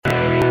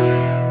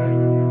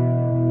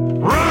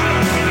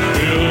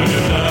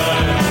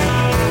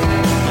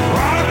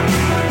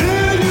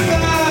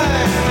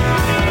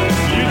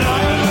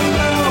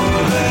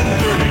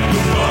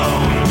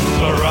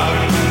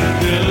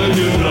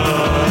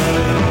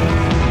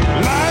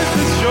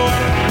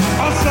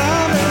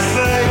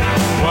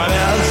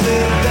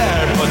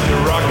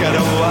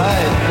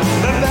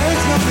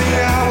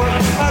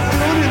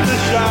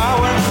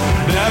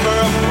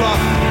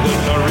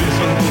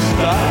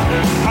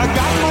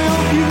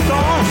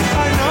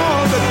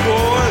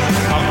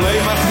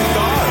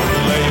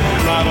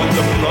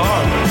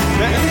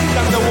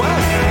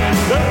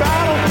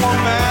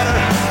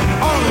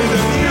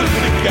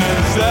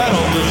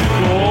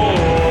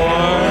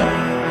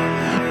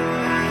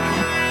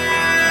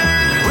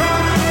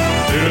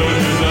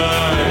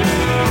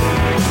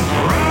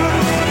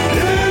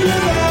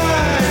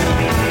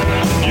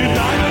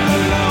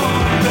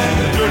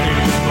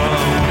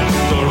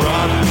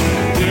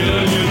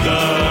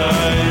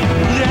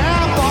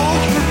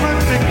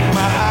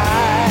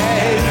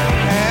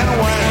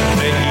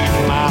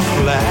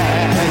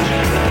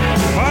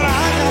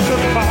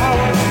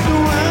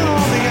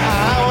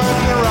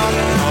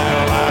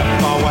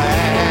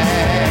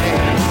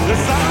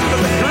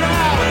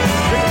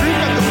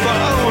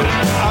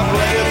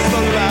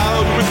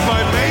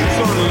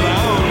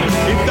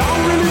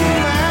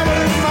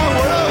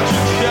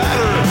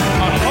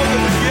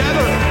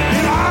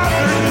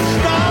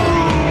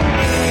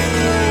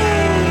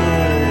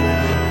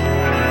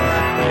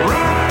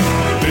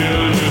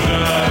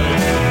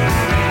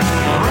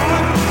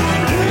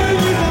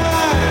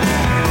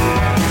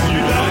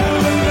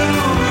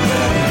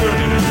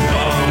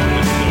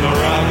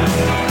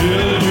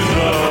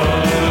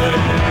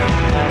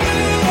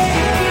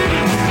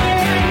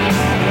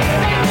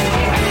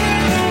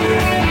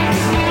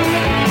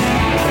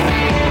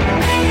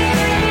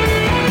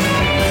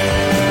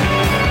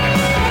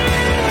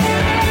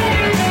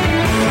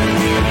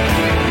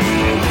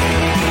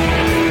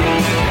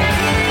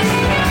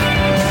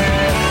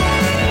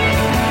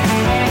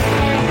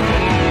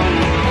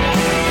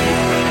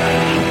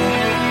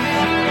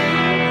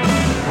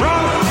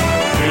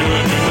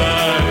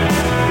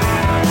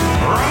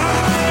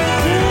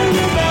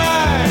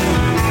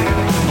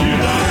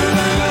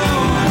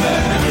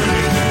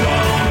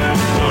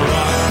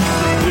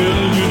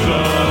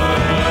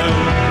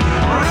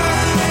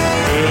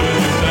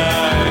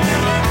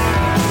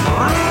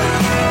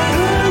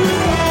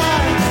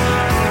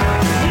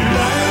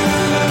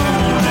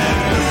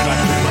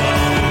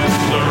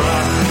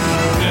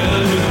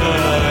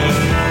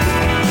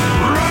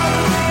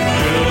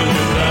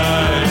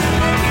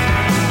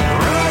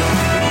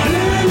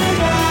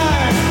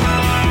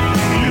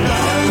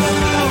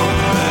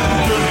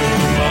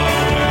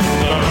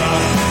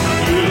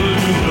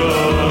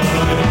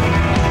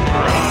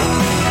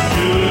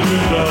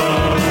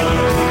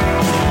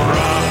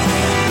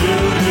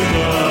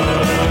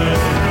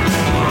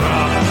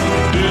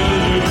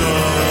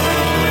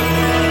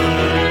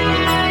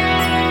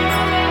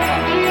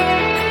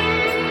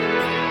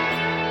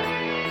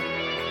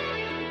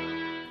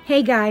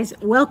Hey guys,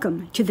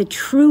 welcome to the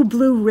True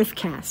Blue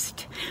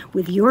Riffcast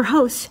with your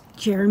hosts,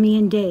 Jeremy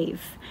and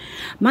Dave.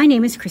 My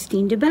name is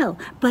Christine DeBelle,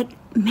 but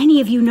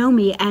many of you know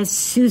me as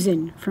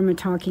Susan from A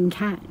Talking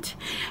Cat.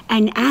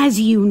 And as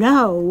you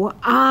know,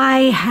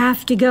 I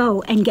have to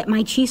go and get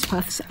my cheese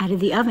puffs out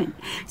of the oven.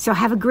 So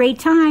have a great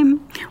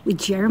time with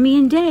Jeremy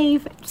and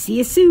Dave. See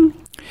you soon.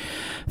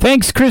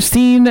 Thanks,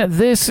 Christine.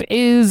 This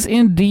is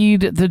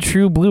indeed the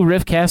True Blue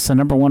Riffcast, the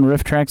number one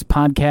Riff Tracks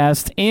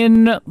podcast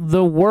in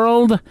the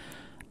world.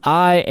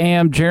 I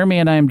am Jeremy,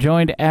 and I am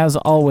joined, as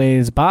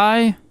always,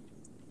 by...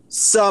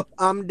 Sup,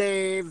 I'm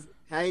Dave.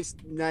 Nice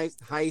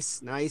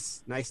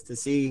to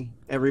see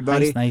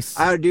everybody. Nice.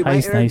 My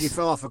energy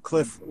fell off a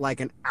cliff like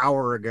an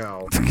hour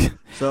ago.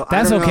 So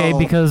that's okay,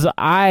 because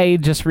I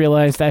just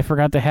realized I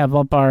forgot to have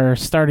up our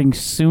starting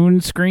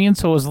soon screen,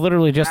 so it was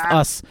literally just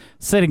us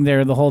sitting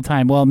there the whole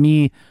time. Well,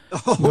 me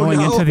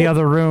going into the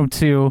other room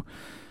to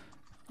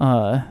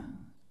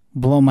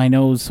blow my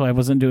nose, so I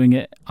wasn't doing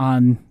it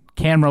on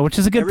camera, which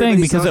is a good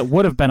thing because it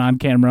would have been on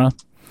camera.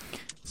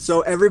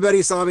 So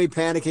everybody saw me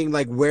panicking,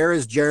 like, where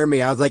is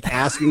Jeremy? I was like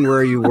asking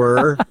where you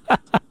were,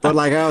 but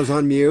like I was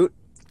on mute,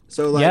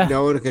 so like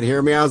no one could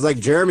hear me. I was like,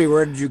 Jeremy,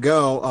 where did you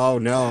go? Oh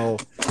no,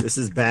 this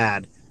is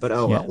bad. But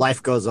well,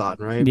 life goes on,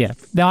 right? Yeah.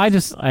 No, I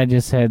just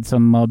had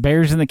some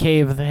bears in the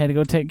cave that I had to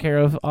go take care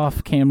of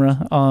off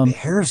camera.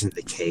 Bears in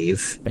the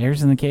cave.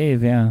 Bears in the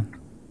cave. Yeah.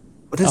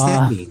 What does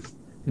that mean?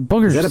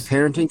 Boogers. Is that a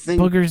parenting thing?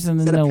 Boogers in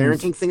the nose. Is that a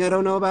parenting thing I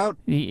don't know about?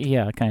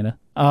 Yeah, kind of.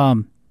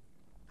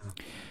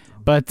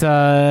 But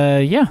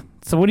yeah.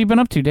 So what have you been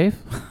up to, Dave?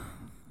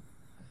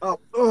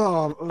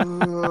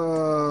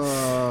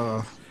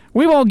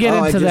 We won't get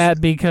into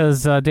that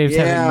because Dave's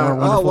having more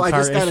wonderful car I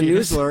just got a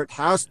news alert.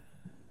 House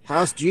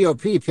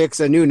GOP picks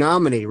a new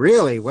nominee.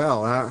 Really?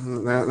 Well,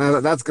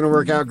 that's going to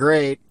work out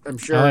great, I'm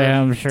sure. Oh, yeah,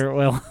 I'm sure it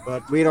will.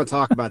 But we don't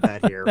talk about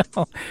that here.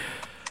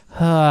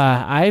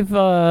 I've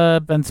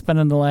been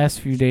spending the last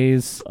few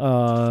days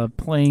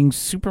playing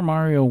Super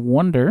Mario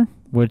Wonder,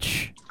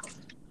 which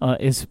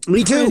is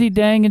pretty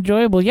dang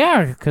enjoyable.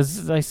 Yeah,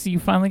 because I see you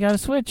finally got a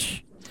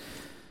Switch.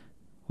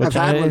 I've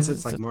had one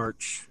since like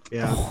March.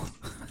 Yeah.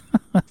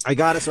 I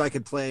got it so I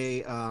could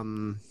play.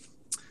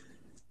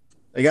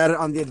 I got it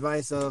on the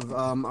advice of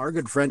our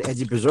good friend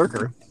Edgy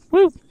Berserker.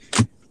 Woo!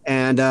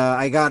 And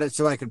I got it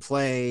so I could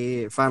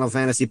play Final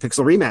Fantasy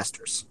Pixel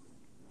Remasters.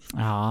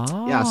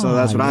 Yeah, so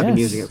that's what I've been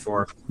using it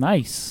for.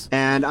 Nice.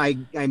 And I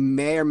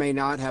may or may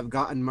not have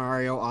gotten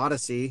Mario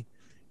Odyssey,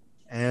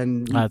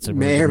 and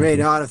may may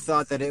not have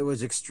thought that it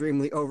was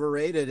extremely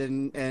overrated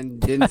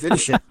and didn't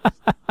finish it.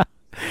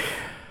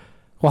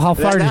 Well, how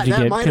far did you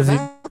get? Because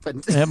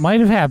it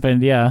might have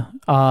happened, yeah.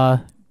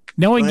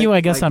 Knowing you,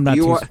 I guess I'm not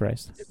too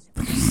surprised.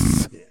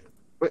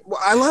 Well,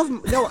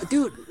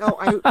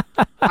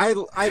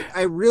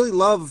 I really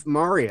love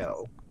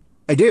Mario.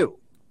 I do.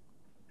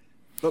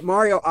 But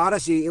Mario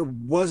Odyssey, it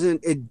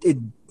wasn't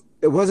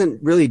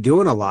really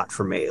doing a lot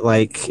for me.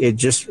 Like,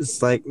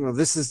 it's like, well,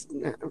 this is,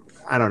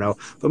 I don't know.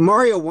 But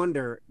Mario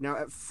Wonder, now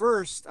at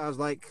first I was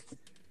like,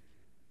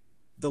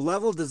 the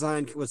level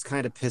design was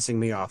kind of pissing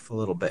me off a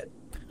little bit.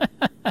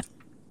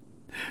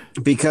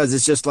 Because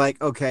it's just like,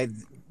 okay,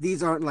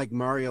 these aren't like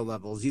Mario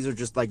levels. These are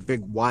just like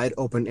big wide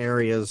open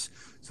areas.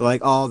 So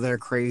like all their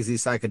crazy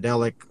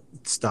psychedelic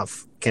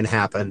stuff can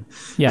happen.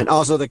 Yeah. And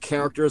also the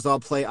characters all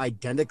play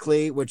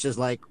identically, which is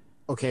like,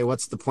 okay,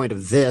 what's the point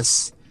of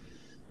this?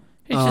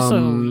 It's just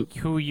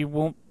who you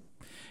won't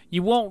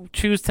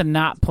choose to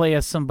not play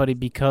as somebody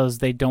because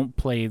they don't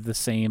play the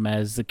same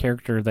as the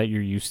character that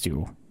you're used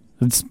to.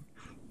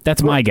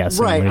 That's my guess.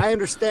 Right, anyway. I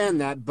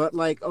understand that, but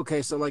like,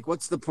 okay, so like,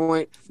 what's the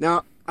point?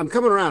 Now I'm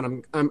coming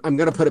around. I'm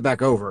gonna put it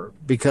back over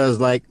because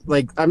like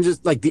I'm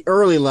just like the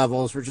early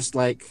levels were just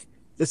like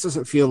this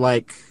doesn't feel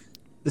like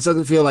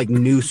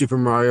New Super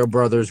Mario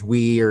Brothers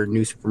Wii or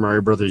New Super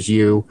Mario Brothers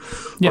U,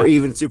 or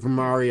even Super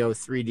Mario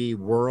 3D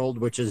World,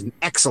 which is an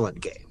excellent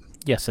game.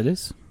 Yes, it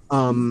is.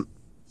 But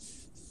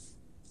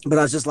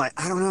I was just like,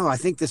 I don't know. I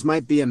think this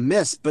might be a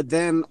miss. But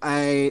then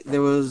I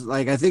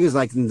think it's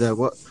like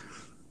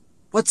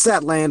what's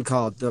that land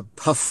called? The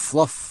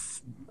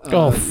Fluff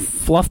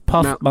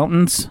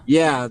Mountains.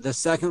 Yeah, the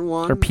second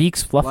one. Or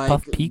Peaks,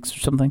 Puff Peaks or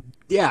something.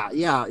 Yeah.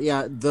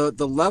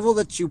 The level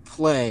that you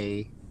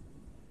play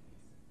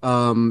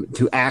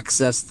to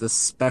access the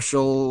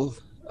special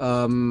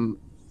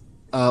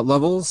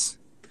levels.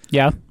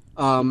 Yeah.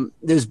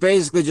 There's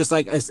basically just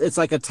like it's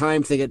like a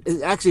time thing.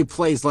 It actually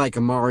plays like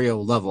a Mario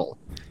level,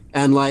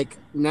 and like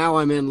now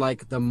I'm in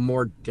like the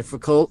more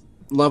difficult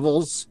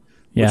levels,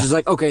 which is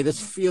like, okay, this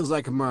feels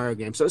like a Mario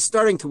game. So it's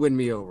starting to win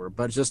me over,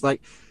 but it's just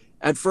like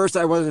at first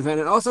I wasn't a fan,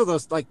 and also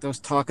those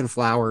talking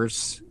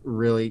flowers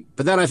really.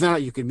 But then I found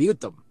out you could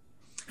mute them,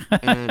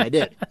 and I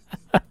did.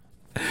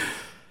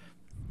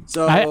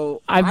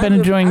 So I've been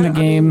enjoying the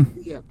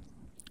game.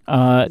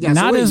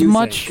 Not as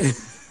much.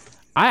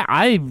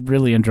 I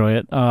really enjoy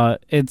it.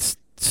 It's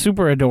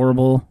super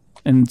adorable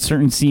in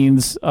certain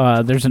scenes.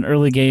 There's an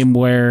early game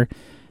where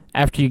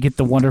after you get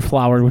the Wonder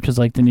Flower, which is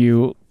like the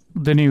new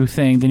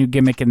thing, the new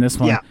gimmick in this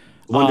one,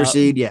 Wonder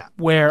Seed, yeah.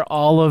 Where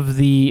all of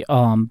the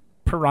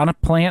piranha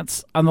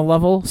plants on the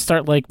level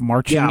start like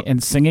marching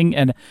and singing,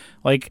 and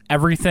like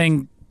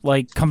everything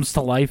like comes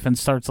to life and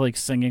starts like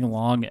singing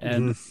along,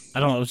 and I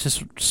don't know, it's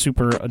just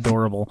super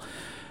adorable.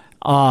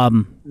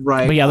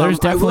 Right. But yeah, there's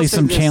definitely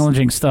some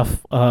challenging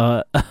stuff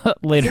later.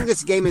 I think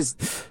this game is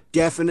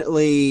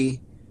definitely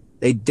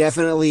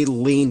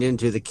leaned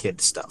into the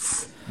kid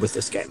stuff with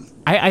this game.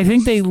 I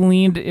think they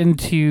leaned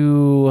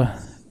into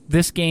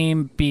this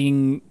game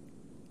being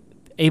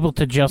able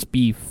to just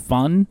be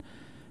fun.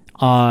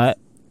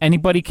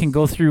 Anybody can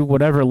go through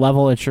whatever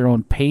level at your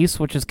own pace,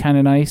 which is kind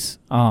of nice.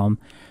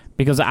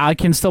 Because I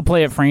can still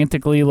play it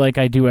frantically like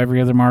I do every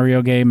other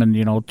Mario game,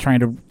 and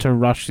trying to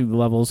rush through the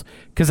levels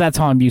because that's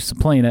how I'm used to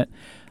playing it.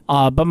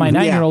 But my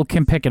 9-year-old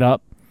can pick it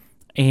up,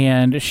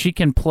 and she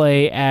can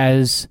play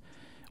as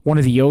one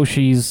of the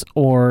Yoshis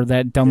or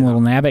that dumb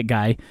little Nabbit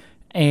guy,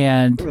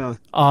 and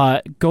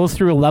go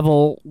through a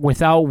level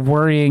without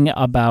worrying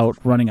about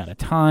running out of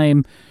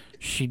time.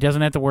 She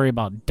doesn't have to worry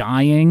about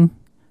dying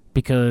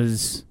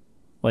because,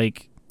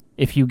 like,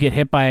 if you get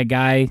hit by a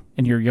guy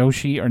and you're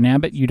Yoshi or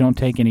Nabbit, you don't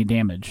take any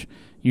damage.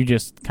 You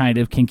just kind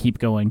of can keep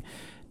going.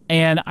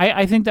 And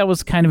I think that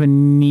was kind of a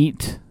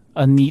neat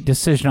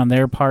decision on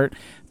their part.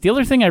 The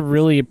other thing I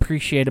really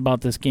appreciate about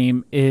this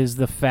game is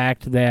the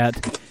fact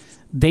that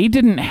they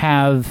didn't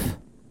have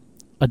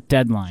a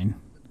deadline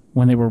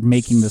when they were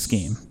making this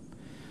game.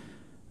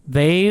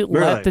 They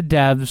let the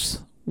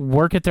devs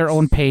work at their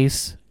own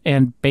pace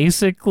and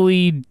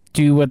basically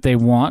do what they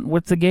want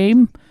with the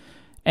game,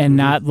 and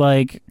not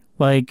like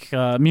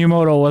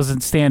Miyamoto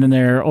wasn't standing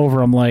there over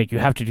them like, you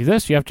have to do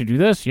this, you have to do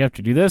this, you have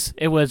to do this.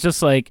 It was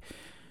just like,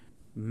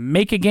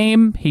 make a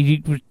game.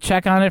 He would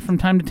check on it from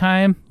time to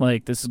time,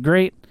 like, this is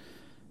great,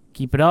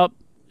 keep it up.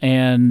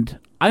 And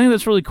I think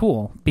that's really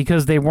cool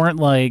because they weren't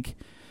like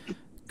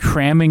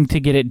cramming to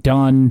get it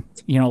done,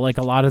 like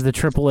a lot of the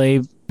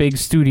AAA big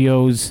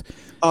studios.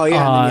 Oh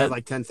yeah, and then you had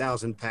like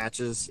 10,000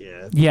 patches.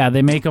 Yeah,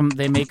 they make them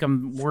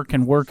work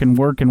and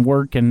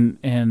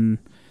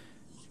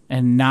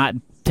not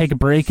take a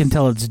break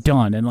until it's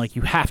done, and like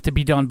you have to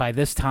be done by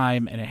this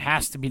time, and it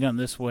has to be done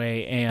this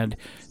way, and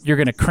you're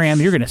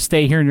gonna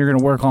stay here and you're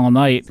gonna work all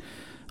night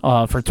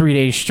for 3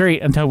 days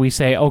straight until we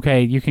say,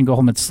 okay, you can go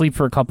home and sleep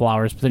for a couple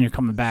hours, but then you're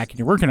coming back and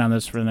you're working on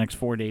this for the next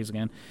 4 days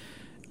again.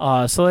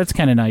 So that's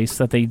kind of nice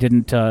that they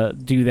didn't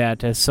do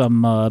that, as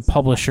some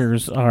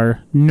publishers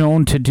are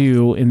known to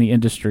do in the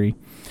industry.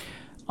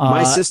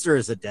 My sister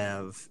is a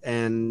dev,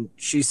 and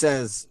she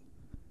says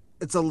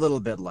it's a little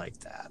bit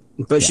like that,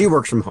 but she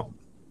works from home.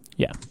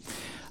 Yeah.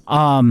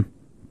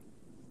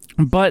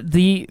 But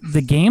the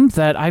game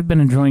that I've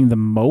been enjoying the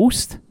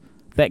most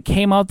that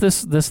came out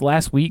this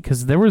last week,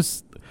 because there were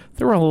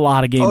a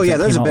lot of games. Oh yeah,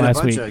 there's been a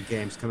bunch of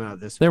games coming out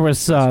this week. There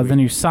was the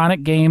new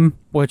Sonic game,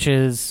 which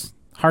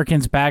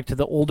harkens back to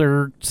the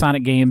older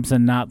Sonic games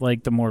and not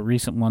like the more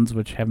recent ones,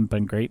 which haven't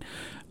been great.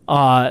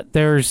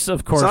 There's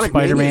of course Sonic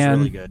Spider-Man.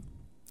 Really good.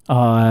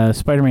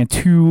 Spider-Man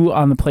 2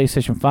 on the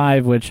PlayStation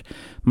 5, which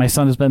my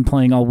son has been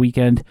playing all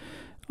weekend.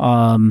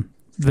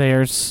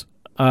 There's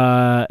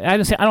I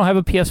don't have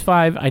a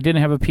PS5. I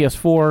didn't have a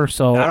PS4,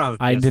 so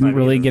I didn't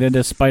really get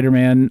into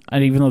Spider-Man.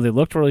 And even though they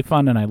looked really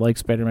fun, and I like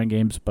Spider-Man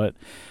games, but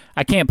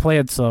I can't play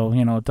it, so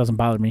it doesn't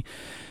bother me.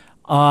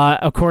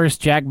 Of course,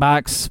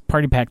 Jackbox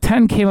Party Pack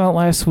 10 came out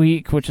last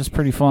week, which is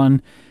pretty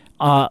fun.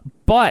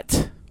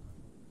 But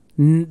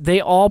they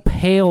all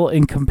pale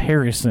in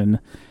comparison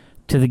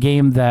to the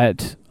game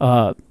that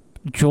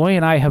Joy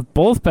and I have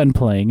both been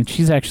playing, and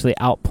she's actually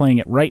out playing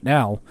it right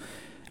now.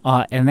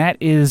 And that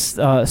is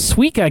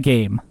Suika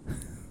game,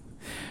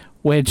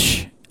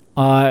 which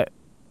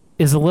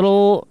is a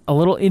little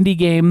indie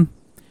game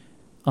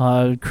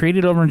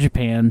created over in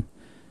Japan,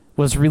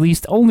 was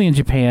released only in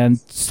Japan,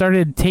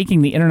 started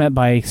taking the internet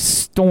by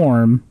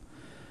storm,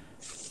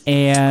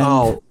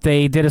 and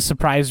they did a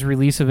surprise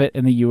release of it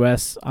in the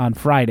U.S. on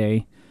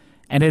Friday,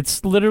 and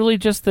it's literally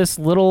just this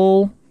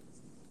little.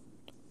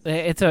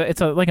 It's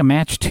like a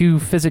match 2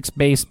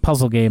 physics-based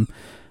puzzle game,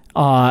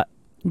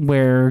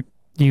 where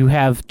you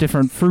have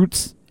different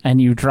fruits and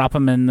you drop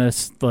them in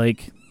this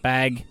like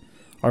bag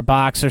or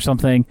box or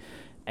something,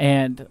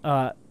 and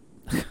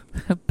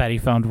Betty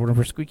found one of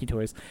her squeaky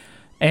toys,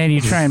 and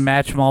you try and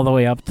match them all the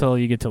way up till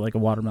you get to like a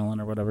watermelon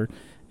or whatever,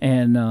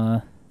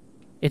 and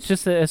it's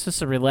just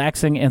a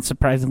relaxing and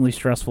surprisingly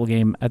stressful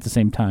game at the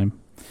same time,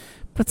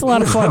 but it's a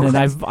lot of fun, and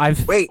I've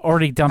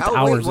already dumped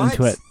hours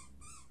into it.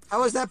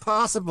 How is that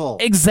possible?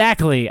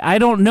 Exactly. I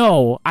don't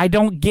know. I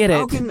don't get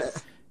it.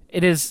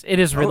 It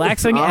is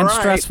relaxing and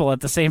stressful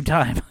at the same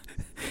time.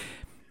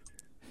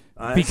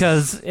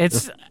 Because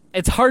it's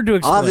hard to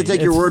explain. I'll have to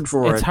take your word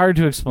for it. It's hard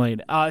to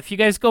explain. If you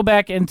guys go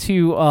back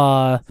into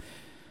the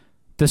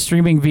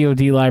streaming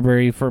VOD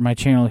library for my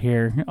channel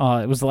here,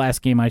 it was the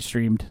last game I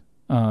streamed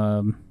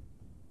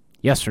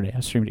yesterday. I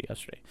streamed it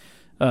yesterday.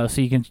 So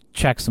you can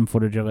check some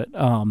footage of it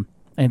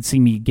and see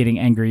me getting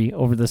angry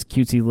over this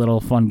cutesy little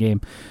fun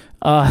game.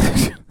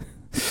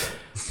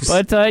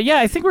 But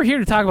I think we're here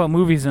to talk about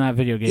movies and not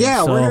video games.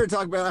 Yeah, so. we're here to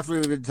talk about after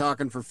we've been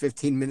talking for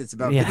 15 minutes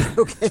about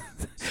video games.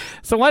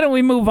 So why don't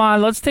we move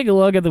on? Let's take a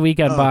look at the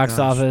weekend box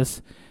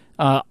office.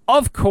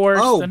 Of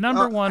course, the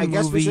number one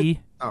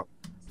movie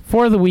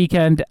for the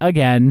weekend,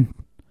 again,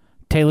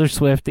 Taylor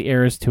Swift, The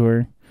Eras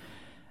Tour.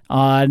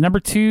 Number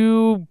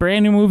 2,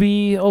 brand new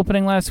movie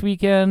opening last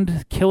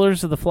weekend,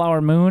 Killers of the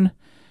Flower Moon.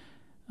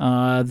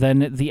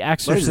 Then The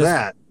Exorcist. What is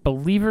that?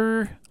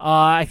 Believer.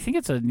 I think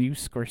it's a new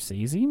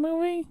Scorsese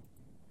movie.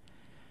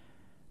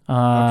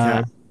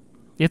 Okay.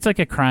 It's like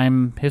a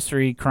crime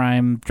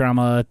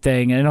drama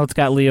thing. I know it's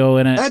got Leo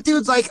in it. That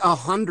dude's like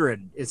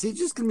 100. Is he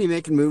just gonna be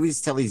making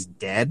movies till he's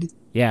dead?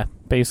 Yeah,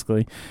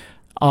 basically.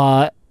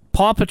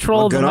 Paw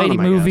Patrol, the Mighty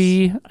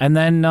movie, and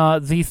then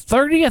the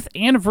 30th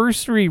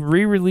anniversary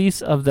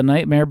re-release of The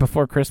Nightmare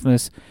Before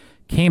Christmas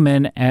came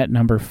in at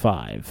number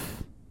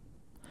 5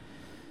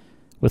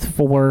 with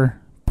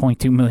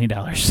 $4.2 million.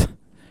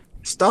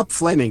 Stop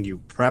flaming, you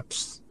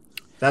preps.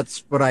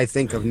 That's what I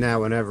think of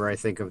now whenever I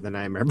think of The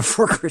Nightmare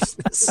Before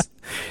Christmas.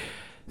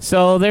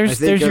 So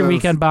there's your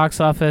weekend box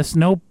office.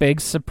 No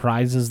big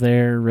surprises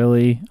there,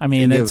 really. I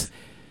mean, it's...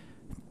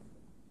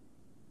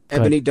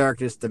 Ebony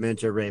Darkness,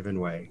 Dementia, Raven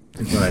Way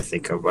is what I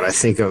think of. What I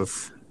think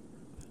of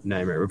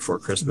Nightmare Before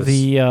Christmas.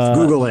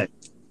 Google it.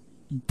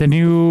 The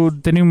new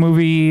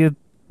movie,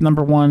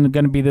 number 1,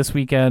 going to be this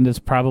weekend is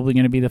probably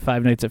going to be the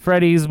Five Nights at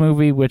Freddy's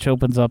movie, which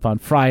opens up on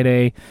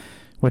Friday,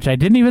 which I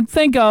didn't even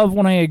think of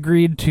when I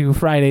agreed to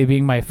Friday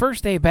being my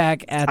first day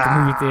back at the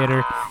movie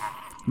theater.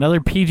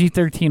 Another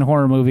PG-13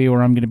 horror movie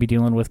where I'm going to be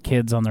dealing with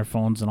kids on their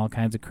phones and all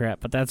kinds of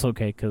crap, but that's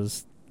okay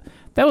because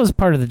that was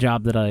part of the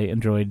job that I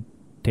enjoyed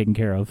taken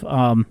care of.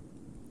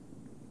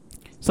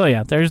 So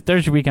yeah,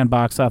 there's your weekend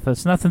box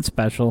office. Nothing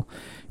special.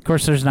 Of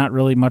course, there's not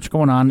really much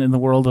going on in the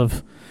world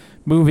of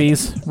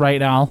movies right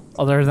now,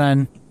 other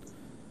than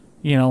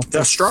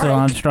the strike. Still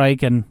on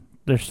strike, and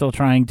they're still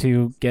trying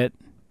to get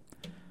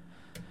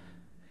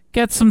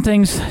some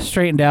things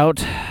straightened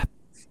out.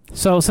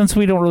 So since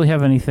we don't really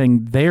have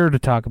anything there to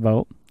talk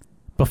about,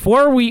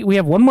 before we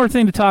have one more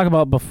thing to talk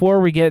about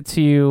before we get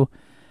to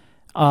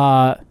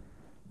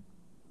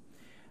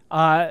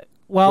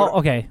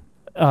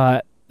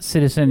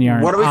Citizen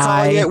Yarn. What are we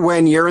calling it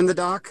when you're in the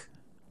dock?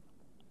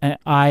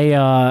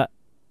 I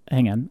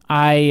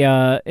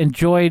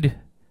enjoyed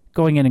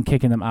going in and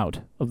kicking them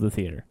out of the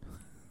theater.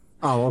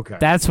 Oh, okay.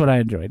 That's what I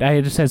enjoyed.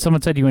 I just had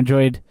someone said you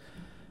enjoyed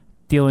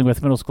dealing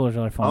with middle schoolers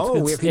on their phones. Oh,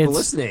 we have people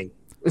listening.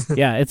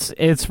 Yeah,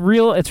 it's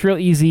real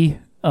easy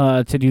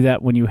to do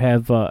that when you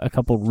have a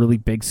couple really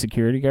big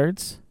security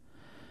guards.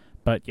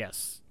 But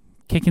yes,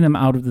 kicking them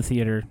out of the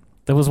theater,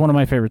 that was one of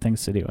my favorite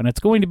things to do, and it's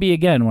going to be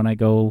again when I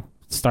go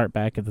start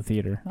back at the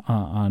theater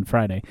on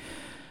Friday.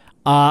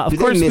 Of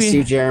course, they miss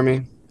you,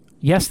 Jeremy?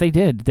 Yes, they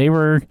did. They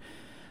were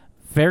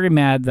very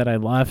mad that I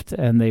left,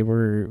 and they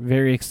were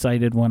very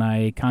excited when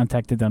I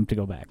contacted them to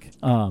go back.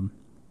 So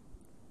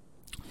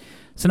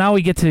now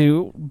we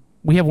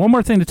have one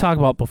more thing to talk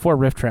about before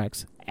Riff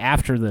Tracks.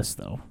 After this,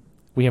 though,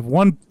 we have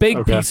one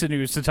big piece of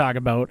news to talk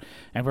about,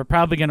 and we're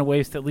probably going to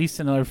waste at least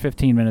another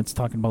 15 minutes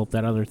talking about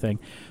that other thing.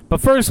 But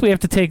first, we have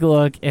to take a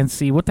look and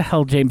see what the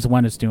hell James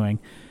Wan is doing.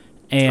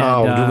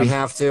 And, do we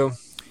have to?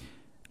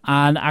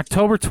 On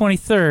October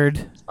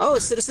 23rd... Oh,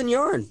 Citizen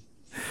Yarn.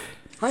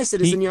 Hi,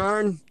 Citizen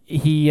Yarn.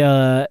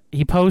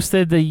 He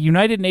posted the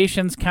United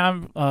Nations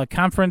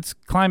Conference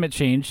Climate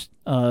Change,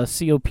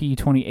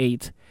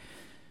 COP28.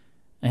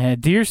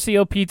 Dear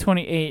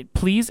COP28,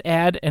 please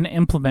add and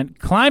implement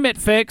climate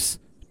fix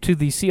to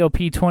the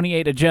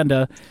COP28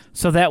 agenda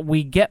so that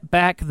we get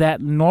back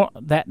that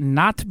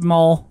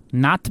not-mole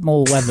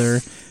weather,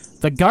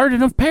 the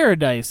Garden of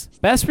Paradise.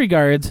 Best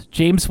regards,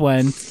 James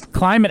Wen,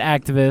 climate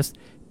activist,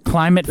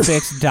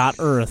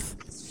 climatefix.earth.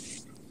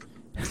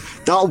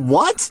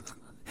 What?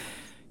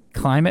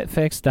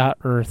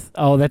 Climatefix.earth.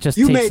 Oh, that just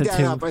you takes made it that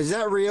to... up. Is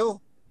that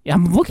real?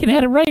 I'm looking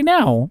at it right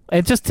now.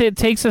 It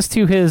takes us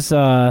to his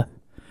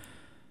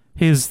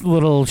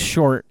little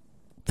short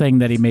thing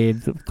that he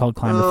made called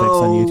Climate Fix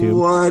on YouTube.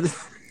 What?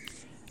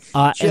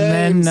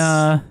 And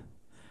then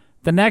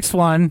the next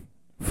one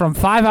from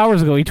 5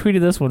 hours ago. He tweeted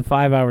this one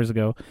 5 hours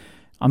ago.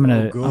 I'm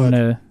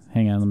gonna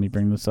hang on. Let me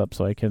bring this up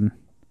so I can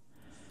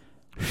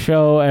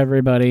show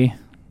everybody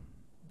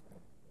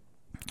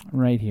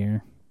right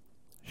here.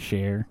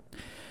 Share.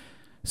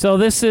 So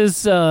this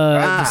is the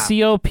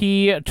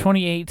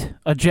COP28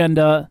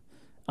 agenda,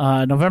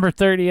 November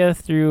 30th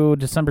through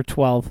December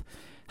 12th.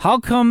 How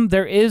come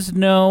there is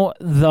no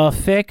The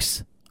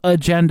Fix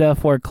agenda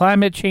for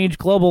climate change,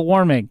 global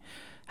warming?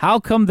 How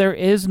come there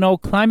is no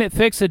Climate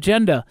Fix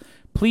agenda?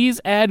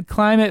 Please add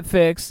Climate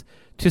Fix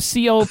to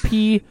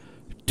COP28,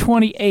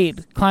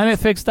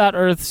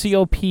 climatefix.earth,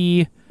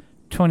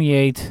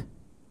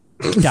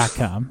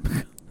 COP28.com.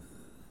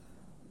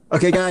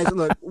 Okay, guys,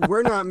 look,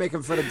 we're not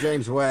making fun of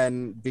James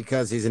Wen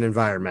because he's an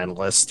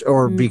environmentalist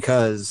or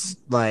because,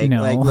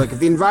 look, if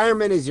the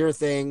environment is your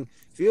thing,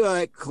 if you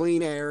like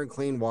clean air and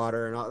clean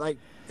water and all,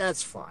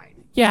 that's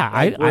fine. Yeah,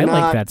 I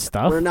like that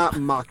stuff. We're not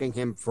mocking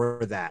him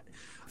for that.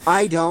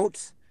 I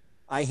don't.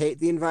 I hate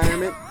the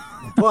environment.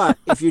 But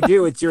if you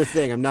do, it's your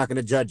thing. I'm not going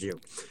to judge you.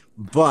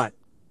 But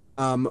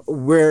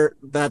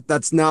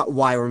that's not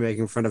why we're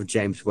making fun of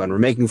James Wan. We're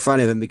making fun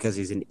of him because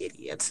he's an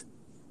idiot.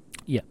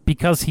 Yeah,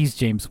 because he's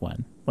James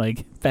Wan.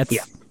 Like that's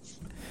it.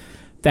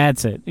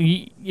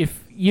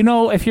 If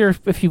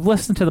you've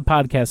listened to the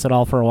podcast at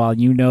all for a while,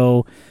 you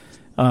know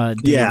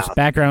Dave's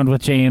background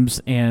with James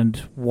and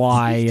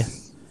why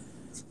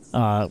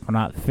we're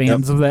not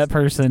fans of that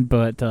person,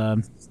 but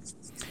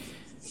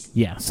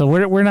yeah, so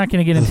we're not going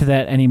to get into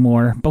that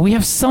anymore. But we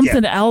have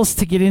something else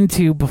to get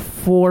into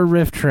before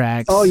Riff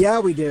Tracks. Oh yeah,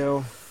 we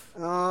do.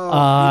 People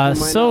might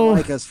not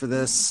like us for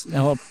this.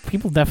 Well,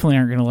 people definitely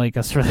aren't going to like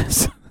us for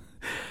this.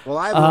 Well,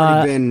 I've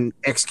already been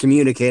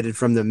excommunicated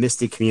from the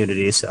Misty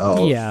community,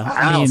 so yeah,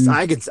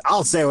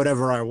 I'll say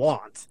whatever I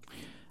want.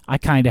 I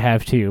kind of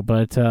have too,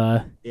 but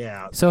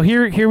yeah. So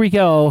here we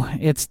go.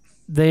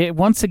 They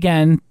once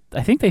again.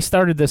 I think they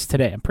started this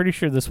today. I'm pretty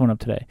sure this went up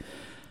today.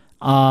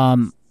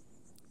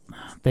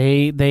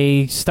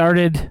 They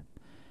started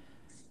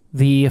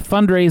the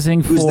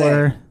fundraising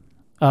for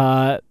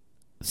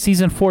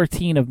season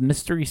 14 of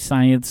Mystery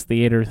Science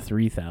Theater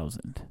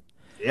 3000.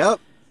 Yep.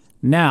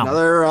 Now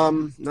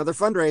another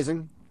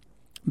fundraising.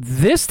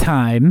 This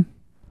time,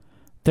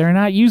 they're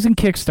not using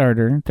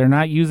Kickstarter. They're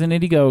not using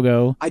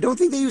Indiegogo. I don't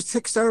think they used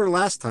Kickstarter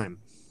last time.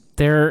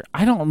 I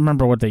don't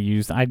remember what they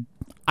used. I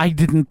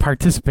didn't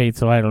participate,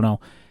 so I don't know.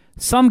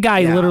 Some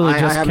guy literally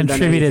just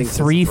contributed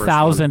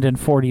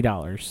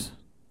 $3,040.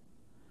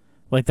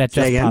 Like that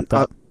just popped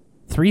up.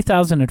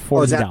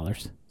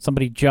 $3,040.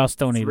 Somebody just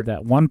donated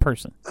that. One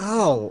person.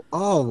 Oh.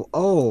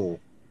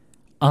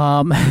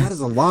 That is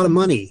a lot of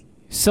money.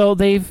 So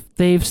they've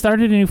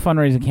started a new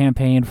fundraising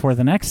campaign for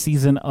the next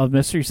season of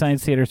Mystery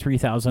Science Theater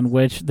 3000,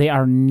 which they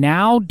are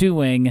now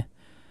doing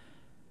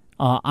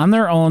on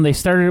their own. They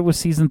started it with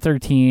season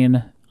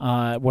 13,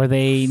 where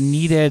they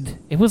needed,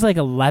 it was like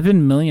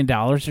 $11 million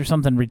or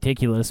something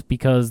ridiculous,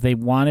 because they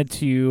wanted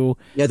to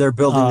they're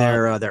building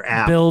their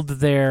app. Build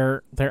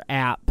their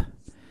app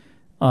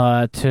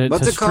to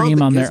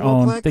stream on their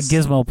own. The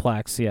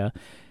Gizmoplex,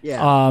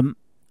 yeah.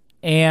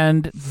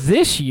 And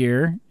this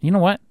year, you know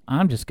what?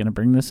 I'm just going to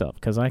bring this up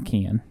because I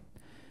can.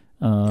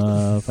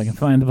 If I can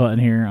find the button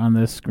here on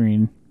this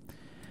screen.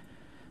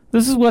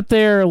 This is what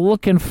they're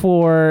looking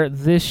for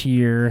this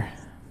year.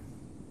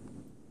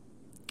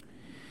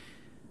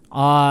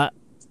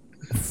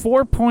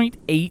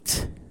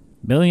 $4.8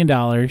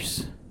 million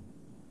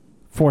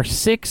for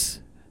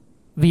 6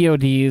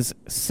 VODs,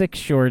 6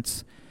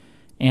 shorts,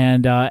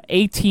 and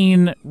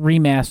 18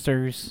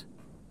 remasters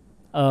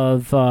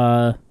of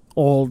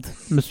old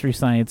Mystery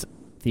Science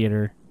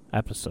Theater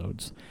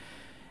episodes.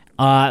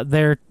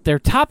 Their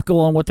top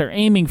goal and what they're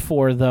aiming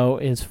for, though,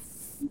 is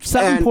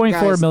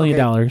 $7.4 million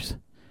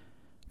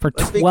for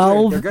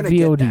 12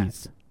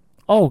 VODs.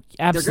 Oh, absolutely.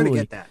 They're going to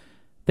get that.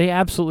 They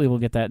absolutely will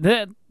get that.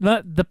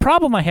 The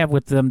problem I have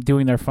with them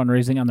doing their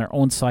fundraising on their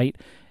own site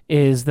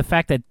is the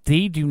fact that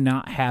they do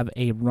not have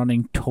a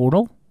running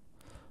total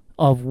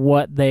of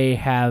what they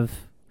have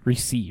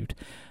received.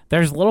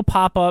 There's little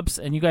pop-ups,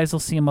 and you guys will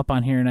see them up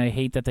on here, and I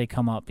hate that they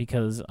come up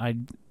because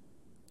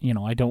we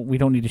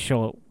don't need to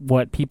show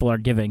what people are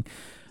giving.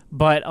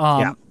 But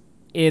I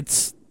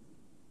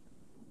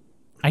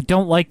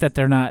don't like that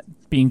they're not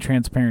being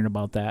transparent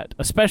about that,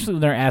 especially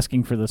when they're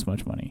asking for this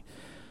much money.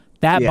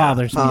 That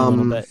bothers me a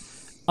little bit.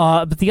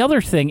 But the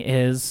other thing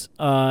is,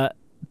 what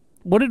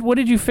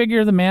did you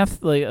figure the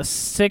math, like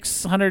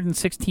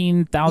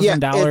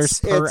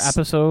 $616,000 per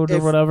episode or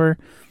whatever?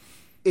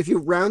 If you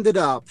round it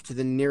up to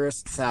the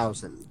nearest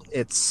thousand,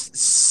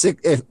 it's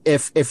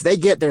if they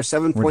get their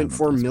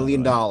 $7.4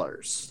 million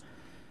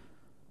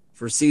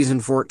for season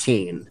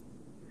 14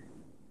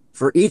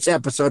 for each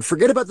episode,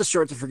 forget about the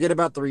shorts and forget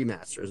about the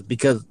remasters,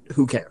 because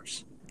who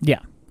cares? Yeah,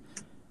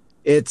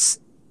 it's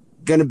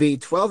gonna be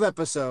 12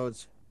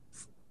 episodes.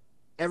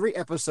 Every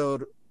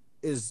episode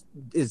is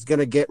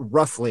gonna get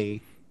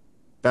roughly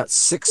about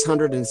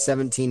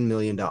 $617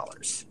 million.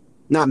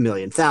 Not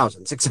million,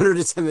 thousand.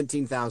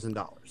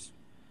 $617,000.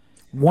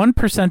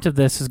 1% of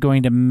this is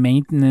going to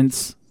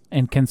maintenance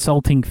and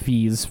consulting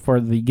fees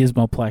for the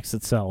Gizmoplex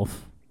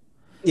itself.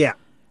 Yeah.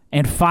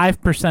 And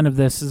 5% of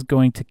this is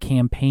going to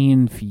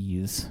campaign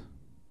fees,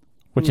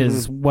 which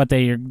is what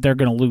they're going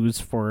to lose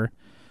for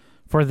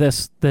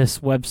this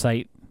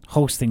website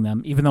hosting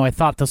them, even though I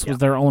thought this was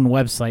their own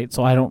website,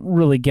 so I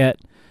don't get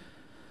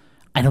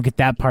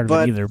that part of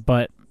it either,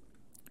 but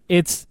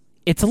it's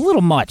a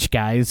little much,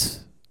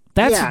 guys.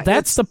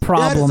 That's the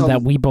problem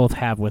that we both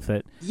have with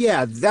it.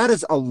 Yeah, that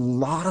is a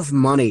lot of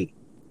money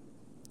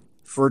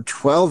for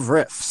 12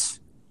 riffs.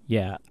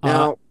 Yeah.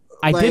 Now,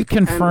 I did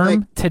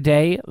confirm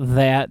today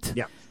that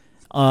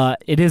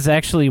it is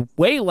actually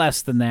way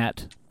less than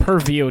that per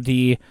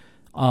VOD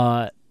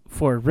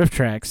for Riff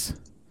Tracks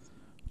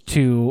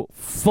to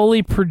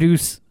fully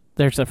produce.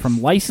 There's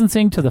from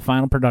licensing to the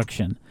final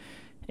production.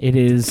 It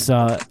is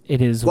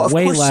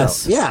way less.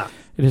 So. Yeah.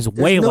 It is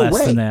way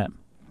less than that.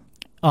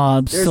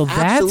 There's so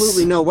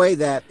absolutely no way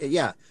that,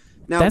 Now,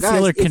 that's guys, the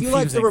other if you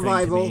like confusing the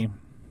revival, thing to me.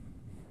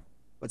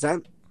 what's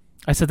that?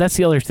 I said that's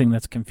the other thing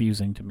that's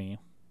confusing to me.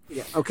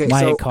 Yeah. Okay.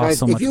 Why so it costs guys,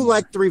 so if much you more.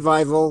 like the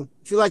revival,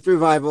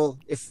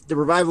 if the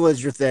revival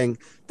is your thing,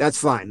 that's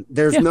fine.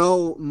 There's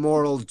no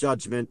moral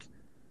judgment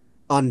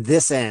on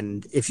this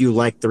end if you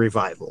like the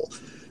revival.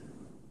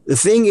 The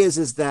thing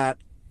is that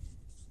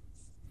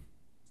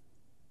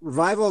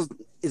revival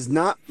is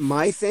not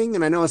my thing,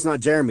 and I know it's not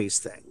Jeremy's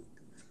thing.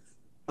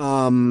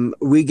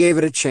 We gave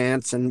it a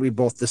chance, and we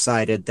both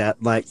decided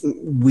that like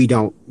we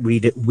don't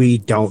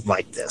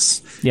like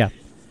this. Yeah,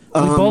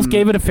 we both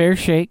gave it a fair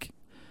shake.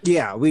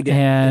 Yeah, we did,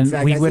 and in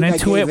fact, we went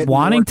into it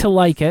wanting to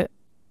like it.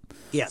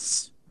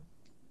 Yes.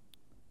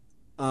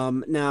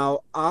 Now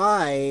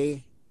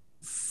I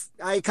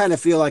kind of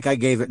feel like I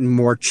gave it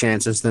more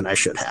chances than I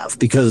should have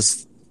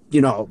because,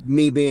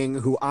 me being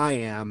who I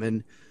am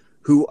and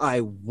who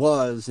I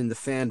was in the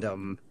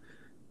fandom,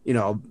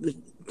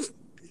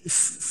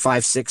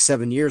 5, 6,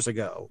 7 years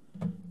ago.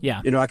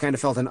 Yeah. I kind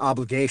of felt an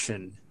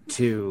obligation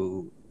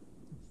to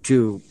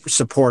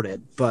support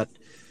it, but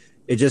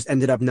it just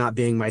ended up not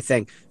being my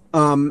thing.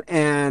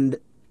 And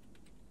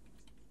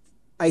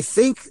I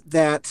think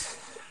that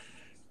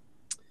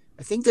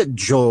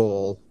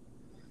Joel,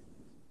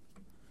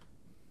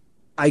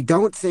 I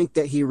don't think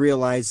that he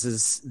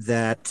realizes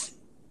that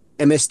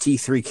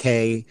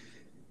MST3K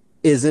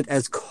isn't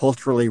as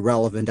culturally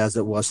relevant as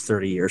it was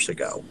 30 years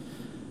ago.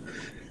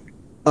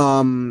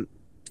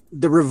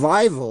 The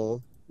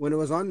revival, when it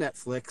was on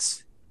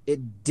Netflix,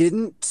 it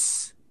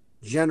didn't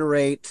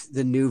generate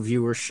the new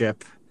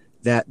viewership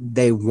that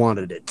they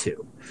wanted it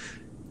to.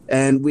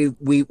 And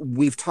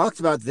we've talked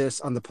about this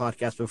on the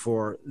podcast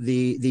before.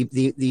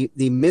 The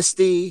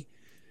Misty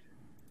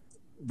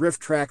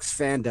RiffTrax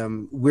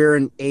fandom, we're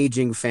an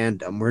aging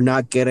fandom. We're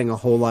not getting a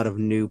whole lot of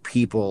new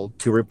people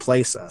to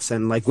replace us.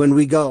 And like when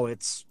we go,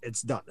 it's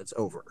done. It's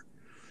over.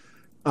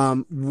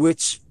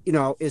 Which,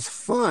 is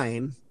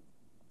fine.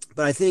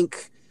 But I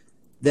think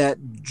that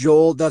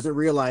Joel doesn't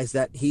realize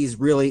that he's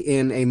really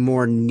in a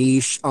more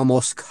niche,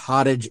 almost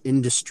cottage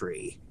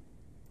industry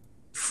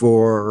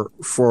for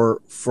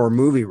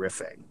movie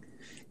riffing.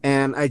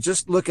 And I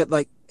just look at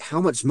like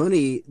how much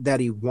money that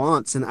he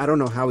wants, and I don't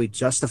know how he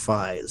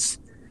justifies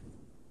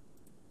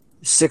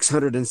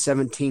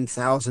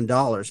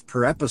 $617,000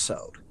 per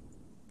episode.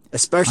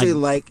 Especially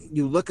like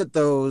you look at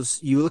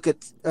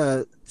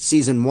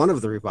season 1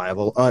 of the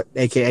revival,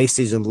 aka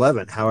season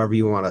 11, however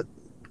you want to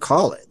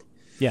call it.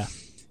 Yeah.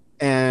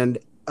 And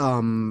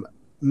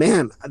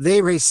man,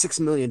 they raised $6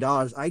 million.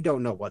 I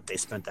don't know what they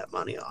spent that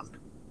money on.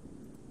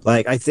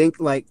 Like I think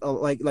like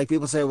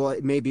people say, well,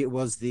 maybe it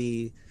was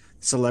the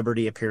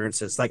celebrity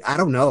appearances. Like I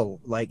don't know.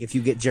 Like if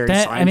you get Jerry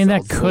Seinfeld,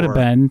 that could have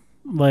been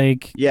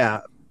like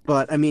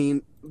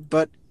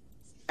but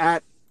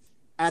at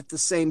the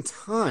same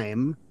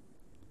time,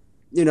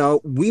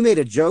 we made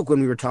a joke when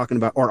we were talking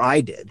about, or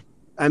I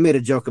made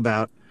a joke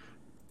about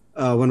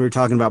when we were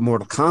talking about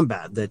Mortal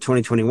Kombat, the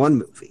 2021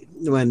 movie,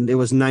 when it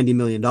was $90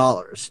 million.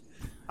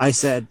 I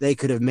said they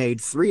could have made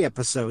 3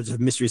 episodes of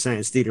Mystery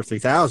Science Theater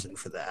 3000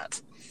 for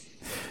that.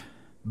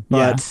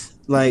 But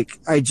like,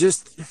 I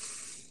guess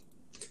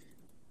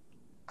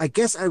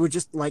I would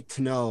just like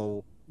to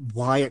know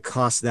why it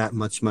costs that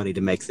much money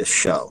to make this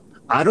show.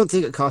 I don't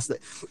think it costs that,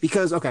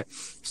 because, okay,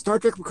 Star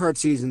Trek Picard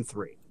Season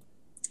 3,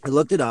 I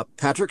looked it up.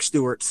 Patrick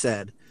Stewart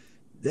said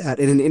that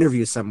in an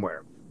interview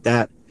somewhere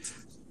that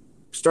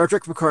Star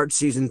Trek Picard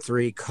Season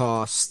 3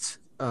 cost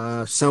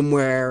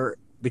somewhere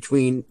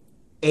between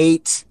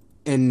 $8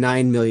 and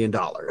 $9 million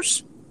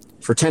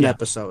for 10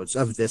 episodes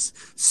of this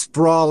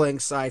sprawling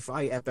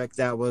sci-fi epic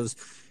that was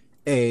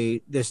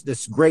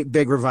this great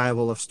big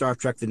revival of Star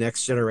Trek The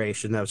Next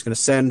Generation that was going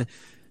to send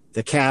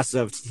the cast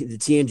of the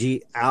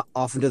TNG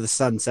off into the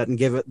sunset and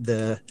give it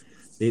the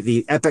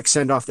epic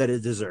send-off that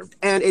it deserved.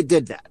 And it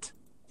did that.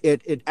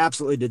 It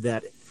absolutely did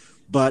that.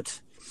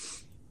 But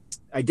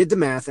I did the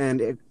math,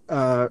 and it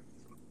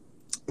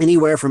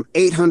anywhere from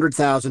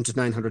 $800,000 to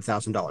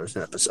 $900,000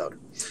 an episode,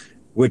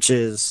 which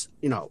is,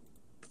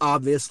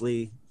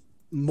 obviously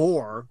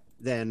more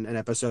than an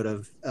episode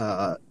of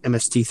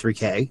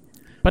MST3K.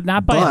 But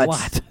not by a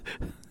lot.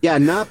 Yeah,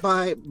 not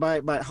by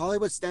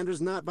Hollywood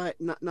standards, not by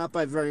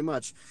very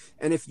much.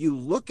 And if you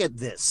look at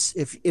this,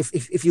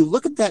 if you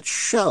look at that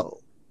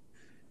show,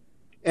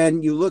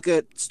 and you look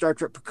at Star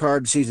Trek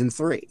Picard Season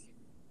 3,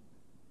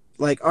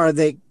 like, are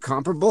they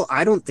comparable?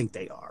 I don't think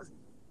they are.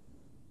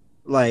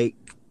 Like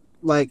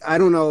I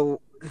don't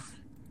know.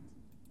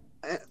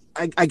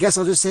 I guess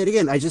I'll just say it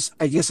again. I just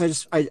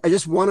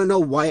want to know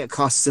why it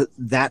costs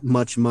that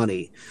much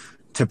money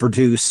to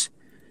produce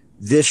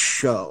this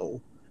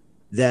show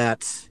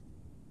that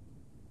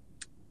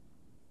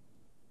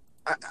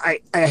I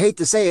hate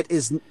to say it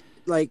is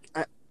like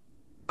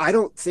I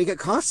don't think it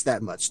costs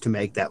that much to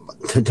make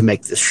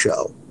this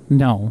show.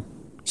 No.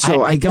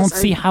 So I don't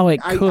see how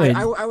it could.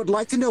 I would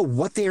like to know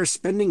what they are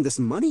spending this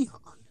money on.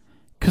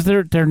 Because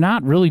they're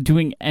not really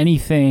doing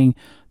anything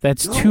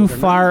that's too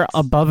far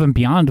above and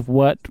beyond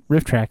what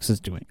RiffTrax is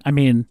doing. I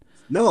mean,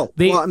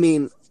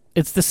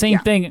 it's the same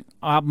thing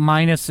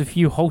minus a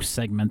few host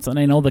segments, and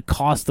I know the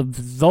cost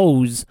of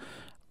those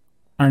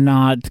are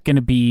not going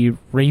to be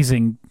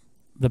raising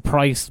the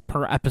price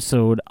per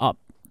episode up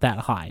that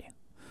high.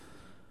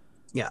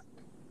 Yeah.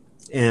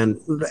 And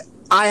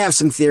I have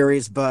some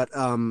theories, but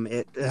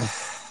I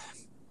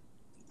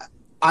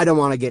don't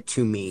want to get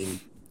too mean.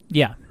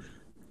 Yeah.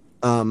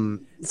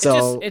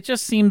 So it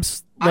just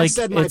seems like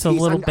it's a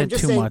little bit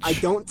too much.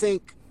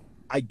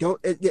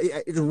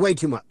 It's way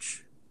too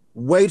much.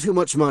 Way too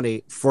much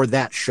money for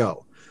that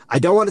show. I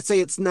don't want to say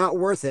it's not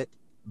worth it,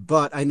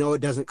 but I know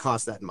it doesn't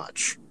cost that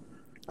much.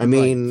 I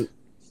mean,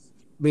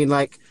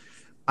 like,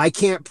 I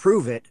can't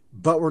prove it,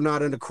 but we're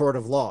not in a court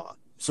of law.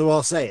 So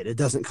I'll say it. It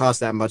doesn't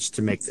cost that much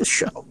to make this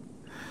show.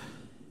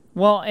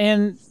 Well,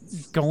 and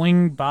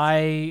going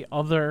by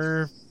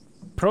other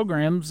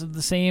programs of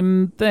the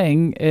same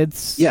thing, it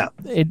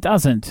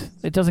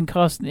doesn't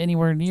cost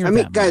anywhere near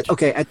that guys, much.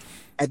 Okay,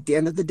 at the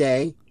end of the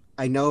day,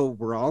 I know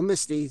we're all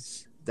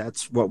Misties.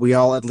 That's what we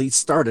all at least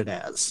started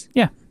as.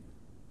 Yeah.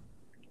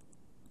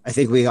 I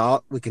think we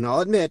can all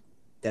admit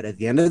that at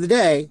the end of the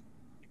day,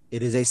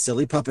 it is a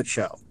silly puppet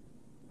show.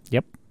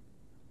 Yep.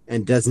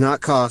 And does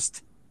not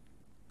cost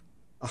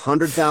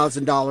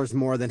 $100,000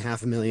 more than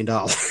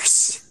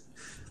 $500,000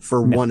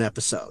 for one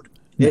episode.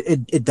 No.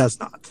 It does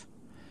not.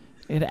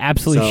 It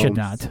absolutely should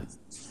not.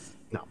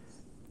 No.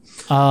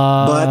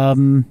 But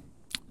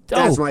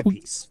that's my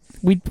piece.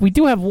 We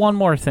do have one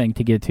more thing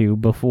to get to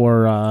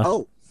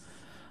before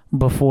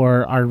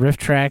before our riff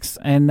tracks,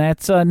 and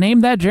that's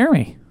Name That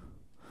Jeremy.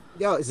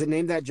 Yo, is it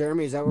Name That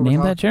Jeremy? Is that what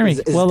Name That Jeremy?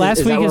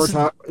 Last week is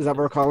that what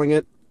we're calling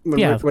it? When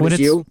it's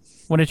you?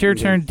 When it's your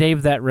turn,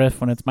 Dave that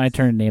riff. When it's my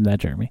turn, Name That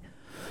Jeremy.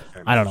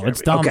 I don't know.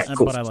 It's dumb, okay,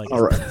 cool. but I like it.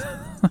 All right.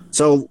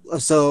 So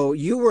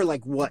you were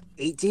like, what,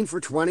 18 for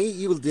 20?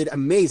 You did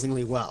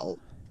amazingly well.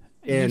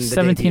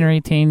 17 or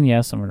 18, yeah,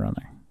 somewhere around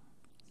there.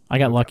 I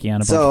got lucky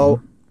on it.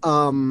 So,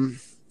 I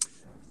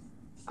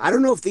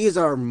don't know if these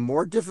are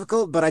more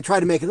difficult, but I try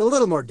to make it a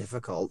little more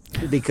difficult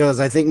because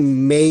I think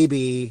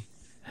maybe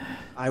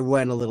I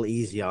went a little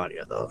easy on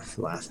you though.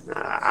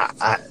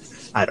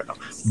 I don't know,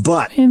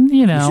 but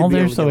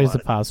there's always a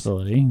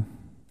possibility.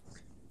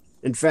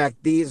 In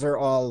fact, these are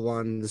all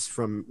ones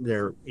from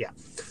their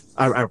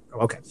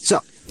okay.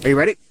 So, are you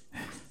ready?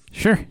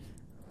 Sure.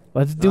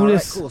 Let's do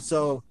this. Right, cool.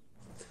 So,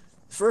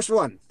 first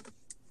one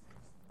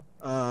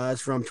is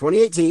from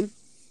 2018.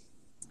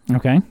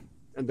 Okay.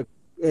 And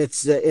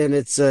it's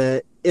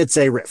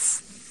a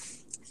riff.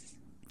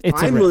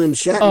 I'm William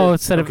Shatner. Oh,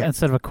 instead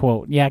of a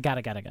quote. Yeah, got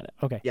it.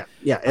 Okay. Yeah.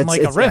 I'm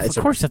like, a riff?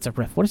 Of course that's a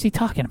riff. What is he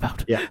talking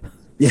about? Yeah.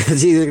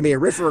 It's either gonna be a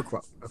riff or a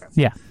quote. Okay.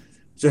 Yeah.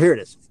 So here it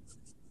is.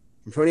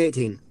 From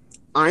 2018.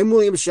 I'm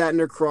William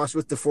Shatner crossed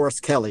with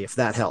DeForest Kelley, if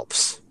that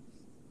helps.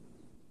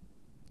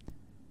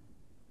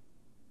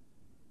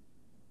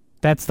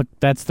 That's the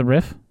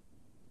riff?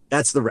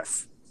 That's the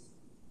riff.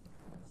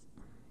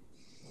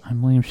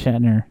 I'm William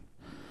Shatner.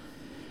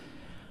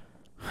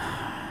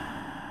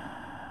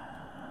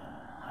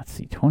 Let's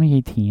see,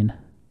 2018.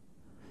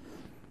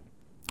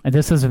 And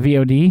this is a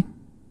VOD?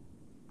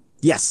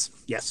 Yes.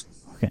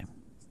 Okay.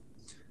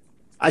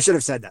 I should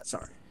have said that,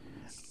 sorry.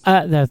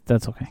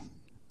 That's okay.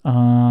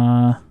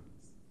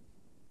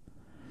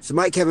 So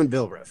Mike, Kevin,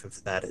 Bill riff,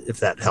 if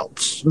that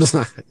helps.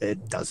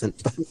 It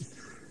doesn't.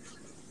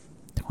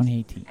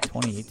 2018.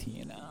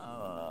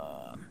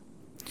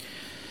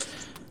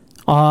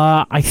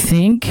 I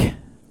think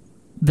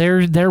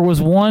there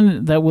was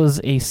one that was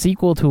a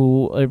sequel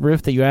to a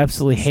riff that you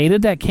absolutely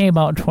hated that came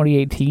out in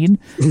 2018.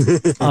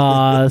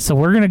 So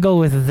we're gonna go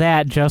with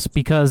that just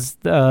because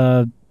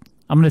I'm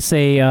gonna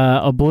say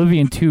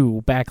Oblivion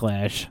 2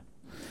 Backlash.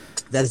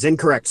 That is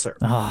incorrect, sir.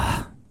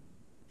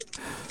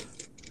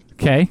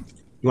 Okay.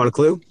 You want a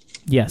clue?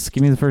 Yes,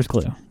 give me the first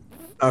clue.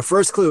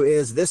 First clue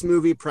is this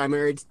movie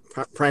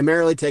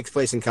primarily takes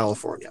place in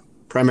California.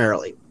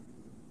 Primarily.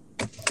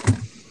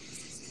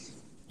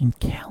 In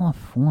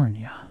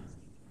California?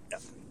 Yeah.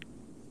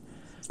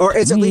 Or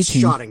it's at least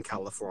shot in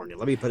California.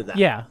 Let me put it that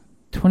way. Yeah.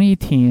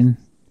 2018.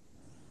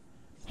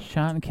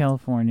 Shot in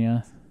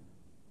California.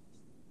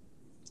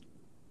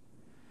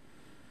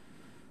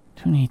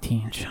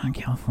 2018. Shot in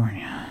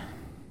California.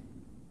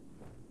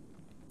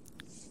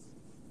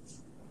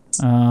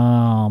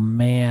 Oh,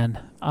 man.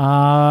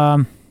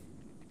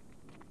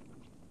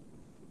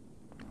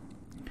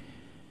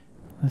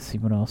 Let's see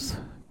what else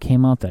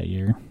came out that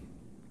year.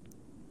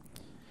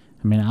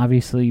 I mean,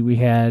 obviously we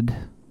had...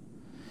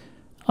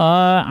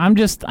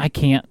 I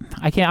can't.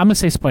 I'm going to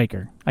say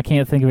Spiker. I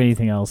can't think of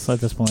anything else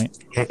at this point.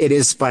 It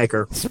is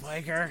Spiker.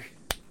 Spiker.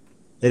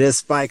 It is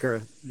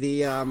Spiker.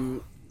 The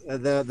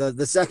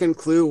second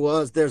clue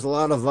was there's a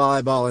lot of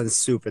volleyball and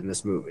soup in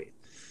this movie.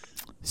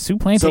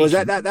 Soup Plantation. So is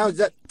that was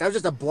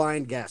just a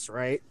blind guess,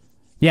 right?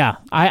 Yeah,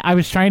 I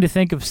was trying to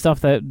think of stuff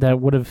that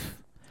would have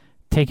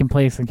taken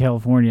place in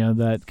California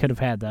that could have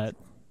had that.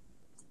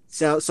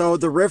 So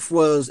the riff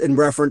was in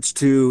reference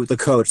to the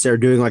coach. They're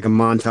doing like a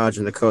montage,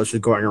 and the coach is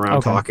going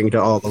around talking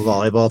to all the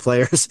volleyball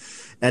players.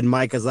 And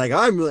Mike is like,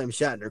 "I'm William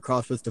Shatner,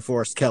 crossed with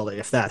DeForest Kelley,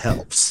 if that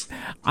helps."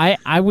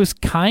 I was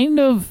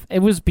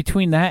it was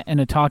between that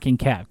and a talking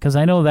cat because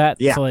I know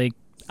that's like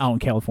out in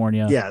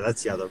California. Yeah,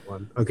 that's the other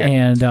one. Okay.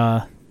 And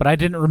but I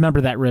didn't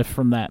remember that riff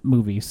from that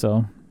movie,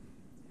 so.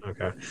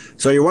 Okay.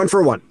 So you're 1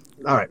 for 1.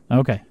 All right.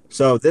 Okay.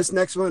 So this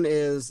next one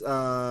is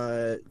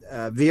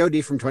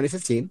VOD from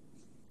 2015.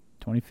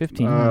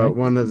 2015. Right.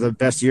 One of the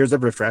best years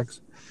of riff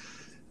tracks.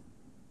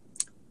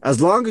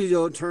 As long as you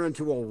don't turn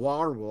into a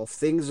werewolf,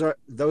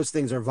 those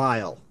things are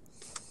vile.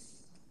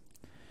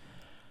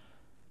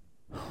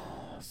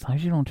 As long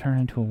as you don't turn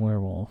into a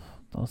werewolf,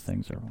 those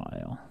things are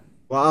vile.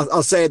 Well,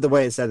 I'll say it the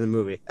way it said in the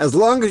movie. As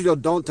long as you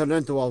don't turn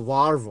into a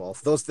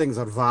werewolf, those things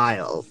are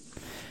vile.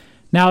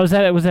 Now, was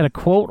that a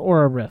quote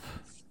or a riff?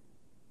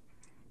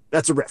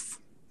 That's a riff.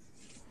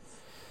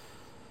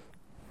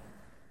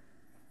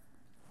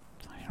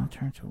 I don't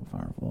turn into a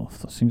werewolf.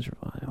 Those things are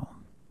vile.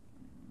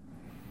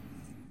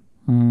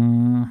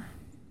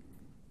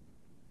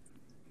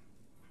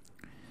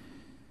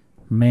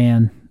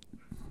 Man.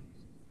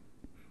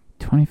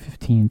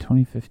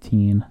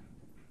 2015.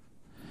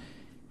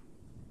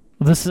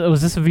 Was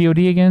this a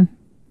VOD again?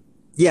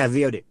 Yeah,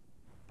 VOD.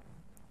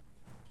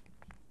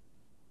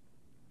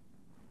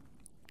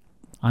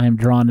 I am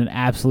drawing an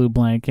absolute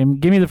blank. Give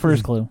me the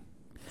first clue.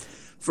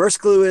 First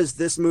clue is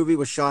this movie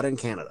was shot in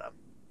Canada.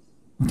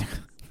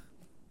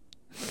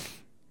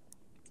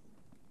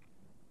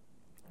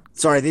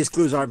 Sorry, these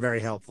clues aren't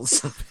very helpful.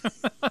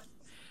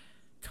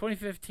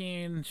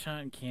 2015,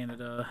 shot in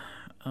Canada.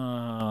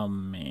 Oh,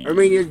 man. I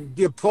mean,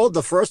 you pulled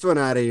the first one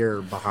out of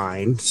your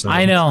behind. So.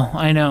 I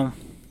know.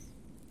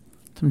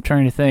 I'm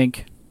trying to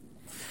think.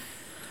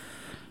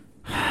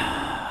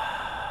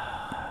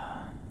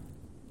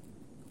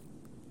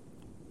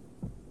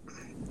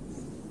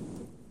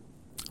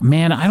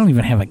 Man, I don't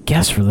even have a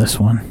guess for this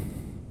one.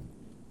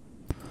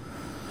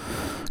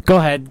 Go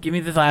ahead. Give me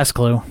the last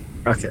clue.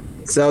 Okay.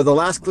 So the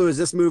last clue is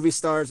this movie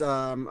stars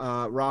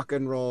rock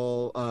and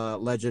roll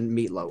legend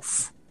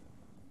Meatloaf.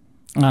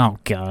 Oh,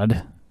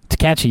 God. To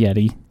Catch a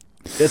Yeti.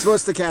 This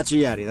was To Catch a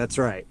Yeti. That's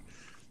right.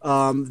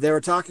 They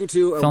were talking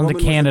to a Filmed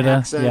woman in Canada.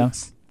 with an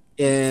accent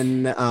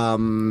in...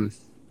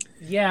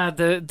 yeah,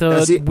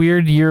 the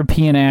weird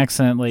European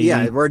accent lady.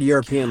 Yeah, word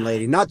European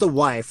lady, not the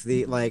wife.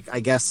 I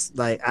guess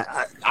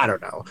I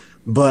don't know,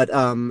 but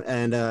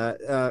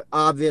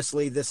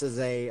obviously this is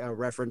a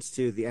reference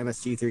to the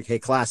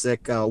MST3K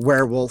classic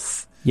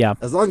Werewolf. Yeah.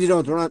 As long as you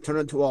don't turn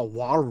into a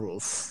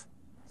werewolf.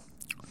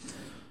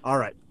 All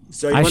right.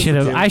 So I should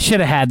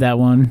have had that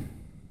one.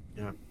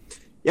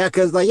 Yeah,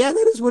 because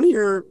that is one of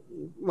your.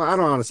 Well, I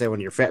don't want to say one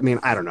of your. I mean,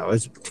 I don't know.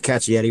 Is To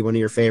Catch a Yeti one of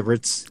your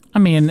favorites? I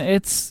mean,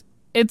 it's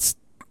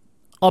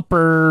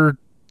upper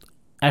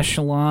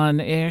echelon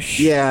ish.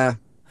 Yeah,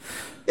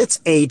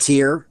 it's A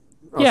tier.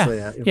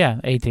 Yeah,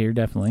 A tier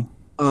definitely.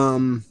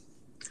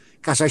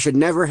 Gosh, I should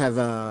never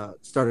have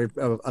started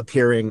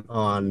appearing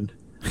on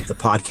the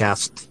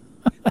podcast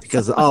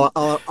because all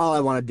I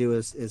want to do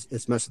is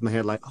mess with my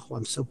hair. Like, oh,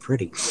 I'm so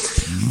pretty.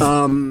 It's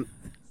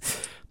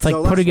like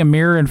putting a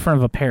mirror in front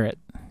of a parrot.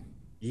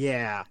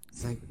 Yeah,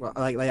 it's like, well,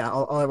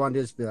 all I want to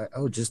do is be like,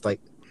 oh, just like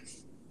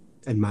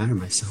admire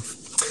myself.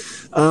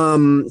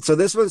 So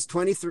this was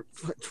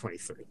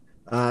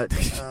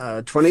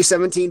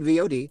 2017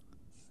 VOD.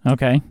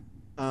 Okay.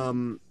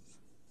 And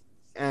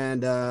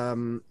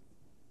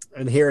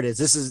here it is.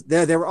 This is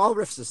they were all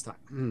riffs this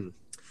time.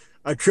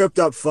 I tripped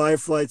up 5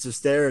 flights of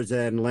stairs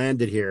and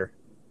landed here.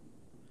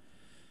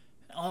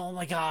 Oh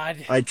my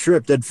God. I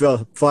tripped and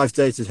fell 5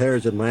 flights of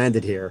stairs and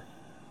landed here.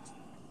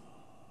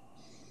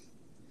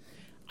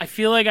 I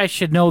feel like I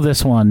should know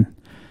this one.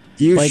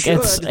 You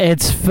should.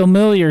 It's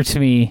familiar to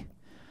me.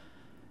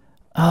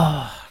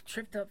 Oh,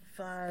 tripped up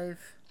 5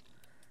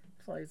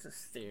 flights of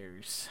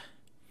stairs.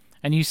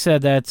 And you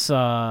said that's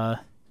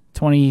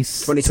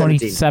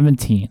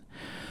 2017.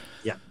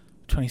 Yeah.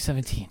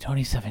 2017.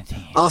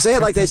 I'll say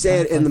it like they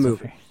say it in the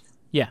movie.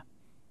 Yeah.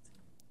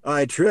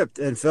 I tripped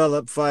and fell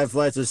up 5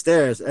 flights of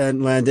stairs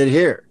and landed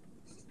here.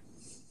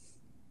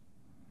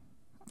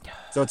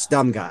 So it's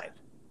Dumb Guy.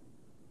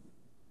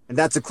 And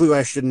that's a clue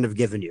I shouldn't have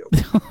given you.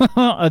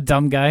 A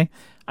dumb guy.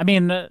 I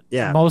mean,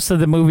 most of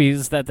the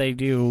movies that they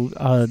do,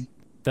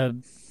 the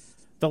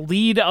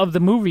lead of the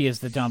movie is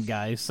the dumb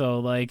guy. So,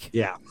 like...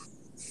 Yeah.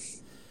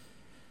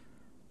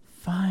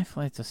 5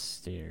 flights of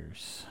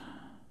stairs.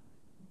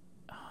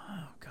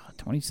 Oh, God.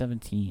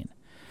 2017.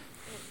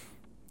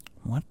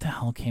 What the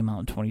hell came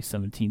out in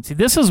 2017? See,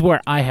 this is where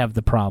I have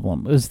the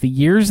problem, is the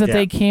years that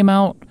they came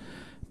out.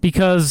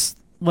 Because,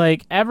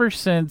 like, ever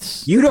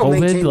since you don't COVID,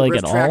 maintain like,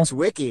 Riff at Tracks all...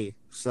 Wiki,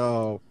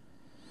 so...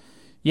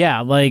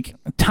 Yeah, like,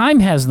 time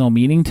has no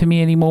meaning to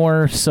me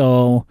anymore,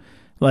 so,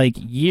 like,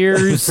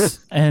 years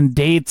and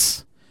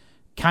dates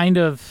kind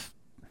of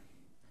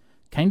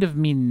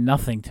mean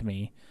nothing to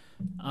me.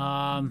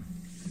 God,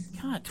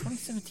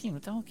 2017.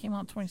 What the hell came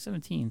out in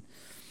 2017?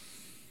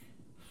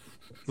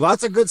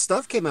 Lots of good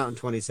stuff came out in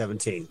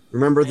 2017.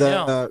 Remember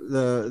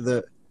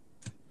the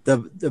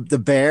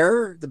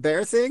bear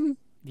thing?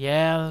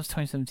 Yeah, that was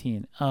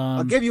 2017.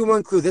 I'll give you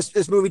one clue.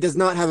 This movie does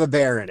not have a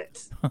bear in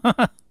it.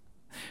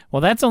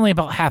 Well, that's only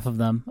about half of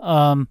them.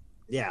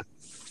 Yeah.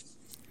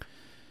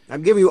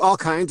 I'm giving you all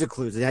kinds of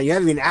clues. Yeah, you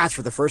haven't even asked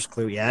for the first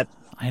clue yet.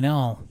 I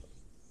know.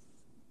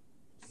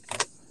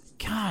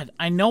 God,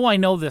 I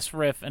know this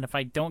riff, and if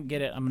I don't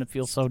get it, I'm going to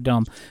feel so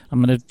dumb.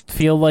 I'm going to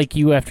feel like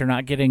you after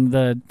not getting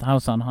the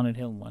House on Haunted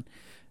Hill one.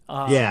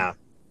 Yeah.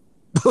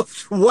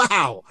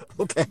 Wow.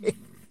 Okay.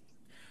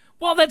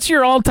 Well, that's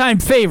your all-time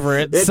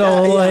favorite,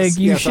 Yes,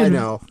 you yes, should. I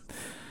know.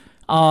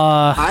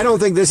 I don't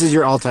think this is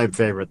your all-time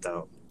favorite,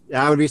 though.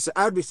 I would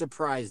be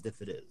surprised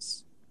if it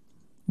is.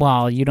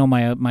 Well, you know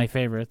my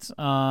favorites.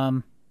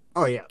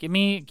 Oh yeah. Give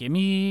me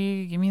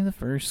the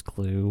first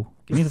clue.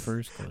 Give me the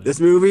first clue.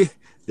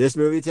 This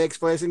movie takes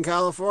place in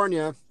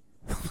California.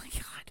 Oh my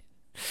God.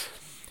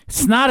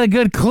 It's not a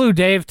good clue,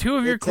 Dave. Two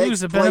of your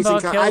clues have been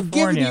about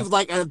California.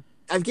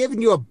 I've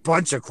given you a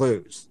bunch of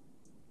clues.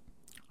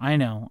 I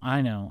know.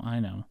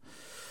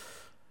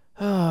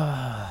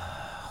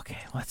 Okay,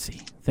 let's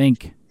see.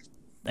 Think,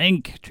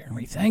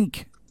 Jeremy.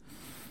 Think.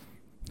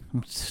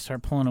 I'm gonna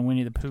start pulling a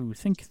Winnie the Pooh.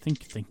 Think.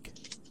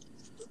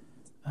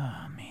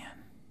 Oh man.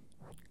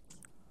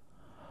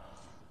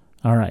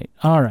 All right.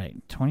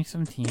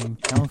 2017,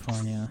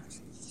 California.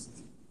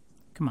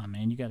 Come on,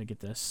 man. You got to get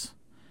this.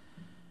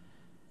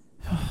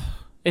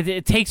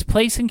 It takes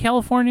place in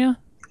California?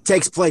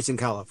 Takes place in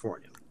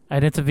California.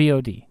 And it's a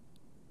VOD.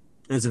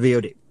 It's a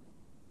VOD.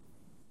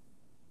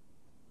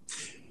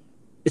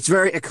 It's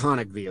very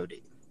iconic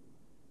VOD.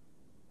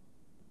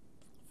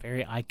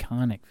 Very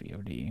iconic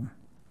VOD.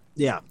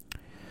 Yeah.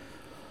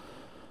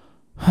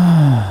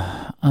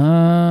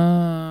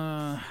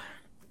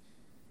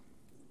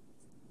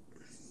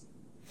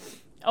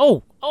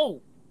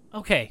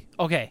 Okay.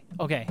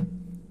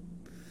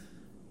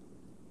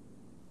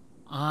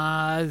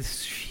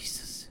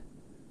 Jesus.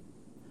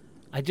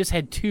 I just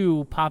had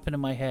two pop into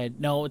my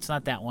head. No, it's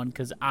not that one,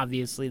 because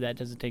obviously that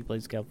doesn't take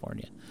place in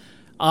California.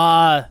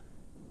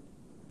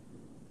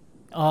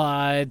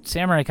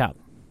 Samurai Cop.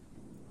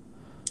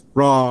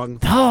 Wrong.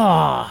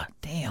 Oh,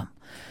 damn.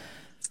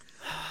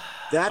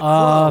 That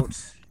quote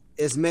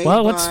is made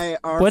by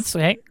our...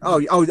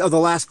 the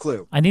last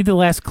clue. I need the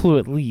last clue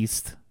at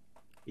least.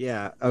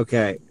 Yeah,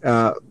 okay.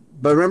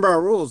 But remember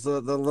our rules,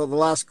 the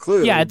last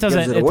clue. Yeah, it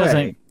doesn't. It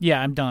doesn't.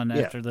 Yeah, I'm done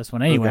after this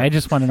one. Anyway, okay. I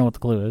just want to know what the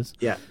clue is.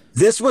 Yeah.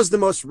 This was the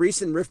most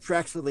recent Riff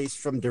Tracks release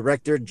from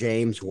director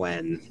James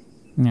Wen.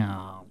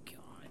 Oh,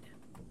 God.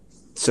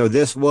 So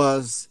this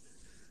was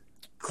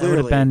clearly...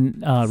 It would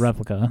have been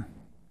Replica.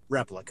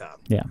 Replica.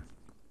 Yeah.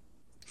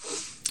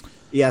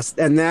 Yes,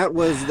 and that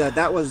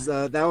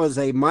was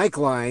a mic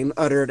line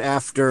uttered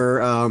after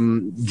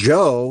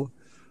Joe,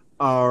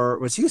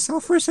 was he a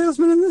software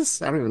salesman in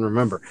this? I don't even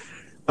remember.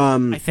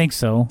 I think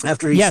so.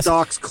 After he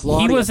stalks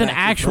Claudia, he was an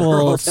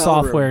actual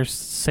software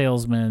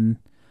salesman.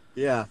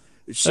 Yeah,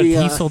 he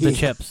sold the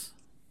chips.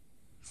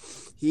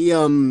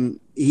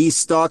 He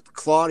stalked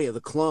Claudia, the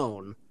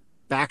clone,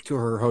 back to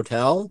her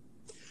hotel,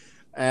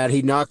 and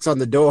he knocks on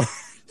the door,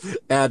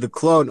 and the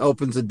clone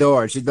opens the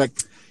door. She's like,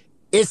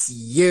 "It's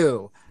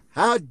you.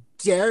 How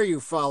dare you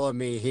follow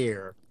me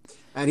here?"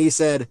 And he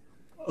said,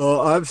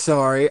 "Oh, I'm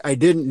sorry. I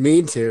didn't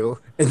mean to."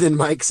 And then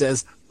Mike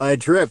says, "I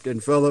tripped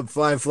and fell up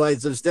 5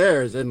 flights of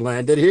stairs and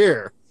landed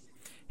here."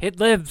 It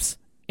lives.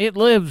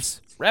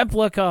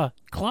 Replica.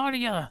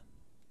 Claudia.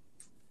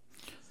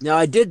 Now,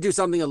 I did do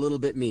something a little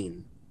bit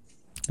mean.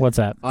 What's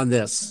that? On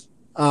this.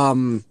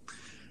 I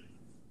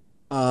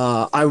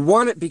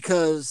want it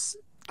because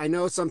I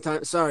know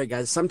sometimes... Sorry,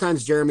 guys.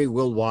 Sometimes Jeremy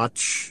will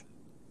watch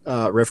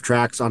Riff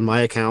Tracks on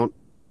my account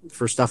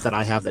for stuff that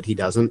I have that he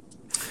doesn't.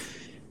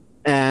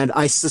 And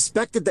I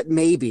suspected that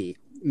maybe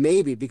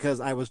because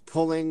I was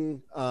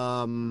pulling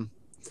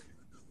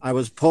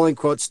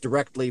quotes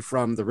directly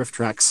from the Riff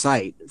Track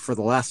site for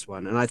the last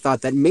one, and I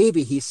thought that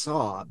maybe he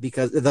saw,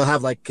 because they'll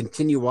have like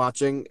continue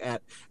watching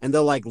and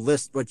they'll like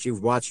list what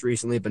you've watched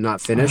recently but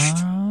not finished.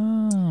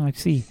 Oh, I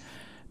see.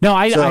 No,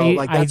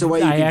 that's a way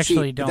you can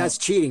actually cheat. don't. That's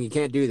cheating. You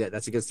can't do that.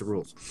 That's against the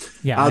rules.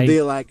 Yeah, I'll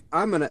be like,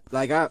 I'm gonna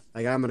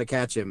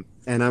catch him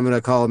and I'm gonna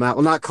call him out.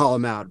 Well, not call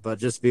him out, but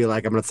just be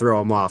like, I'm gonna throw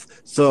him off.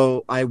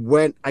 So I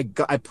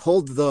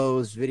pulled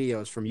those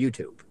videos from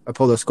YouTube. I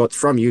pulled those quotes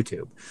from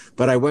YouTube,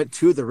 but I went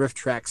to the Riff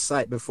Track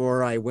site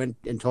before I went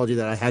and told you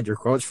that I had your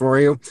quotes for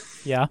you.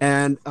 Yeah.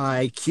 And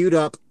I queued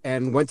up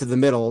and went to the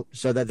middle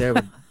so that they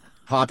would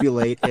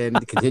populate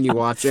and continue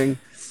watching.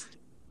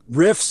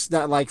 Riffs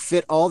that like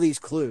fit all these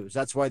clues.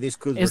 That's why these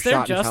clues were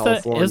shot in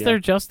California. Is there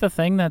just a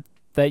thing that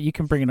you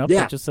can bring it up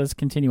that just says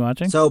continue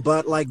watching? So,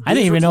 but like I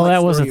didn't even know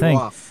that was a thing.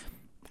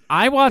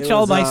 I watch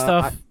all my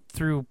stuff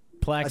through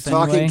Plex.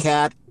 Talking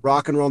Cat,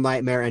 Rock and Roll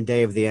Nightmare, and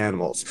Day of the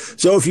Animals.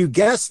 So if you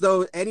guess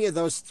any of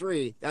those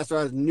three, that's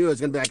what I knew it was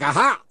going to be like.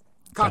 Aha,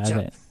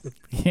 gotcha.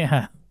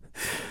 Yeah.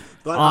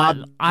 But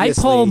I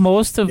pull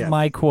most of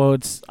my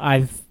quotes.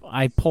 I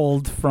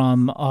pulled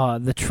from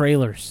the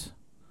trailers.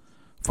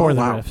 For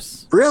the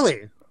riffs.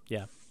 Really?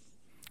 Yeah.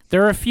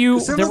 There were a few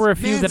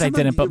that I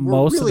didn't, but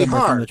most really of them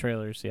hard. were from the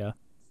trailers, yeah.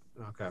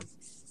 Okay.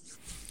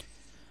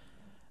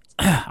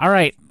 All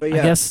right.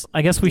 Yeah.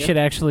 I guess we should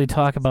actually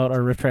talk about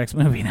our Riff Tracks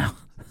movie now.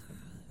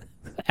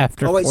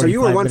 After so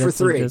you were 1 for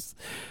 3,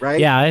 right?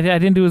 Yeah, I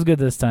didn't do as good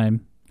this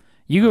time.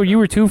 You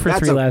were 2 for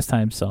 3 last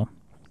time, so.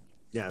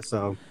 Yeah,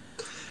 so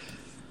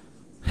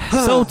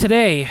So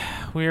today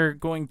we're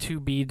going to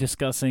be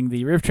discussing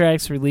the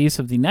RiffTrax release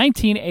of the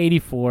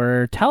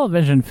 1984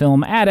 television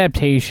film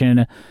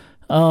adaptation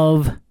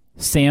of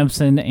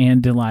Samson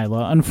and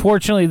Delilah.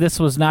 Unfortunately, this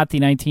was not the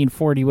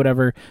 1940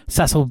 whatever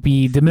Cecil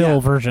B.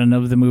 DeMille version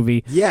of the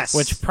movie. Yes,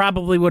 which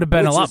probably would have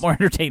been a lot more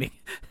entertaining.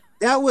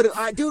 That would,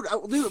 dude.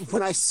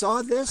 When I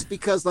saw this,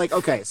 because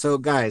okay, so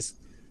guys,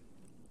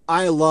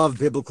 I love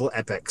biblical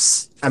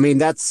epics. I mean,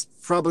 that's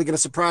probably going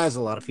to surprise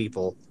a lot of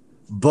people,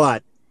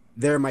 but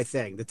they're my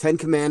thing. The Ten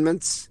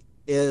Commandments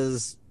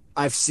is,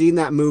 I've seen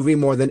that movie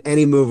more than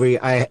any movie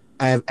I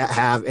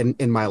have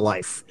in my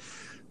life.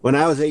 When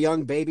I was a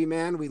young baby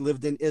man, we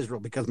lived in Israel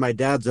because my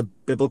dad's a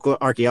biblical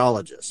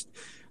archaeologist.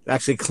 We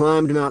actually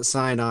climbed Mount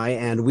Sinai,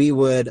 and we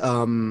would,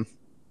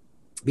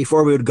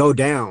 before we would go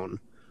down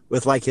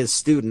with his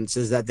students,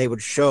 is that they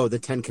would show the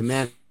Ten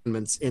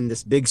Commandments in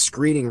this big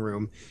screening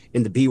room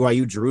in the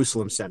BYU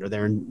Jerusalem Center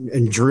there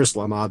in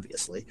Jerusalem,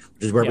 obviously,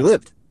 which is where we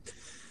lived.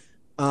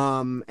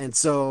 And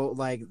so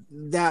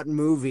that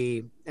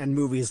movie and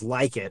movies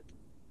like it,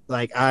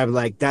 I'm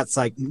that's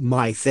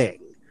my thing.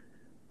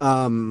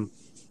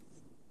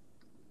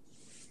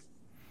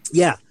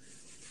 Yeah.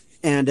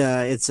 And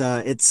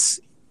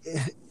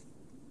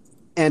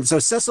and so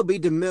Cecil B.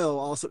 DeMille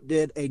also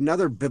did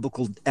another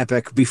biblical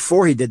epic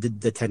before he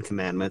did the Ten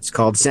Commandments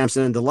called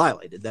Samson and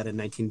Delilah. He did that in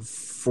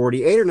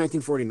 1948 or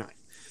 1949.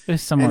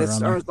 It's somewhere and it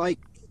around stars there.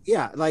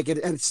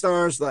 it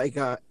stars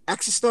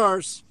actually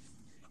stars.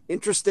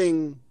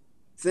 Interesting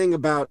thing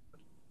about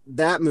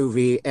that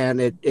movie,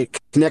 and it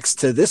connects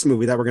to this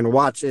movie that we're going to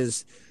watch,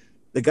 is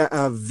the guy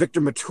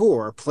Victor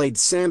Mature played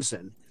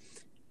Samson,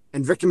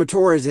 and Victor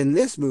Mature is in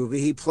this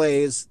movie. He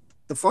plays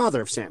the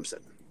father of Samson,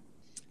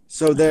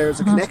 so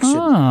there's a connection.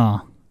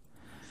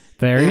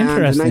 Very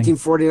interesting. In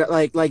 1940,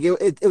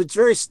 it was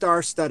very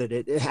star-studded.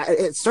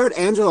 It starred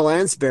Angela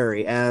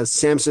Lansbury as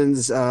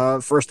Samson's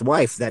first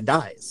wife that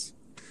dies.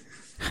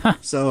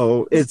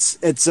 So it's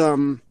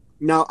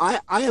now, I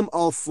am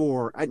all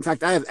for, in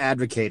fact, I have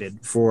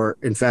advocated for,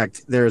 in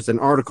fact, there's an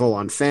article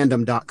on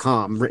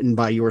fandom.com written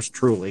by yours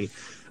truly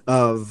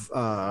of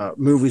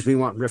movies we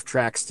want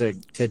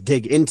RiffTrax to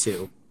dig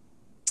into.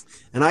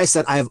 And I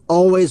said, I've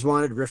always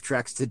wanted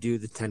RiffTrax to do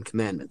the Ten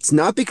Commandments.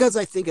 Not because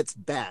I think it's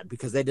bad,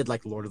 because they did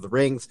Lord of the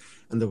Rings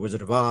and The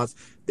Wizard of Oz.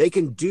 They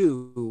can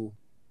do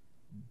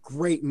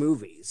great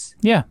movies.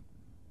 Yeah.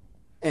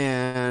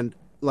 And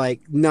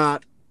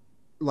not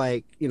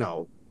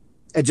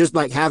and just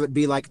have it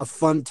be a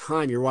fun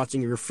time. You're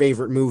watching your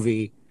favorite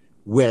movie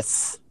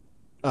with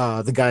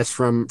the guys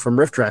from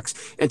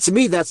RiffTrax. And to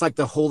me, that's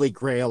the holy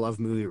grail of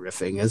movie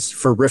riffing, is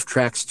for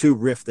RiffTrax to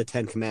riff the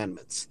Ten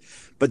Commandments.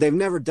 But they've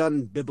never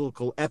done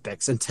biblical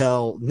epics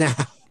until now.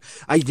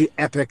 I do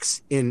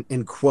epics in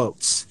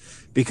quotes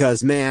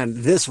because,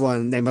 man, this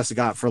one they must have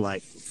got for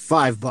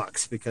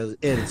 $5 because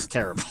it is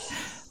terrible.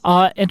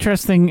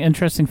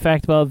 Interesting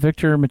fact about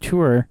Victor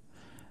Mature.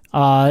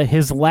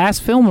 His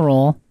last film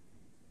role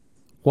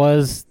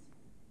was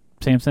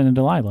Samson and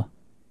Delilah.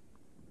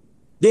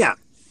 Yeah.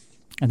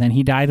 And then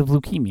he died of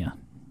leukemia.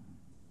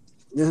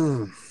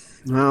 Yeah.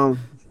 Well,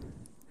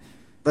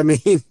 I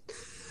mean,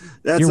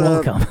 that's You're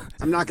welcome.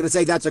 I'm not going to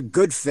say that's a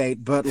good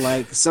fate, but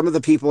some of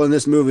the people in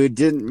this movie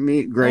didn't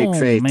meet great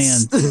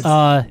fates.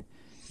 Man.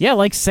 Yeah,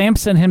 like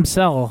Samson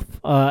himself,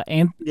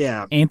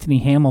 Anthony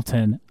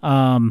Hamilton.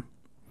 I'm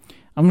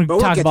going to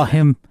talk about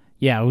him.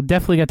 Yeah, we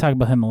definitely got to talk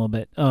about him a little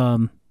bit.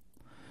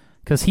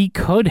 Because he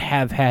could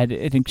have had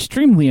an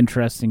extremely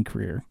interesting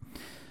career.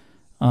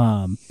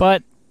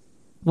 But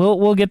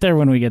we'll get there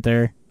when we get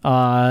there.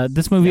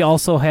 This movie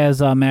also has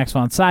Max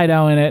von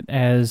Sydow in it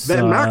as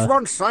Max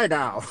von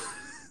Sydow.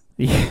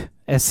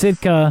 As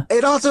Sitka.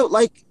 It also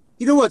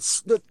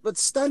what's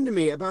stunned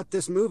me about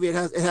this movie. It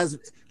has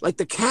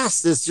the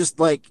cast is just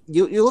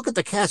you look at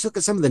the cast, look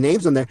at some of the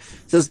names on there.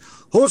 It says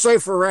Jose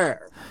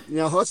Ferrer.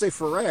 Jose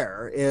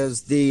Ferrer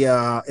is the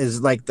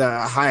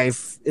high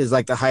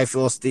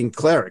Philistine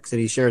clerics,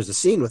 and he shares a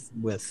scene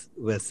with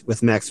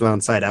Max von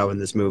Sydow in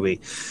this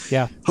movie.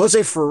 Yeah,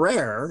 Jose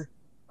Ferrer,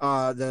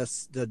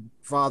 the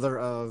father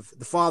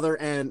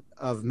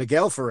of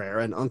Miguel Ferrer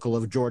and uncle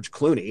of George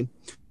Clooney,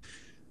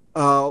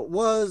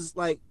 was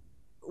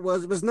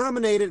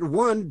nominated,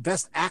 won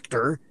Best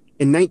Actor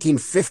in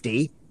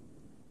 1950.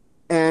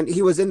 And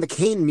he was in the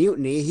Caine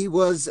Mutiny. He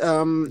was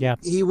the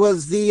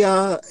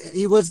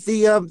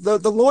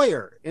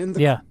lawyer in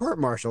the court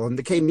martial in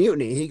the Caine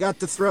Mutiny. He got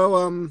to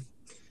throw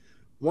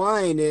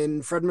wine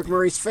in Fred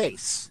McMurray's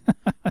face,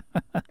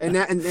 and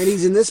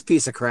he's in this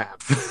piece of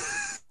crap.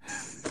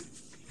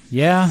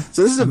 Yeah.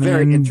 So this is a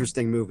very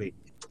interesting movie.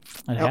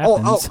 And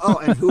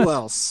who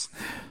else?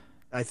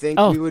 I think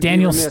we would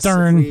Daniel be remiss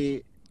Stern.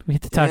 We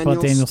have to talk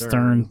about Daniel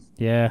Stern.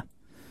 Yeah.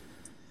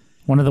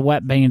 One of the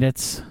Wet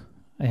Bandits.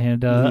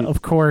 And,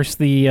 of course,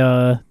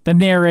 the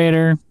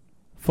narrator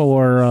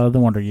for The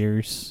Wonder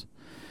Years.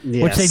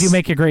 Yes. Which they do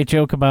make a great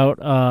joke about.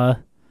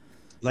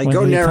 When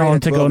go they narrate tell him a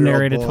to go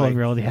narrate a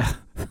 12-year-old. 12-year-old. Yeah.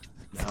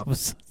 That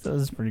was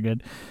pretty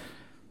good.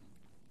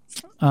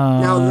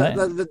 Now,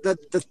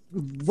 the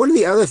one of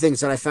the other things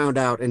that I found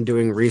out in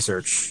doing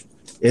research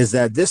is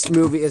that this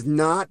movie is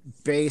not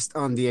based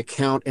on the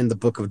account in the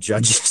Book of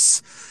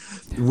Judges,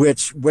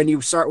 which when you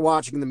start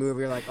watching the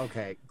movie, you're like,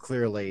 okay,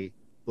 clearly,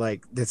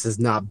 like, this is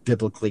not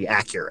biblically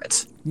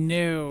accurate.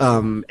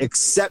 No.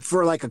 Except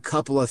for like a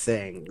couple of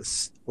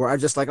things where I'm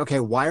just like, okay,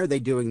 why are they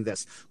doing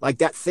this? Like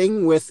that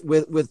thing with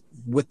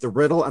the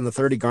riddle and the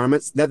 30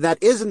 garments, that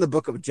is in the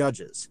Book of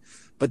Judges.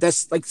 But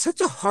that's like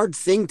such a hard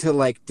thing to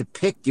like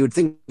depict. You would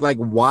think like,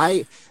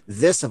 why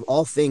this of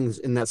all things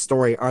in that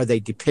story are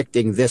they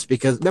depicting this?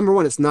 Because number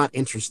one, it's not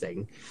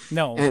interesting.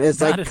 No, and it's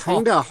not like at all.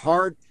 kind of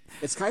hard.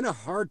 It's kind of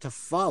hard to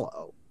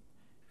follow.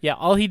 Yeah,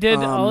 all he did,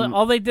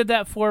 all they did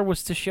that for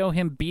was to show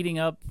him beating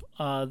up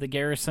the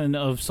garrison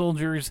of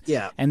soldiers.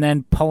 Yeah. And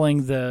then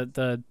pulling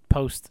the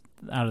post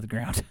out of the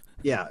ground.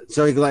 Yeah,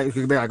 so he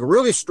could be like a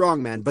really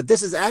strong man. But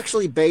this is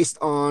actually based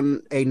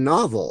on a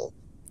novel,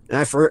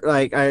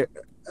 and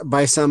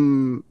by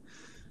some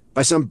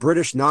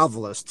British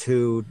novelist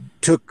who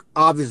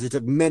obviously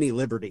took many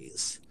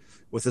liberties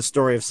with the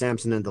story of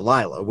Samson and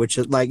Delilah, which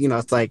is like,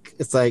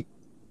 it's like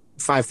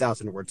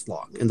 5,000 words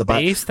long in the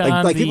Bible. Based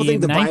on like people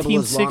think the Bible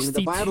is long. 1962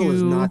 The Bible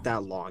is not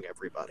that long,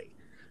 everybody.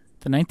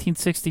 The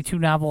 1962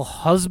 novel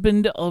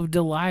Husband of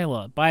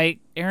Delilah by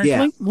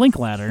Aaron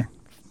Linklater.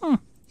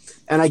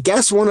 And I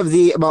guess one of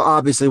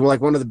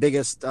the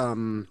biggest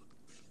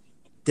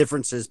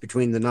differences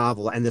between the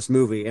novel and this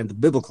movie and the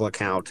biblical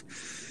account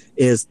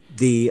is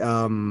the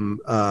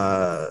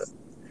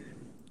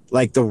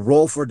the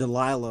role for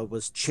Delilah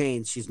was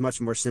changed. She's much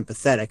more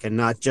sympathetic and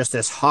not just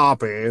this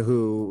harpy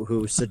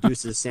who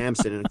seduces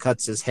Samson and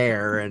cuts his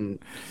hair and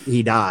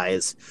he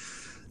dies.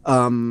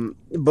 But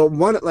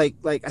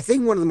I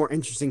think one of the more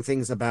interesting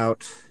things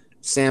about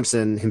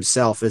Samson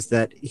himself is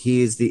that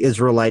he's the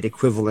Israelite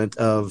equivalent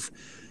of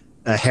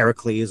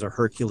Heracles or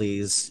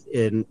Hercules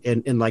in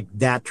like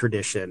that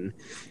tradition.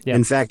 Yeah.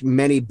 In fact,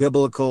 many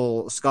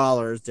biblical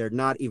scholars, they're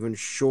not even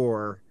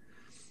sure.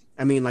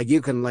 I mean, like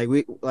you can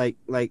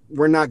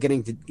we're not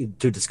getting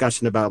to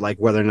discussion about like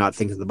whether or not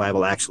things in the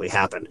Bible actually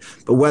happened,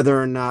 but whether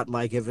or not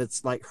like if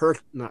it's like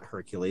not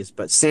Hercules,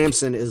 but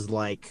Samson is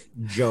like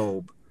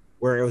Job,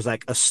 where it was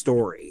like a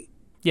story,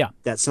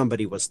 that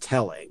somebody was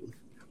telling,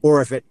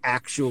 or if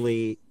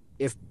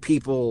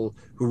people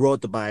who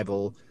wrote the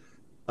Bible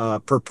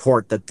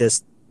purport that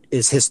this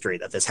is history,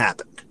 that this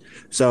happened.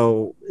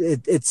 So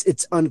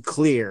it's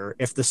unclear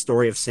if the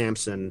story of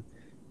Samson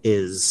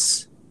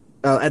is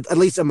at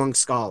least among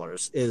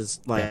scholars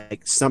is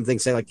like something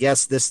say like,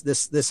 yes,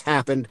 this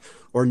happened,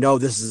 or no,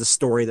 this is a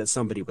story that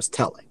somebody was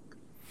telling.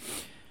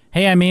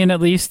 Hey, I mean, at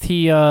least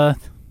he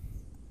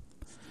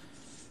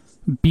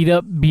beat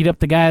up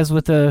the guys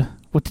with the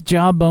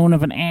jawbone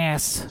of an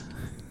ass.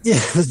 Yeah,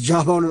 the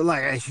jawbone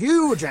like a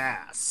huge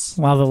ass.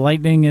 While the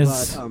lightning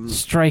is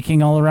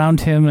striking all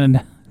around him,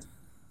 and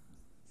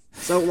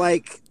so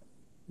like,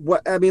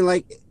 what I mean,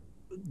 like,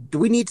 do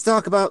we need to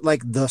talk about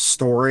like the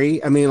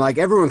story? I mean, like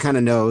everyone kind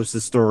of knows the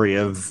story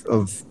of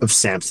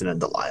Samson and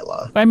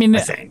Delilah. I mean,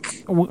 I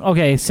think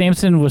okay,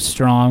 Samson was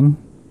strong.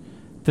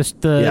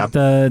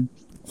 The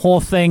whole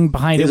thing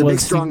behind it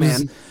was he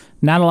was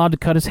not allowed to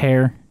cut his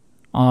hair.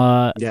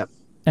 Or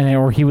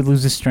he would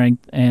lose his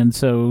strength, and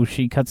so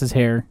she cuts his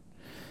hair.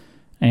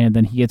 And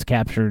then he gets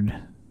captured.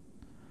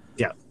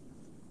 Yeah,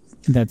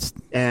 that's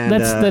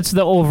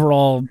the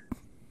overall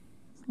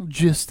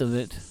gist of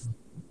it.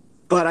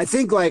 But I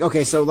think like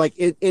okay, so like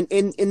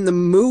in the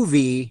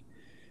movie,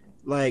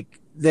 like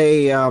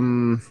they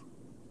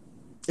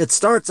it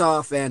starts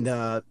off and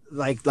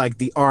like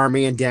the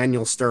army and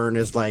Daniel Stern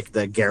is like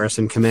the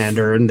garrison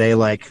commander, and they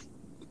like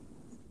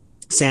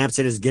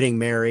Samson is getting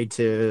married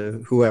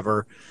to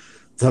whoever.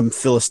 Some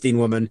Philistine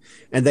woman,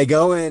 and they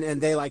go in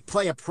and they like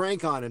play a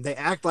prank on him. They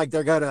act like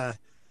they're gonna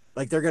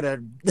like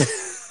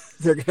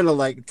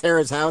tear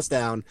his house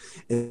down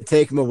and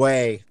take him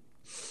away,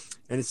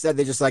 and instead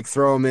they just like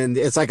throw him in.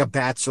 It's like a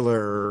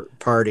bachelor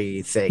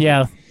party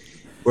thing,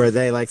 where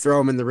they like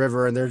throw him in the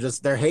river and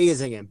they're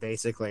hazing him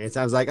basically. It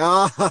sounds like,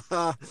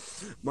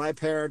 my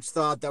parents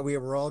thought that we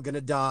were all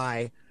gonna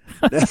die.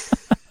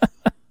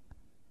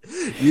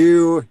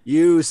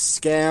 you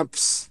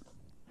scamps.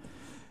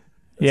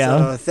 Yeah.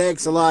 So,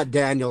 thanks a lot,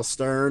 Daniel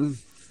Stern.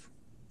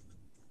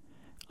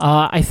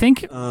 I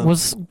think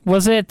was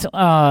it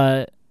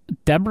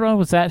Deborah?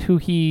 Was that who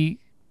he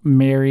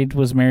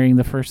was marrying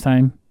the first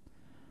time?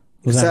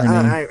 Was that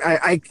her name?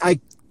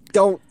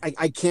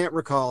 I can't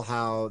recall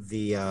how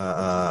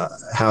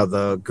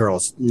the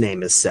girl's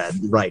name is said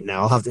right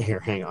now. I'll have to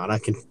hang on. I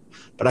can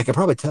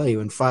probably tell you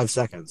in 5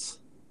 seconds.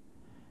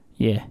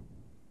 Yeah.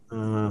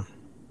 Oh,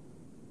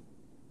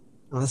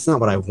 that's not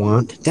what I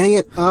want. Dang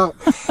it.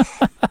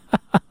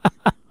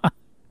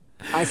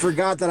 I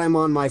forgot that I'm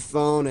on my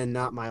phone and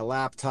not my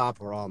laptop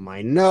where all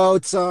my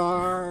notes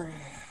are.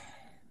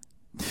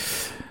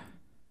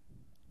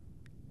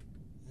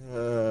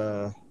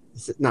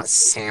 Is it not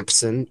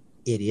Samson?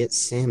 Idiot.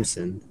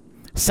 Samson.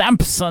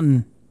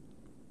 Samson.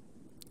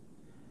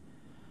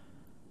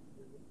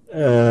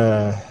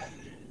 And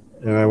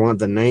I want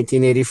the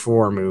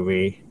 1984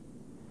 movie.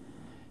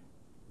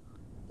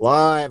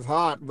 Live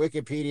hot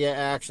Wikipedia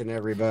action,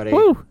 everybody.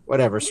 Woo.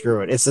 Whatever, screw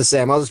it. It's the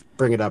same. I'll just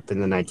bring it up in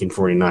the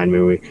 1949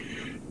 movie.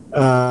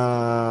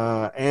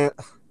 And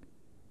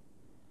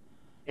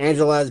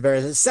Angela Lansbury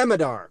is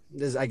Semidar,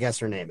 I guess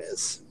her name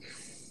is.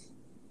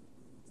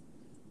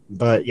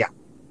 But yeah.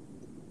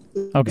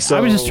 Okay, so, I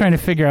was just trying to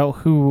figure out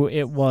who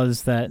it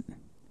was that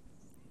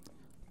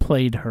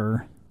played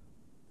her.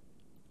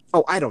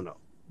 Oh, I don't know.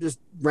 Just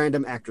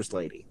random actress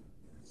lady.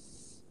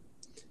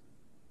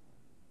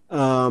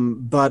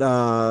 But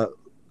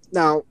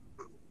now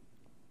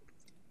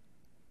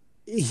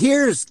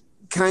here's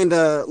kind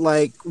of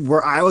like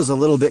where I was a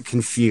little bit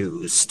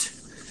confused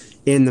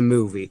in the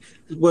movie.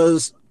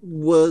 Was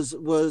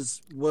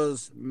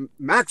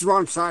Max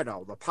von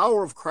Sydow, the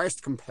power of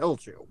Christ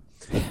compelled you?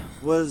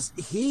 Was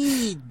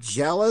he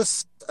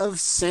jealous of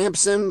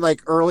Samson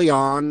like early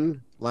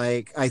on?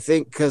 Like I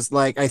think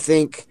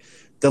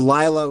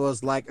Delilah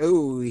was like,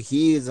 "Oh,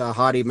 he's a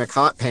hottie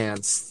McHot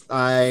pants.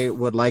 I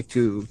would like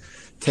to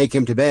take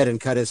him to bed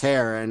and cut his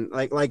hair." And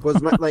like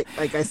was my,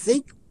 like I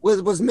think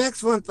was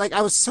Max von, like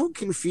I was so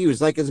confused.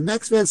 Like, is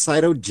Max von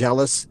Sydow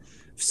jealous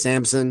of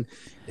Samson,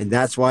 and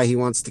that's why he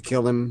wants to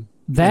kill him?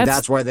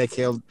 That's why they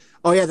killed.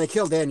 Oh yeah, they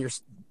killed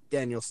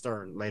Daniel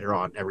Stern later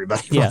on.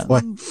 Everybody. Yeah,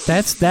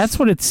 that's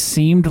what it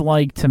seemed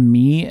like to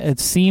me.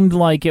 It seemed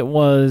like it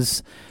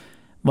was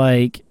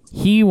like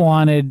he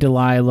wanted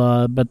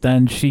Delilah, but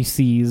then she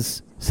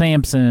sees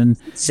Samson,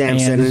 and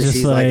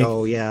she's like,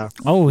 oh yeah,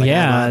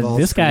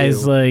 this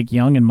guy's like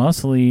young and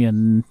muscly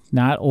and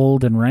not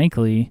old and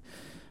rankly,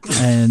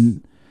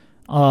 and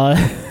I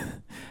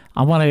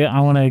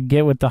want to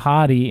get with the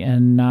hottie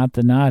and not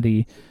the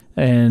naughty,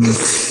 and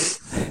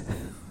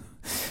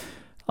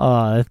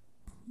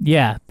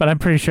yeah, but I'm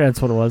pretty sure that's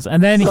what it was.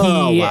 And then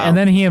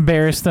he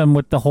embarrassed them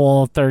with the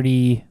whole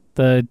 30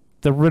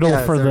 the riddle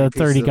for the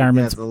 30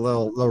 garments.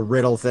 The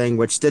riddle thing,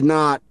 which did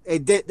not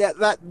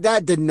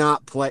that did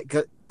not play.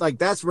 Like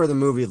that's where the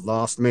movie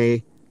lost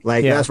me.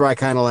 Like that's where I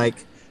kind of like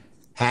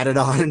had it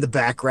on in the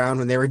background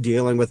when they were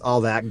dealing with all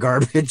that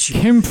garbage.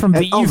 Came from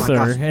the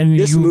ether, and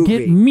you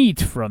get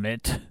meat from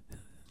it.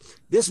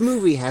 This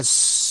movie has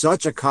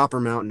such a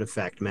Copper Mountain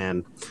effect,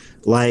 man.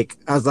 Like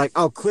I was like,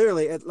 oh,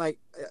 clearly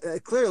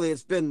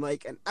it's been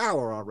like an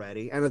hour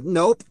already, and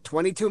nope,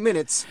 22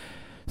 minutes.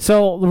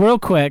 So real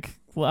quick,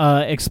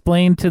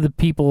 explain to the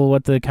people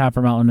what the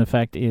Copper Mountain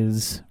effect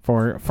is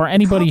for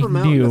anybody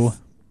new.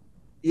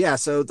 Yeah,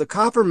 so the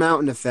Copper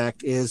Mountain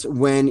effect is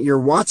when you're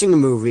watching a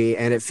movie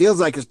and it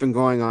feels like it's been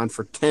going on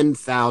for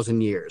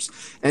 10,000 years,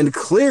 and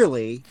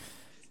clearly,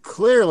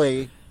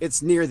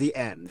 it's near the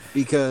end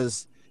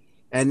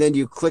and then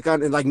you click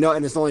on and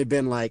and it's only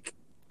been like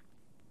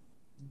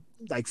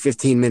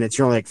 15 minutes.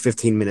 You're only like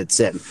 15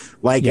 minutes in.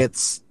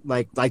 It's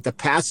like the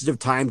passage of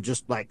time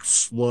just like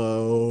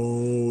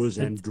slows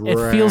and drags.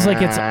 It feels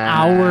like it's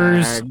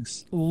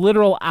hours,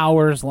 literal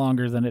hours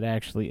longer than it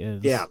actually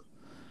is. Yeah.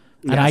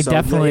 And I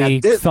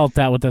definitely felt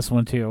that with this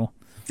one too.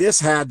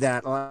 This had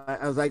that.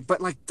 I was like, but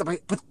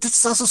this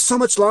is also so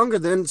much longer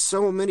than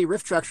so many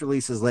Riff Tracks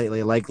releases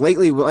lately. Like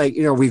lately,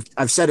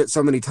 I've said it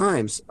so many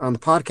times on the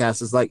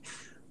podcast. Is like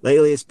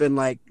lately it's been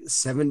like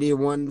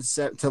 71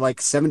 to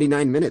like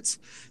 79 minutes.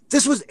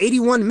 This was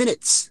 81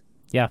 minutes.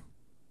 Yeah.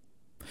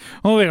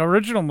 Well, the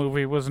original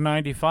movie was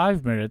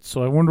 95 minutes,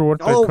 so I wonder what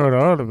they cut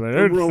out of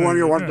it.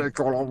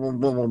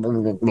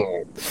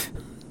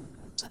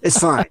 It's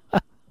fine.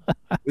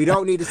 We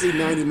don't need to see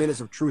 90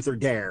 minutes of Truth or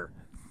Dare.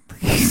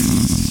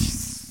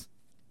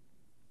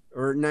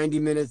 Or 90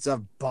 minutes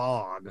of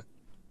Bog.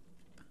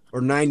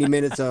 Or 90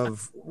 minutes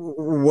of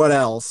what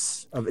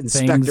else? Of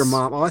Inspector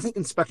Mom. Oh, I think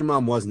Inspector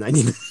Mom was 90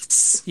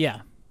 minutes.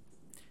 Yeah.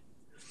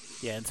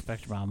 Yeah,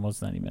 Inspector Mom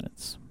was 90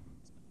 minutes.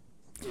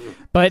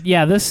 But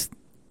yeah, this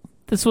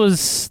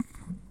was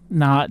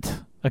not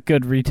a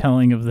good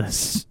retelling of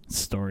this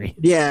story.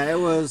 Yeah, it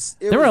was.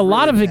 There were a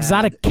lot of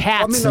exotic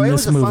cats in this movie. It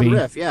was a fun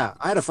riff. Yeah,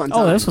 I had a fun time.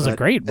 Oh, this was a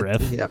great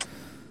riff. Yeah.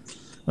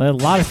 A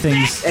lot of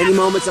things. Any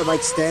moments that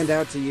like stand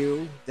out to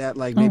you that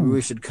like maybe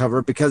we should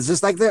cover, because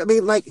just like that.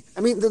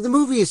 The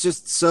movie is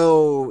just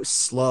so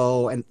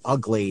slow and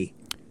ugly.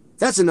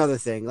 That's another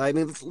thing.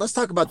 Let's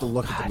talk about the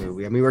look of the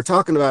movie. We were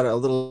talking about it a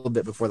little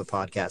bit before the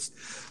podcast,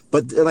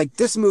 but like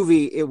this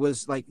movie, it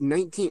was like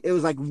it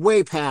was like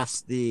way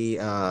past the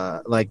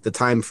the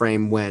time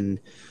frame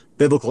when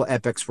biblical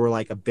epics were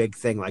like a big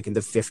thing, like in the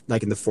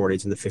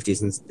 40s and the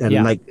 50s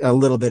and like a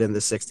little bit in the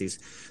 60s.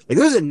 Like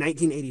it was in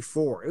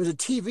 1984. It was a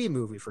TV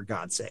movie, for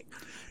God's sake.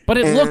 But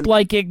it looked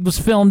like it was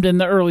filmed in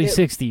the early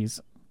 60s.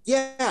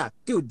 Yeah,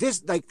 dude,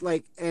 this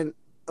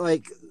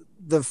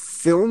the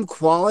film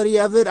quality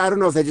of it, I don't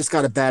know if they just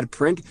got a bad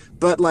print,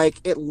 but like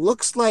it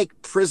looks like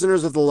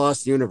Prisoners of the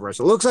Lost Universe.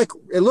 It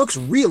looks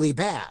really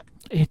bad.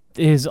 It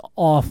is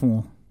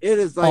awful. It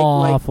is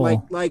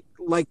awful.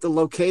 Like the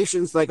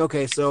locations, like,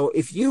 okay, so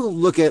if you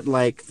look at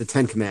like the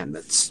Ten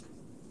Commandments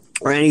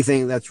or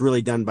anything that's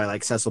really done by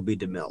like Cecil B.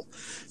 DeMille,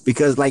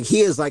 because like he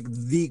is like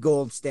the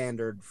gold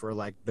standard for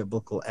like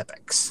biblical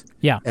epics.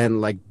 Yeah. And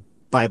like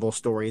Bible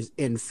stories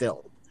in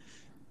film.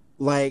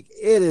 Like,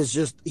 it is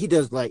just, he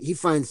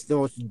finds the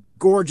most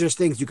gorgeous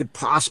things you could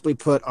possibly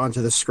put onto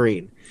the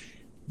screen.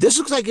 This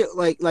looks like it,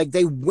 like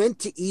they went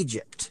to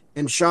Egypt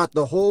and shot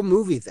the whole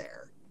movie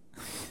there.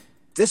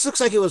 This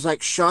looks like it was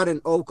like shot in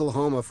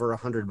Oklahoma for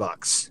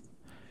 $100.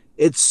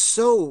 It's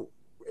so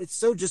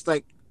just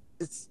like,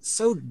 it's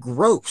so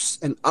gross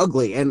and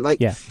ugly. And like,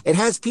 It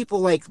has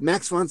people like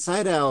Max von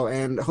Sydow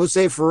and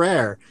Jose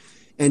Ferrer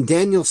and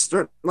Daniel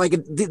Stern. Like,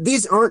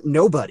 these aren't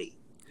nobody.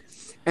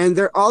 And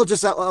they're all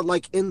just out,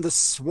 like, in the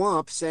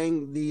swamp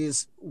saying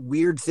these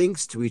weird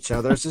things to each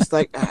other. It's just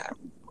like,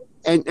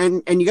 and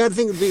you got to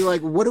think and be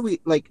like, what are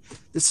we, like,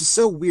 this is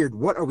so weird.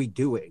 What are we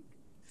doing?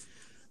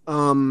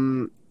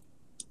 And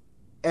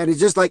it's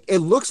just like, it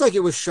looks like it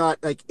was shot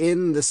like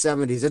in the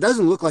 70s. It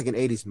doesn't look like an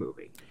 80s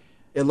movie.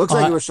 It looks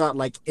like it was shot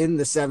like in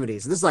the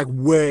 70s. This is like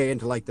way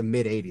into like the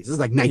mid 80s. This is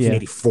like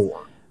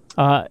 1984.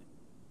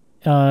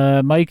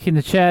 Mike in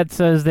the chat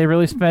says they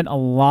really spent a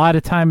lot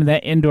of time in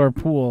that indoor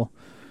pool,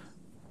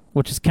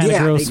 which is kind of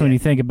gross when you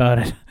think about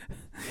it.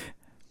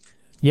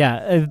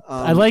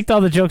 I liked all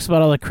the jokes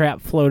about all the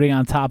crap floating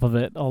on top of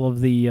it. All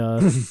of the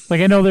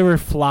like, I know there were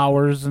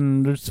flowers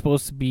and they're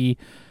supposed to be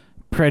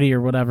pretty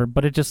or whatever,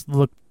 but it just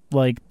looked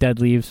like dead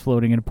leaves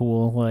floating in a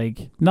pool.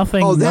 Like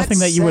nothing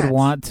that you would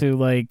want to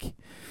like.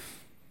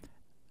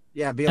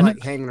 Yeah,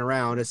 like hanging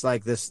around. It's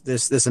like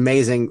this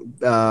amazing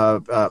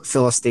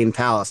Philistine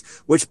palace.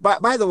 Which,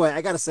 by the way,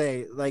 I gotta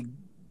say, like,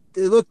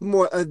 they look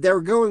more. They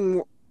were going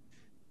more.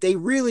 They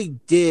really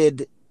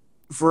did,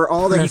 for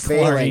all their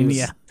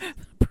failings,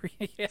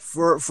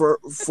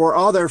 for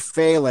all their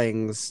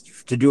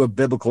failings to do a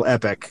biblical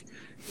epic,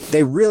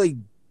 they really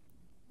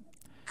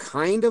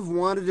kind of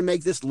wanted to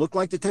make this look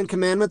like the Ten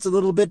Commandments a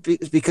little bit,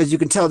 because you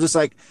can tell just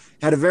like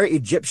had a very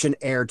Egyptian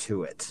air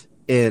to it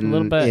in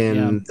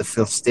the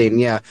Philistine.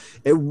 Yeah,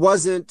 it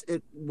wasn't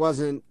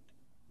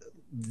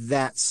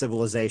that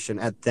civilization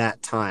at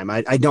that time.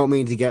 I don't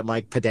mean to get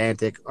like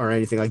pedantic or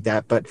anything like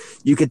that, but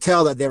you could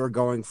tell that they were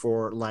going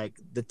for like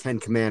the Ten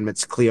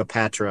Commandments,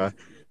 Cleopatra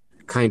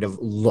kind of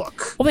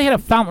look. Well, they had a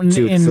fountain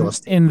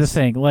in the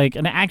thing, like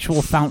an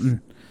actual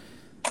fountain.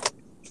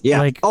 Yeah.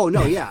 Like,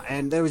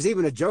 and there was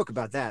even a joke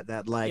about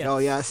that like, oh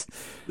yes,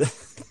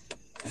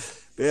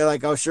 they're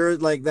like, oh sure,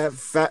 like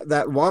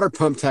that water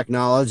pump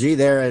technology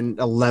there in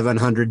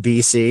 1100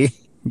 BC.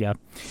 Yeah,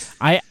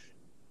 I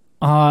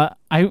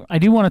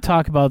do want to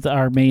talk about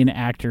our main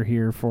actor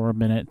here for a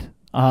minute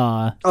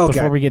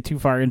before we get too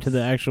far into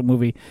the actual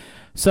movie.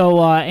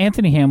 So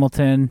Anthony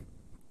Hamilton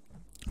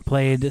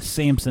played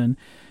Samson.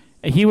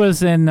 He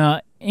was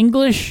an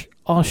English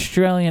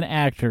Australian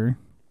actor.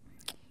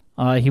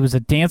 He was a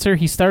dancer.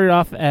 He started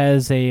off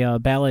as a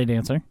ballet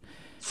dancer,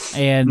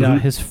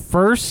 and his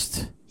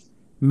first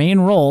main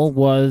role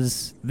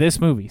was this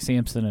movie,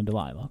 Samson and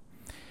Delilah.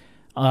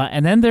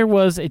 And then there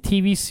was a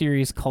TV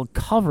series called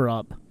Cover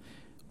Up,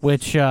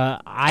 which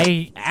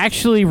I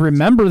actually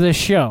remember this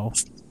show.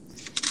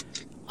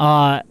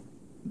 Not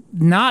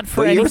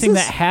for anything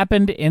that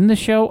happened in the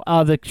show.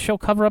 The show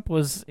Cover Up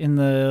was in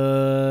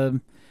the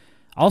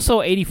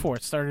also 84.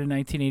 It started in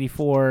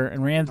 1984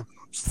 and ran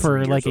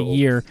for like a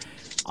year.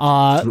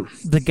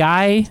 The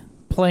guy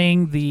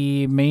playing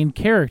the main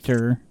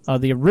character,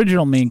 the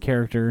original main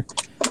character,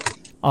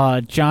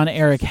 John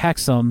Eric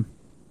Hexum,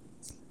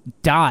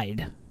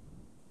 died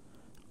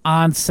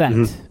on set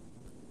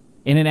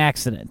in an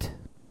accident.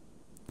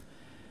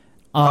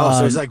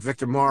 So he's like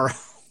Victor Morrow.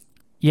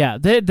 Yeah,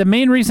 the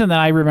main reason that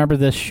I remember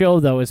this show,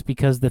 though, is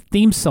because the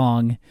theme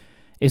song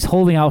is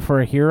Holding Out for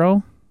a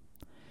Hero.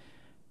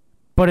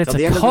 But it's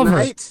a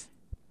cover.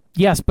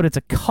 Yes, but it's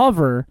a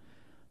cover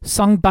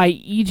sung by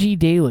E.G.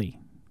 Daily.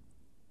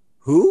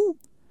 Who?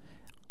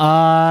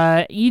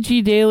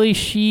 E.G. Daily,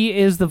 she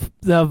is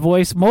the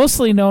voice,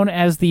 mostly known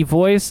as the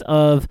voice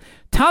of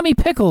Tommy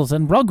Pickles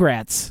and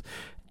Rugrats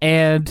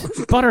and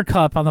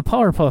Buttercup on the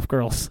Powerpuff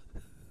Girls.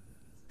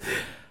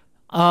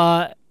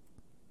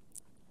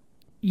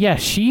 Yeah,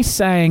 she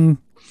sang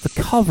the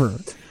cover.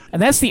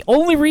 And that's the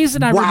only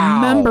reason I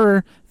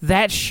remember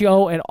that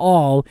show at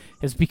all,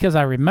 is because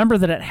I remember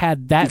that it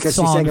had that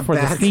song for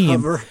the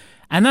theme.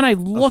 And then I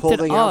looked it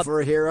up.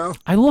 For a hero?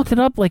 I looked it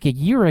up like a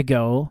year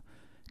ago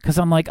because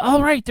I'm like,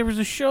 all right, there was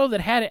a show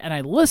that had it, and I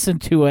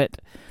listened to it.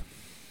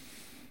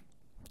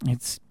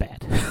 It's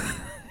bad.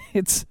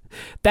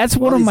 That's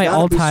one of my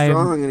all-time. He's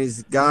strong, and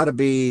he's got to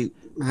be.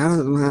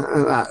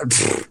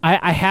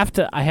 I have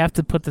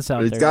to put this out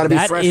there. It's got to be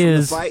fresh from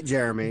the fight,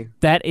 Jeremy.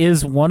 That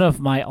is one of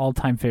my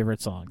all-time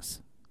favorite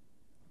songs.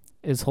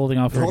 Is Holding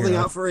Out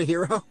for a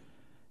Hero?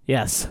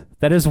 Yes,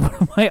 that is one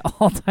of my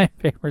all-time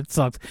favorite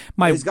songs.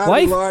 My He's got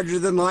to be larger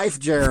than life,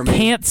 Jeremy.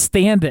 Can't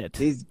stand it.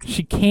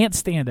 She can't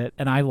stand it,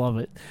 and I love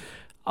it.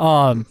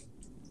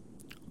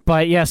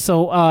 But yeah,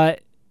 so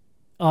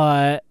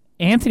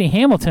Anthony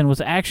Hamilton was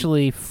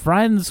actually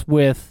friends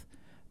with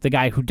the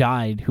guy who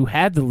died, who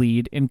had the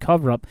lead in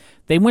Cover Up.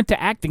 They went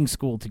to acting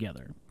school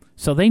together,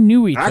 so they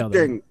knew each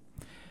other.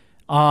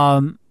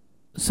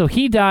 So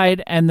he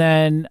died, and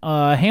then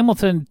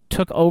Hamilton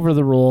took over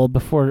the role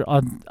before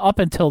up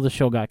until the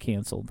show got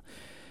canceled.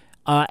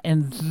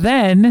 And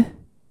then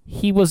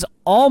he was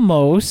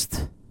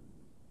almost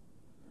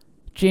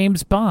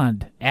James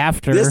Bond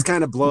after this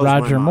kind of blows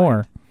Roger my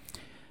Moore.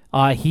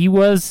 He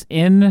was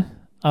in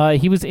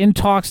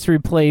talks to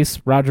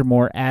replace Roger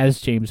Moore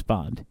as James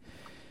Bond.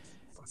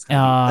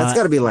 That's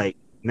got to be like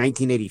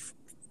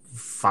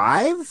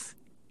 1985.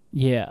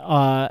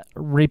 Yeah.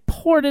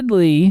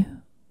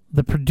 Reportedly,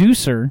 the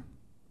producer,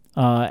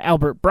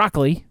 Albert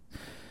Broccoli.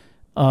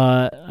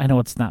 I know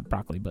it's not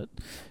broccoli, but it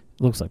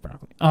looks like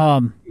broccoli.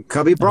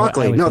 Cubby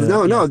Broccoli. No.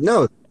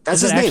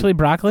 That's his name. Actually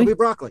broccoli. Cubby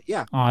Broccoli.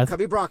 Yeah.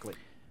 Cubby Broccoli.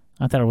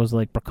 I thought it was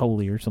like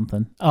broccoli or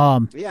something.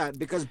 Yeah,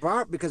 because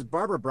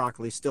Barbara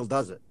Broccoli still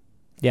does it.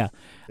 Yeah.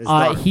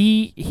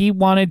 He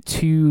wanted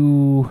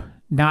to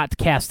not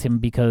cast him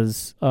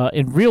because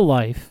in real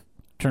life,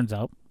 turns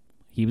out,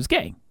 he was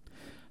gay.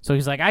 So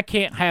he's like, I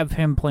can't have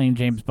him playing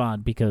James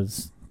Bond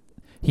because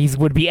he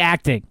would be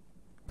acting.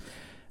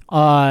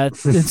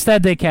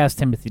 Instead, they cast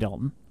Timothy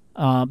Dalton.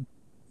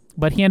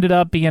 But he ended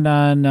up being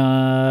on,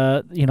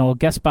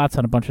 guest spots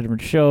on a bunch of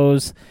different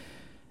shows.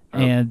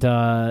 And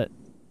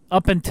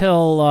up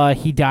until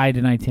he died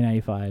in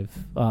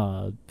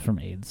 1995 from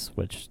AIDS,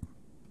 which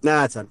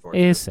that's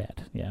unfortunate. Is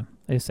sad. Yeah,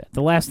 it's sad.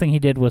 The last thing he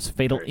did was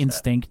Fatal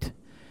Instinct.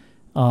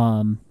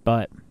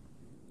 But,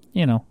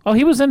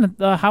 he was in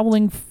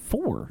Howling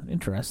 4.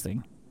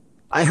 Interesting.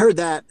 I heard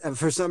that.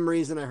 For some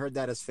reason, I heard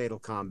that as Fatal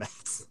Combat.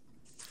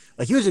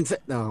 Like he was in...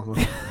 No.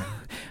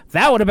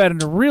 That would have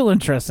been a real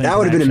interesting That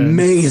would have been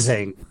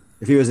amazing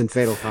if he was in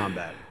Fatal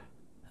Combat.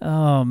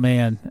 Oh,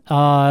 man.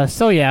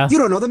 So, yeah. You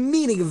don't know the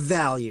meaning of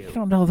value. You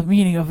don't know the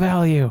meaning of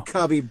value.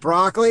 Cubby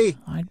Broccoli.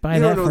 I'd buy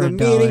that for $1. You don't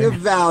know the meaning of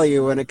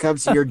value when it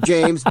comes to your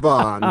James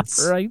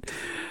Bonds. Right.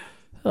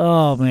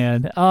 Oh,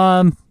 man.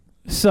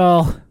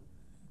 So,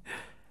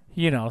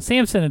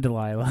 Samson and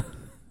Delilah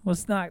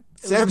was not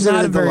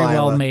a very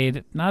well made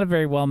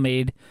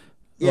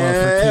for TV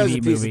it was a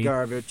piece movie. Of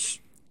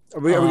garbage. Are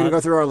we going to go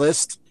through our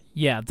list?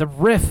 Yeah, the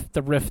riff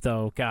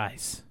though,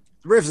 guys.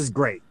 The riff is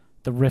great.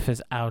 The riff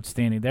is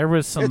outstanding. There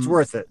was some. It's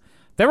worth it.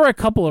 There were a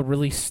couple of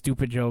really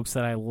stupid jokes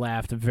that I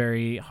laughed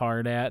very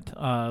hard at.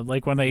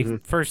 Like when they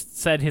first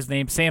said his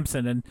name,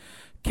 Samson, and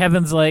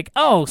Kevin's like,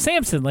 "Oh,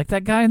 Samson, like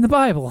that guy in the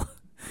Bible."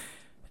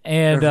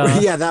 And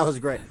yeah, that was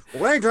great.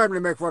 Well, anytime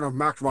to make fun of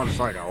Max von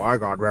Sydow, I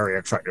got very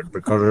excited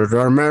because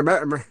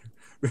the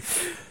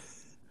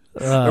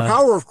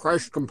power of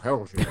Christ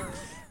compels you.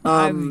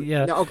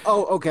 Yeah. Now,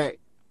 okay.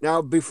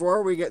 Now,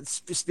 before we get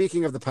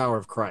speaking of the power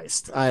of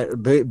Christ,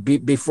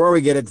 before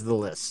we get into the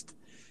list,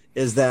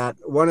 is that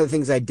one of the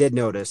things I did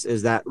notice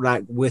is that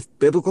with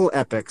biblical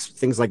epics,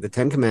 things like the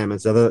Ten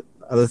Commandments, other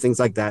things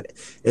like that,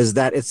 is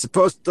that it's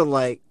supposed to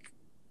like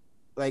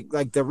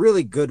the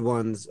really good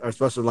ones are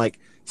supposed to like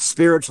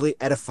spiritually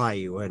edify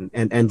you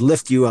and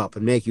lift you up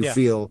and make you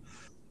feel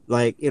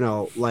like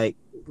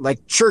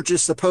like church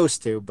is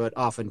supposed to, but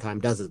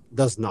oftentimes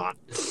does not.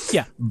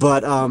 Yeah.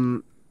 But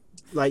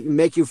like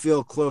make you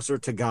feel closer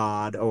to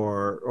God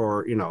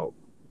or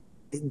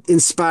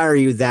inspire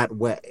you that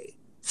way,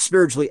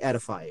 spiritually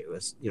edify you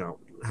is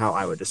how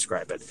I would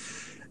describe it.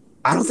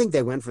 I don't think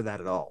they went for that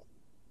at all.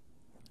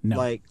 No.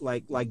 Like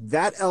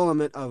that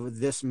element of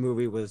this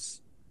movie was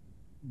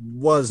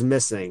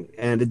missing,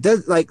 and it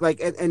does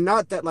and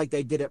not that like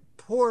they did it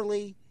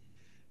poorly,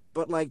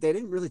 but like they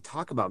didn't really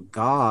talk about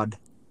God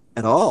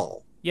at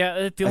all.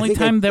 Yeah, the only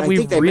time that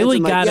we really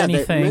got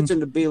anything they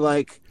mentioned to be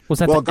like,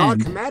 was at well, the God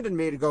end. commanded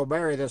me to go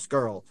marry this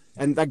girl,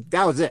 and like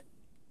that was it.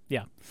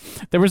 Yeah,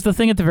 there was the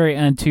thing at the very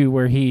end too,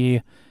 where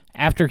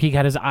after he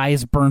got his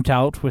eyes burnt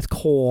out with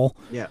coal,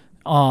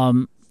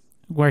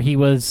 where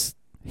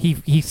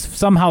he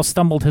somehow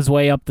stumbled his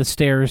way up the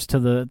stairs to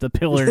the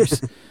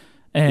pillars,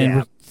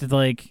 and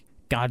like,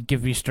 God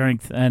give me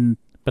strength,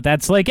 but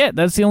that's like it.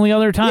 That's the only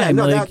other time. Yeah,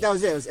 no, like, that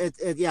was it.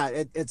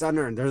 It's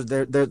unearned.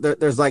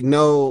 There's like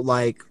no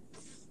like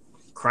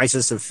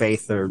crisis of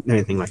faith or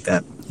anything like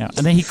that. Yeah,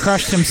 and then he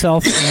crushed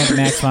himself and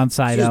Max von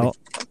Sydow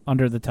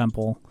under the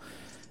temple.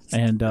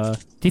 And do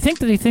you think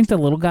the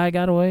little guy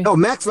got away? Oh,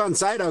 Max von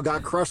Sydow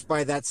got crushed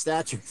by that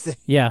statue thing.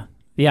 Yeah,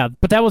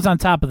 but that was on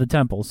top of the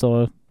temple,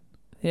 so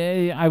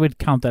I would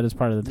count that as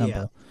part of the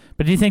temple. Yeah.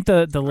 But do you think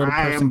the little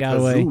person got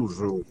away?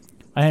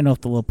 I didn't know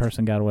if the little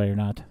person got away or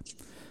not.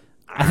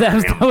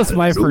 That was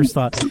my first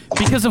thought.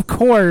 Because, of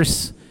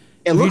course,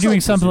 if you're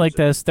doing something like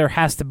this, there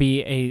has to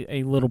be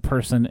a little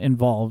person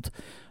involved.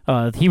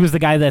 He was the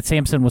guy that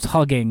Samson was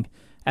hugging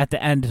at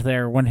the end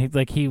there when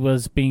he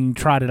was being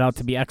trotted out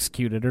to be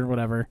executed or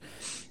whatever.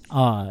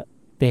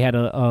 They had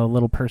a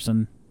little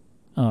person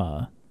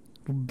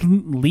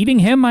leading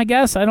him, I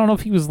guess. I don't know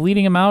if he was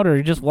leading him out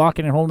or just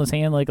walking and holding his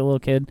hand like a little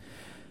kid.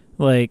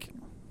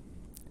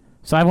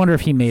 So I wonder if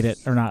he made it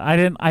or not. I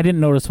didn't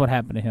notice what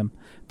happened to him.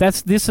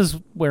 This is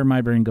where my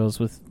brain goes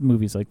with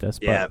movies like this.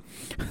 But. Yeah.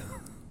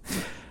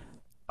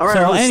 All right.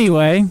 So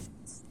anyway,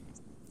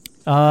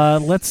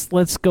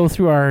 let's go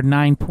through our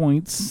 9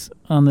 points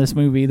on this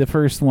movie. The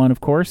first one,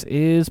 of course,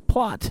 is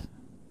plot.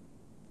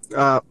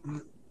 Well,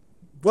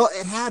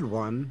 it had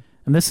one.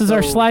 And this is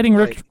our sliding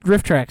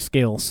riff track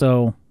scale.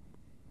 So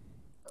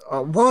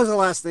what was the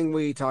last thing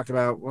we talked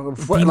about? What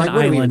did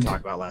we even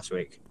talk about last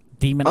week?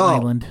 Demon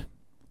Island,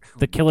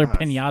 the Killer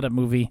Pinata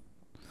movie.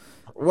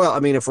 Well, I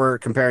mean, if we're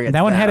comparing it,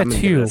 that one had a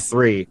 2.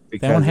 3.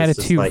 That one had a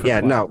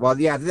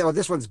 2.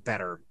 This one's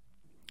better.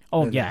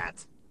 Oh yeah.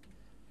 That.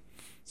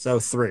 So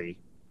 3.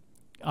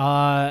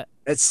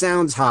 It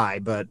sounds high,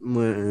 but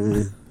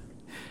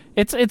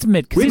it's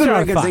mid. We've been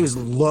ranking things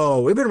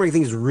low. We've been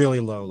ranking things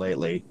really low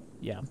lately.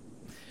 Yeah.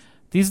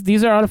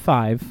 These are out of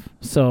 5,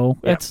 so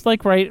it's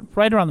like right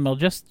around the middle,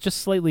 just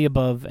slightly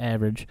above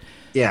average.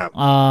 Yeah.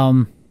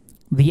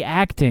 The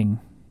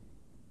acting.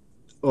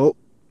 Oh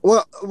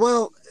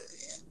well.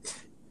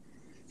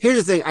 Here's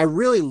the thing. I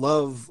really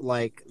love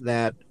like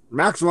that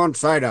Max von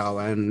Sydow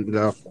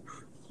and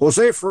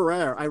Jose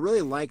Ferrer. I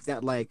really like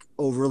that like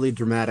overly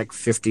dramatic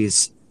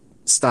 50s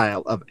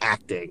style of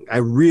acting. I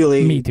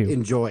really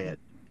enjoy it.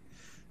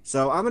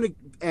 So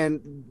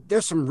and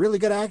there's some really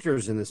good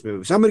actors in this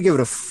movie. So I'm gonna give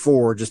it a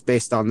 4 just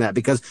based on that,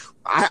 because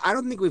I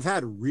don't think we've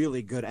had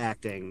really good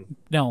acting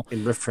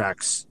in Riff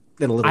Tracks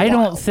in a little while.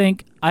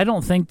 I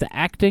don't think the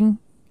acting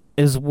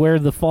is where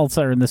the faults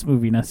are in this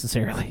movie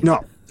necessarily.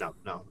 No.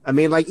 I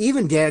mean, like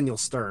even Daniel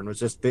Stern was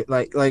just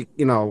like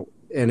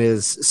in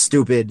his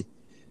stupid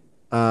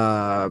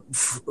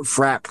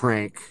frat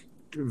prank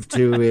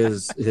to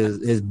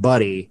his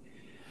buddy,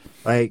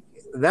 like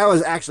that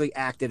was actually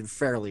acted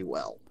fairly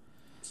well.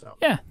 So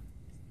yeah.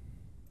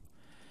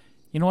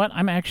 You know what?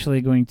 I'm actually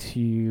going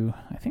to.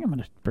 I think I'm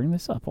going to bring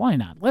this up. Why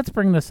not? Let's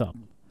bring this up.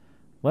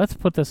 Let's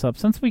put this up.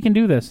 Since we can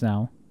do this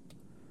now,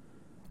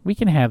 we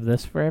can have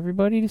this for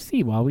everybody to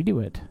see while we do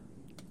it.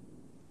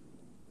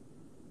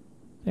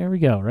 There we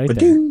go, right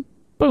there.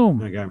 Boom.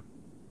 Okay.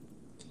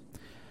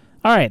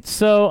 All right,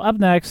 so up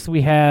next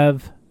we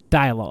have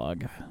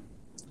dialogue.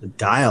 The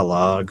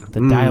dialogue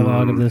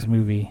of this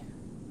movie.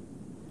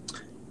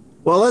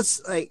 Well,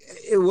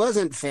 it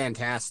wasn't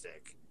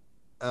fantastic.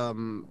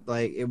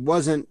 It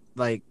wasn't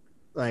like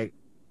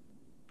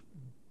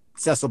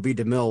Cecil B.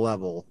 DeMille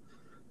level,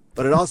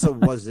 but it also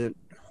wasn't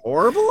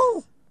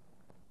horrible.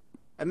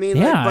 I mean,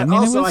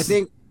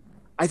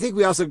 I think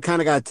we also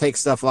kind of got to take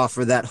stuff off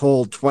for that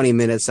whole 20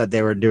 minutes that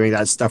they were doing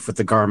that stuff with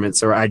the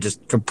garments, or I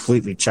just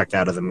completely checked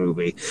out of the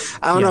movie.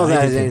 I don't know if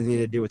that has anything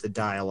to do with the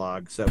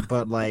dialogue. So,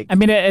 but like, I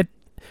mean, it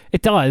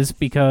does,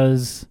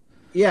 because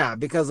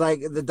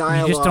like the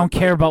dialogue, you just don't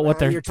care about what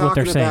they're you're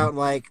talking saying. About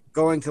like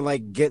going to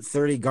like get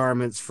 30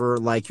 garments for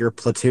like your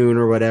platoon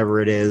or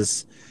whatever it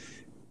is,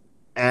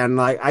 and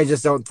like I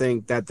just don't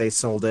think that they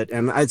sold it,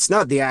 and it's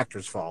not the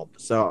actor's fault.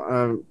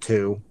 So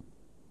 2.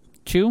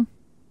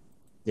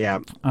 Yeah,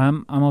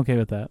 I'm okay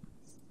with that.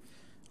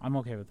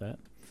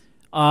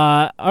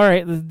 All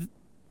right,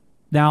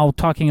 now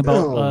talking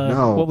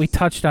about what we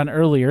touched on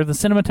earlier, the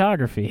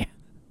cinematography.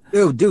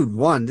 Dude,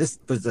 this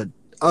was an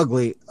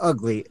ugly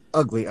movie.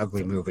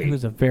 It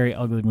was a very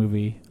ugly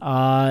movie.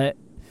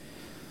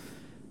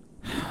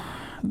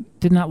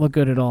 Did not look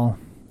good at all.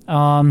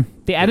 The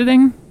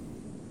editing.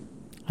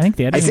 I think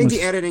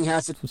the editing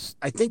has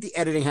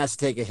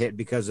to take a hit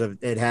because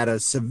of it had a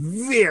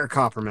severe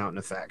Copper Mountain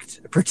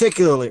effect,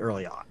 particularly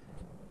early on.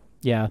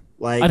 Yeah,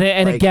 when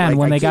they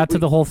got to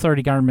the whole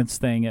 30 garments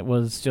thing, it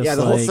was just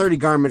the whole 30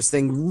 garments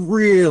thing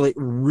really,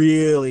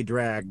 really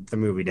dragged the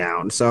movie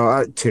down.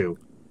 So 2.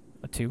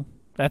 A 2.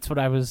 That's what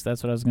I was going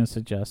to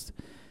suggest.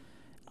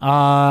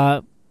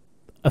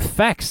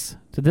 Effects.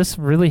 Did this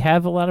really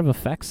have a lot of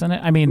effects in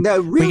it? I mean,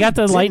 we got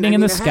the lightning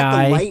in the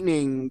sky. The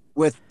lightning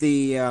with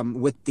the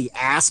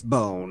ass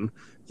bone,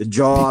 the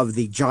jaw of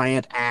the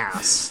giant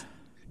ass.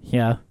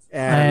 Yeah,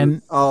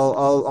 and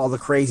all the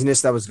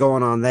craziness that was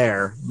going on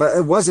there, but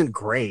it wasn't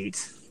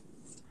great.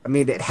 I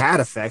mean, it had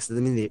effects.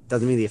 Doesn't mean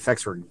the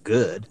effects were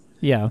good.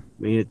 Yeah, I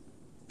mean, it's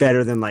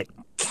better than like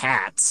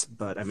Cats,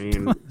 but I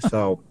mean,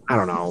 so I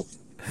don't know.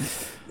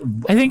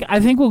 I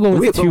think we'll go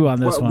with 2 on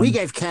this one. We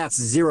gave Cats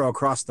 0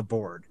 across the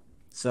board.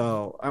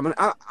 So I'm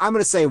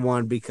gonna say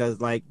 1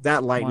 because like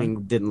that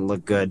lightning didn't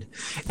look good,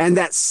 and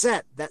that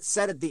set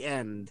at the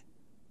end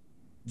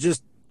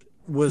just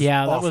was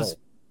awful.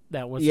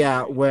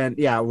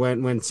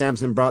 When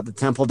Samson brought the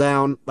temple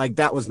down, like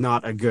that was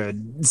not a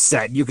good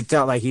set. You could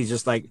tell like he's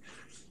just like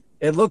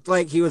it looked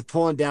like he was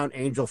pulling down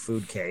angel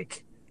food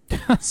cake.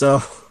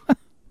 So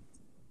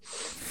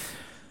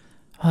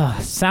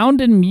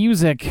sound and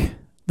music.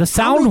 The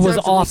sound was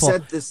awful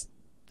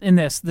in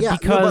this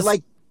because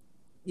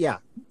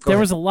there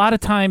was a lot of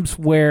times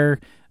where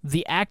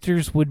the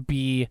actors would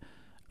be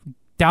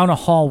down a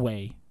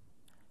hallway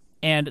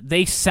and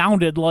they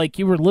sounded like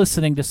you were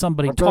listening to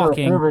somebody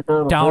talking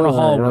down a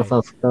hallway.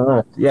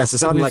 Yes, it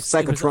sounded like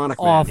Psychotronic. It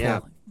was awful.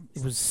 Man. Yeah.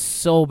 It was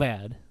so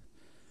bad.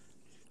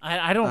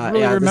 I don't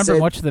really remember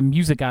much of the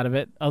music out of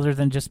it, other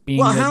than just being.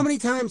 Well, how many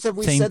times have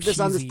we said this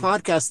on this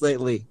podcast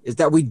lately? Is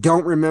that we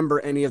don't remember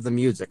any of the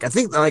music? I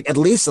think like at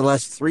least the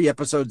last 3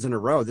 episodes in a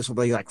row. This will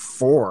be like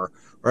 4,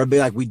 or it'll be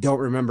like we don't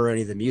remember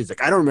any of the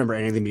music. I don't remember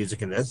any of the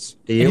music in this.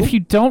 Do you? And if you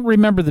don't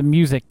remember the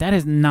music, that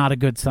is not a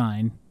good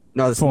sign.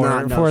 No, it's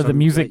not. For the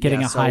music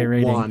getting a high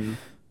rating. 1.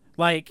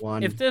 Like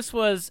if this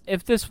was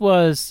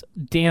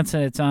Dance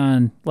and it's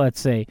on, let's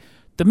say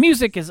the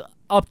music is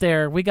up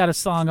there. We got a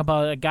song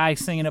about a guy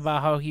singing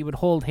about how he would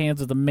hold hands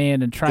with a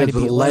man and try to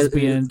be a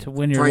lesbian to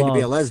win your love. Trying to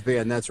be a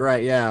lesbian, that's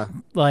right, yeah.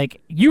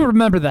 Like, you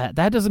remember that.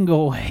 That doesn't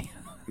go away.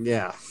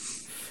 Yeah.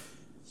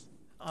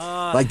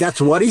 Like, that's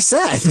what he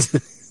said.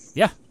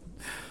 Yeah.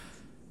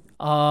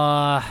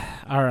 All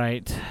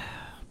right.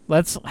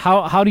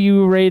 How do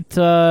you rate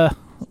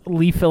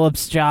Lee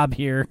Phillips' job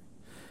here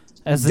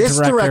as the director?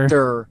 This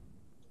director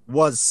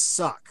was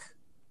suck.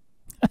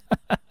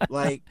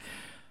 Like,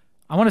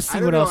 I want to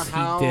see what else he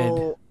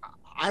did.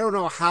 I don't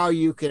know how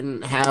you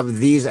can have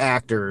these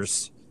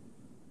actors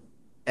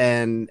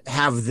and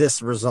have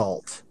this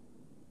result.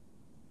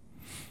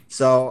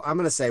 So I'm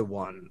gonna say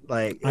 1.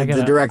 Like,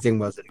 the directing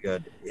wasn't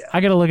good. Yeah.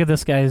 I gotta look at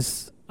this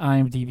guy's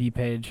IMDb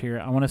page here.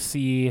 I want to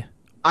see.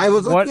 I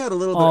was looking at it a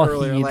little bit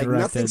earlier. Like,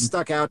 nothing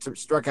struck out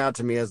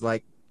to me as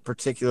like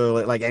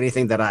particularly like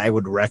anything that I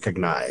would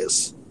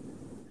recognize.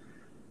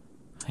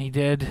 He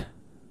did.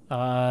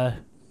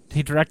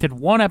 He directed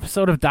 1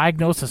 episode of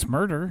Diagnosis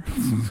Murder.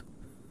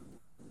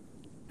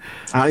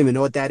 I don't even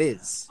know what that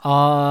is.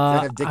 Does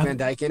that have Dick Van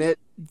Dyke in it?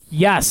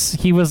 Yes,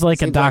 he was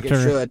like a doctor.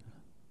 Like it should.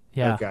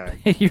 Yeah,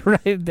 okay. You're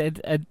right.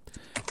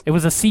 It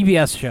was a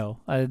CBS show,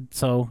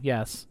 so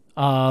yes.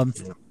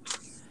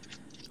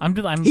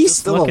 He's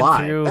still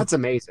alive. Through. That's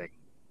amazing.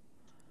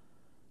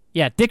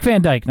 Yeah, Dick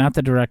Van Dyke, not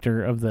the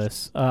director of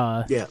this.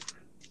 Yeah.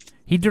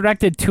 He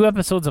directed 2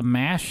 episodes of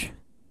MASH.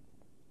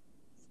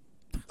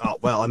 Oh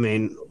well, I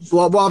mean,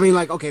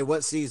 like, okay,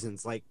 what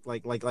seasons? Like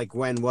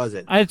when was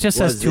it? It just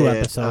says 2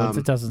 episodes.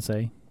 It doesn't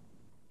say.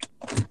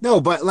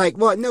 No, but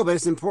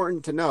it's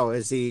important to know.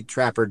 Is he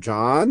Trapper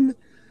John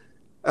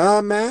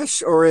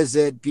MASH, or is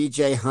it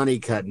BJ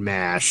Honeycutt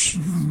MASH?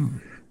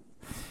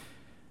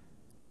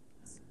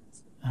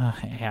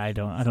 I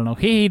don't know.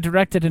 He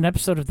directed an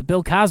episode of the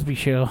Bill Cosby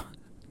Show.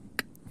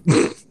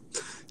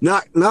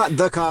 Not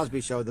the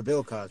Cosby Show, the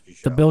Bill Cosby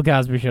Show. The Bill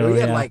Cosby Show. He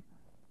had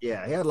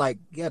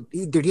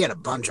a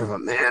bunch of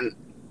them, man.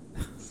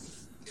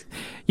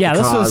 Yeah,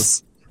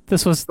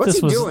 this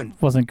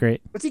wasn't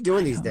great. What's he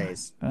doing these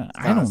days?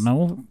 I don't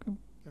know.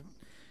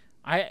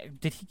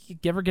 Did he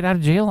ever get out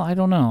of jail? I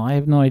don't know. I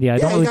have no idea. I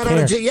don't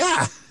really care.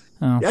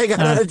 He got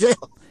out of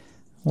jail.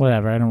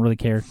 Whatever. I don't really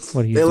care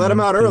what he's doing. They let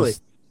him out early.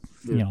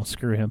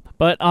 Screw him.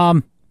 But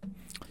now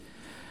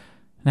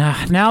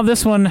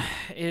this was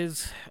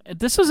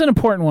an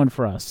important one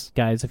for us,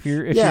 guys. If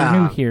you're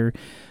new here,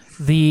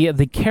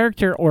 the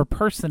character or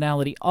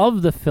personality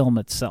of the film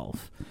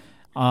itself.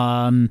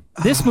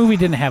 This movie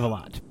didn't have a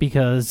lot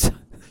because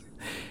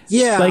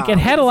it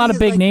had a lot of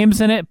big names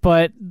in it,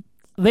 but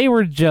they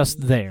were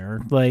just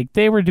there. Like,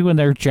 they were doing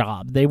their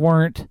job. They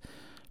weren't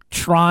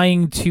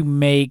trying to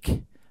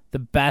make the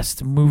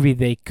best movie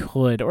they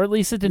could, or at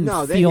least it didn't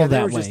feel that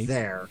they were way. Just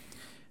there.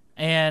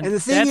 And the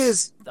thing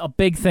is a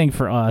big thing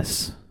for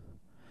us.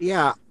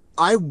 Yeah,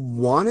 I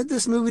wanted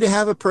this movie to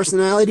have a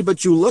personality,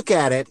 but you look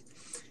at it,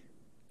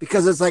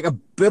 because it's like a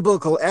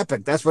biblical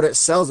epic. That's what it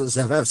sells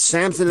itself as.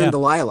 Samson and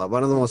Delilah,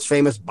 one of the most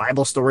famous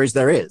Bible stories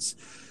there is.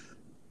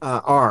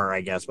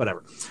 I guess,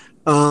 whatever.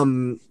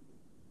 And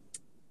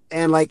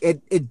like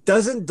it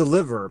doesn't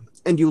deliver,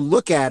 and you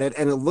look at it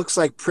and it looks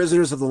like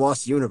Prisoners of the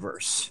Lost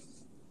Universe.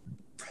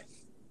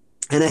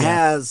 And it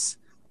has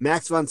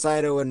Max von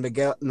Sydow and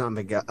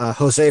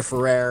Jose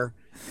Ferrer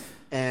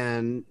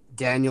and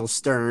Daniel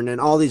Stern and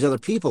all these other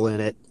people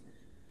in it.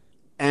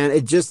 And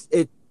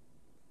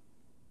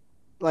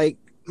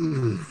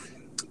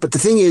but the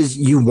thing is,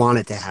 you want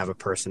it to have a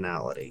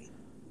personality.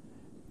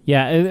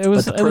 Yeah, it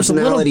was. But the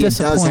personality it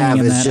does have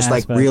is just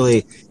aspect. Like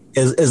really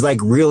is like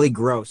really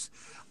gross.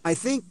 I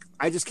think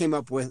I just came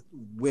up with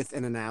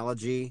an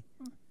analogy.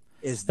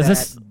 Is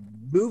that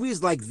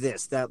movies like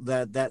this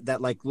that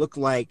like look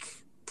like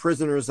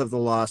Prisoners of the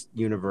Lost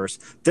Universe?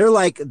 They're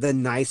like the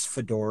nice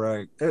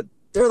fedora.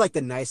 They're like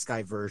the nice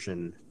guy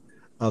version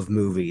of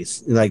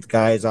movies. Like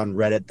guys on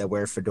Reddit that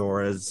wear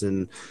fedoras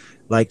and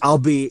like I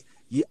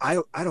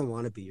don't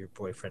want to be your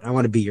boyfriend. I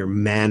want to be your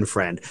man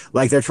friend.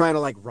 Like they're trying to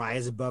like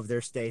rise above their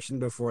station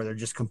before they're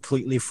just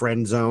completely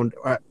friend zoned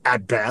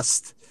at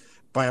best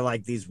by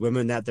like these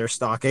women that they're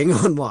stalking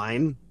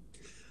online.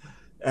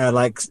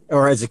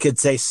 Or as a kid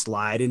say,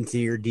 slide into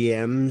your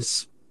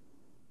DMs.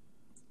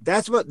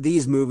 That's what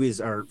these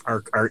movies are.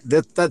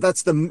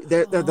 That's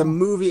they're the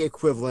movie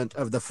equivalent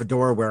of the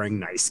fedora wearing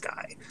nice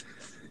guy.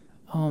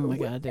 Oh my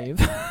God, Dave.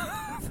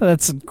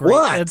 That's great.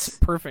 What? That's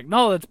perfect.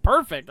 No, that's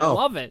perfect. I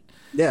love it.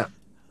 Yeah.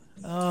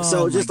 Oh,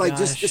 so just kind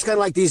of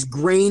like these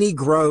grainy,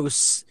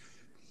 gross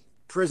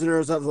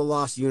Prisoners of the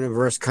Lost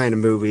Universe kind of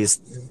movies.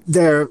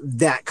 They're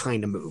that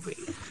kind of movie.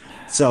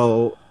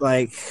 So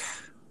like,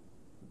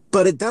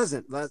 but it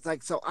doesn't.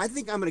 Like, so I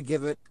think I'm going to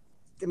give it.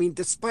 I mean,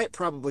 despite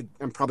I'm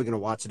probably going to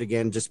watch it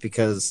again just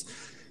because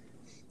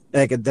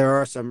like there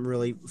are some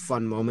really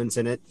fun moments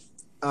in it.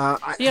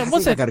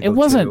 It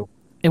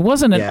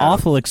wasn't an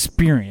awful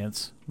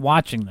experience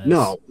watching this.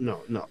 No.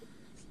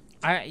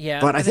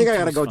 But I think I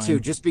gotta go too,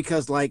 just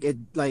because like it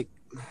like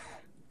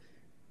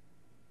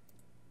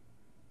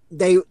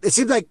it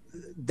seemed like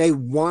they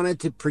wanted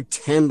to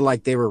pretend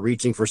like they were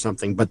reaching for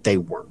something, but they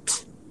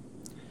weren't.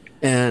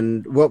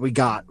 And what we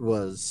got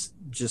was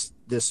just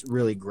this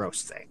really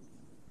gross thing.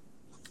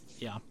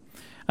 Yeah.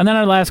 And then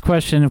our last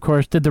question, of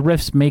course, did the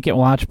riffs make it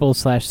watchable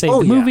 / save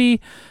the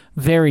movie?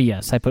 Very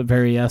yes. I put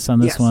very yes on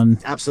this one.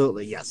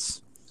 Absolutely,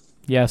 yes.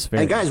 Yes,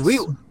 very. And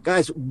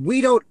guys,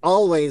 we don't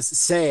always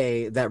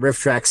say that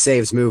RiffTrax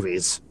saves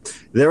movies.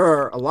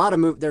 There have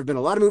been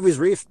a lot of movies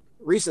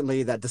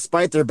recently that,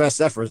 despite their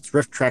best efforts,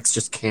 RiffTrax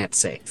just can't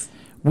save.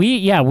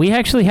 We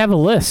actually have a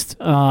list,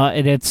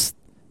 and it's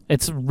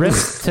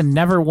riffs to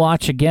never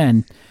watch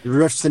again.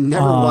 Riffs to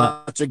never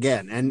watch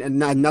again, and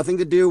nothing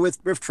to do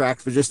with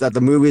RiffTrax, but just that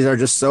the movies are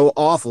just so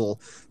awful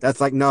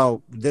that's like,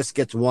 no, this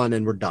gets one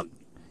and we're done.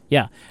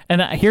 Yeah,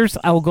 and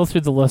I'll go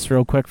through the list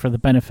real quick for the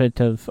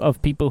benefit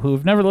of people who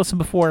have never listened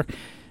before.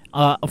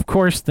 Of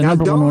course, the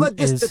number one is... Don't let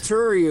this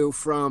deter you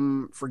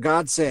from, for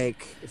God's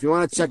sake, if you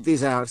want to check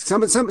these out.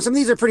 Some of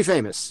these are pretty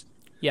famous.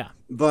 Yeah.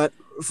 But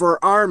for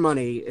our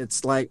money,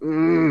 it's like,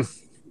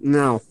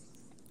 no.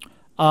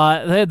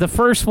 The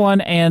first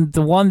one, and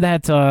the one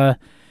that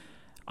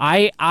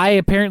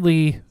I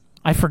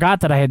forgot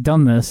that I had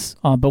done this,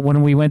 but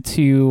when we went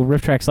to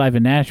RiffTrax Live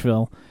in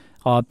Nashville,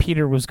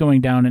 Peter was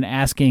going down and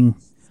asking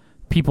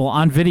people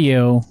on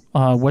video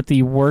what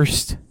the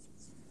worst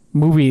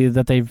movie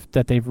that they've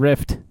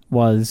riffed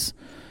was,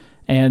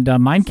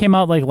 and mine came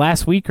out like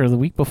last week or the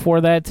week before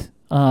that,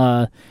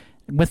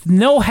 with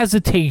no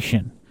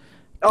hesitation.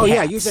 Oh, Cats.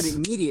 yeah, you said it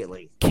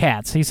immediately.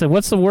 Cats. He said,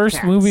 what's the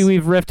worst movie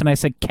we've riffed? And I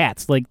said,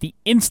 Cats. Like, the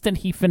instant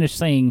he finished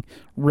saying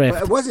riffed.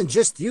 But it wasn't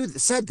just you that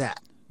said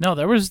that. No,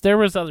 there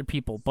was other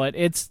people. But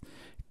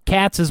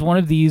Cats is one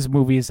of these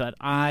movies that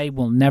I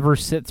will never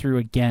sit through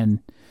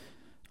again,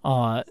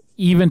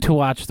 even to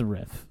watch the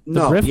riff.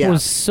 The riff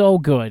was so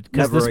good,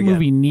 because this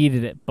movie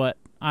needed it, but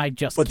I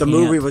just But the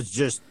movie was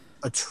just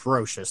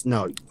atrocious.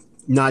 No,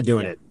 not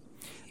doing it.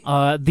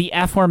 The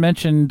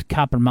aforementioned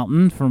Copper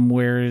Mountain, from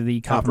where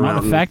the Copper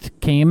Mountain effect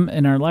came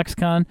in our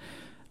lexicon.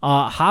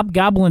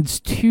 Hobgoblins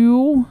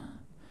 2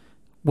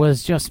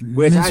 was just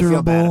miserable. I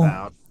feel bad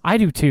about. I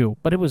do too,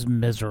 but it was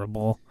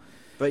miserable.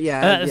 But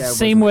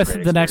same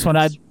with the next one.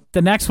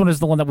 The next one is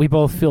the one that we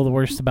both feel the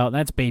worst about, and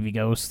that's Baby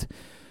Ghost.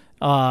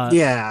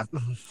 Yeah.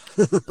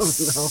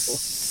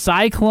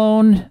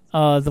 Cyclone,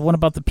 the one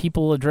about the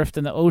people adrift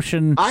in the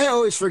ocean. I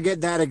always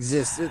forget that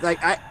exists. Like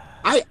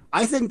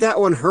I think that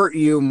one hurt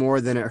you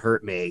more than it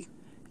hurt me.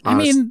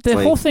 Honestly. I mean,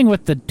 the whole thing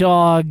with the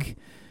dog,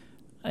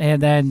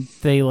 and then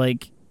they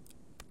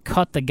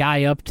cut the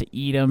guy up to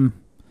eat him.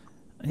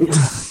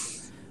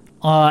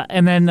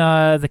 And then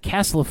the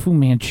Castle of Fu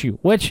Manchu,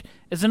 which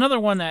is another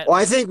one that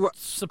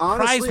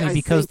surprised me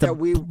because the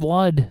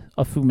blood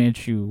of Fu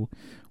Manchu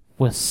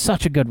was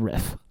such a good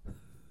riff.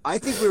 I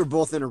think we were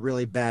both in a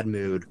really bad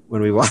mood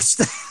when we watched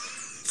that.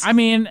 I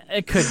mean,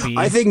 it could be.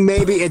 I think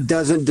maybe it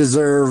doesn't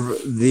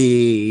deserve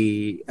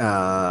the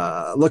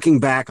looking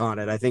back on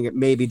it. I think it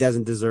maybe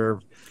doesn't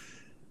deserve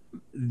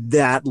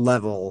that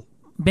level.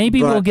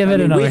 Maybe we'll give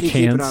it another chance. We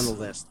can keep it on the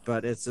list,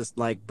 but it's just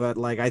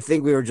I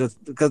think we were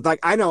just because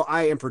I know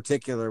I in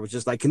particular was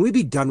just like, can we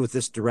be done with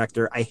this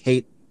director? I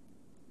hate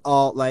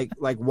all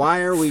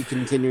why are we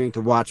continuing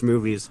to watch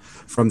movies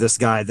from this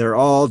guy? They're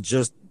all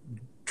just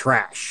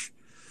trash.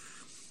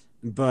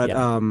 But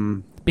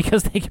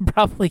because they can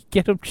probably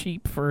get him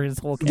cheap for his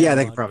whole catalog. Yeah,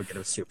 they can probably get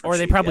him super cheap. Or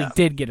they probably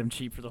did get him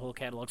cheap for the whole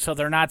catalog, so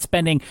they're not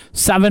spending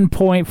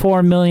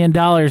 $7.4 million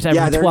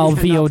every 12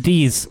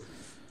 VODs.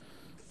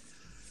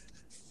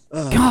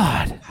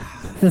 God,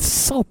 that's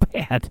so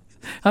bad.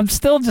 I'm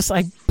still just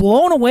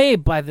blown away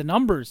by the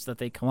numbers that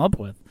they come up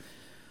with,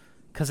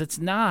 because it's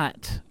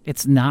not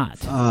that.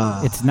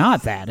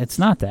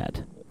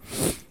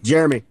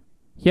 Jeremy.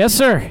 Yes,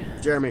 sir.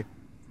 Jeremy,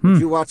 did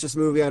you watch this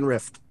movie on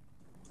Rift?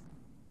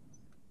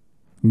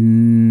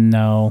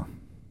 No.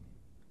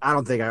 I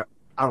don't think I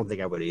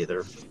would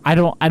either. I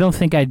don't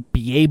think I'd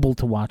be able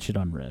to watch it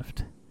on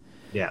Rift.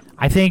 Yeah.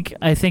 I think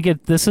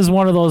this is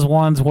one of those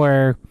ones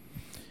where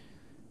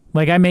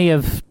I may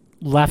have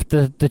left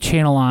the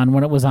channel on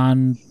when it was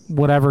on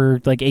whatever,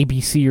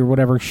 ABC or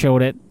whatever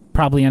showed it,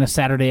 probably on a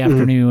Saturday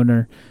afternoon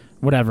or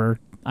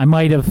whatever. I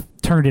might have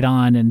turned it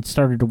on and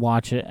started to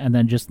watch it and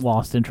then just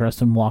lost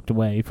interest and walked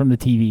away from the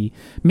TV.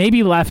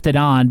 Maybe left it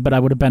on, but I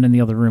would have been in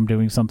the other room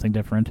doing something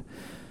different.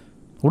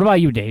 What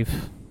about you,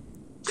 Dave?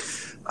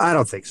 I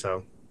don't think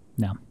so.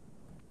 No.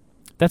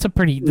 That's a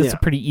pretty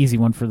easy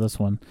one for this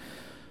one.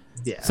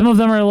 Yeah. Some of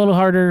them are a little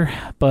harder,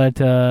 but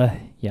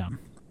yeah.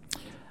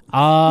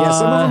 Yeah,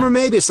 some of them are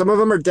maybe, some of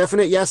them are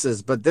definite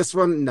yeses, but this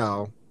one,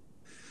 no.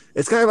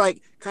 It's kind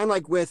of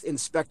like with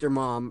Inspector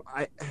Mom.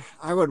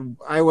 I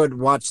would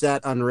watch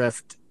that on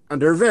Rift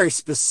under very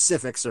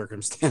specific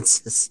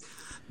circumstances,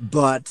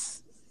 but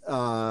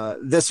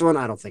this one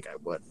I don't think I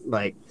would.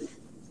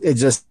 It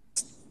just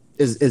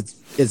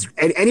is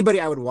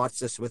anybody I would watch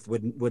this with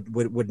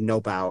would know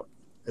about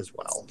as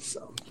well.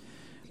 So,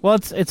 well,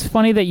 it's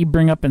funny that you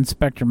bring up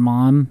Inspector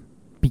Mom,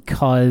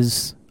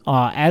 because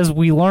as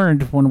we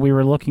learned when we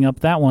were looking up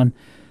that one,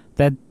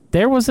 that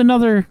there was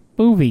another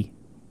movie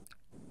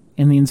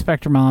in the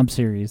Inspector Mom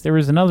series. There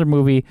was another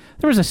movie.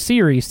 There was a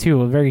series,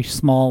 too, a very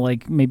small,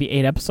 like maybe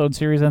 8-episode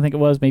series, I think it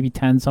was, maybe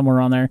 10, somewhere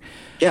on there.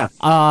 Yeah.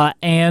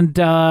 And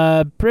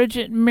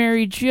Bridget and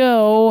Mary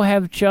Jo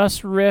have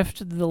just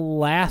riffed the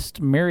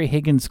last Mary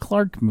Higgins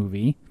Clark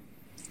movie.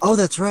 Oh,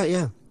 that's right,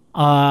 yeah.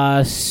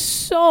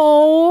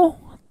 So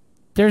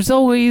there's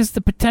always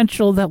the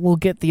potential that we'll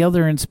get the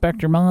other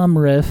Inspector Mom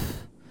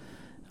riff,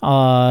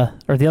 or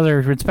the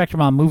other Inspector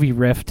Mom movie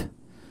riffed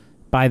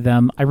by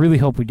them. I really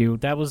hope we do.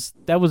 That was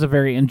a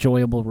very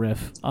enjoyable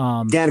riff.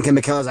 Danica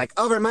McKellar's like,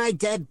 over my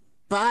dead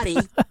body.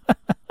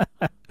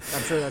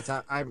 I'm sure that's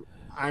how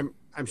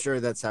I'm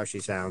sure that's how she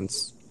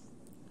sounds.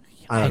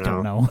 I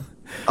don't know.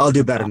 I'll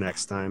do better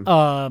next time.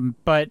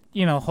 But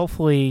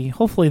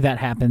hopefully that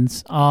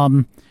happens.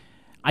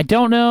 I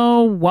don't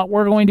know what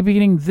we're going to be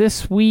getting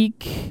this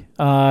week,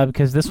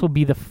 because this will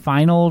be the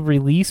final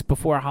release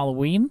before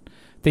Halloween.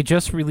 They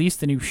just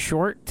released a new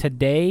short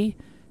today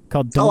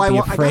called Don't Be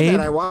Afraid. I got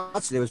that. I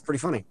watched it. It was pretty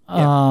funny.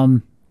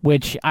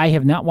 Which I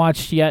have not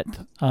watched yet.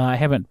 I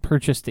haven't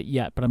purchased it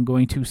yet, but I'm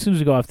going to as soon as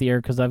we go off the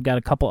air, because I've got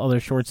a couple other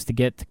shorts to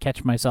get to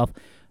catch myself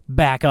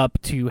back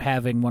up to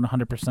having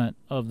 100%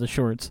 of the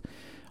shorts.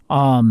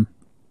 But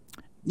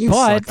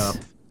suck up.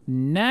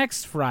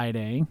 Next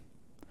Friday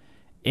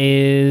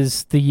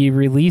is the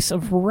release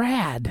of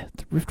Rad,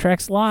 the Riff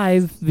Tracks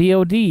Live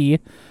VOD.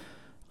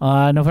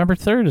 November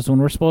 3rd is when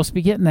we're supposed to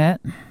be getting that.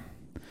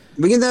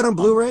 We get that on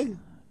Blu-ray?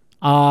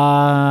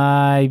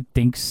 I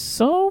think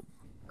so.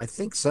 I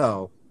think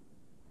so.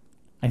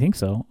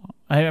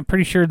 I'm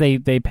pretty sure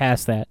they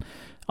passed that.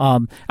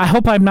 I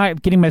hope I'm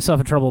not getting myself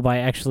in trouble by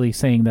actually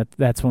saying that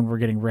that's when we're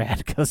getting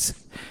Rad, because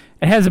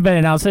it hasn't been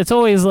announced. It's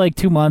always like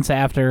 2 months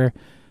after.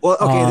 Well,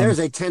 okay, there's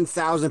a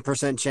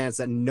 10,000% chance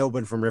that no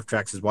one from Riff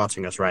Tracks is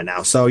watching us right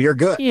now, so you're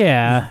good.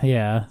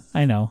 Yeah,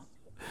 I know.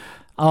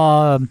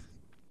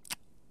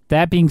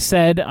 That being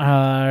said,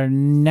 our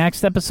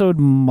next episode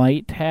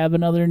might have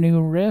another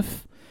new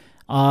riff.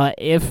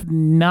 If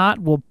not,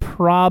 we'll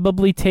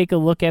probably take a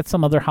look at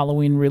some other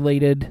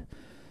Halloween-related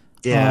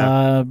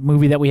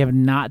movie that we have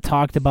not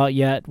talked about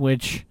yet,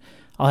 which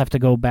I'll have to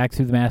go back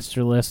through the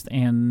master list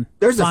and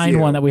find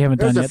one that we haven't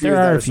done yet. There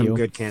are a few some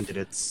good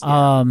candidates.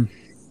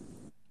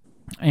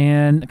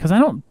 And because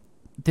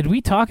did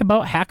we talk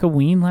about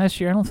Hackoween last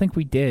year? I don't think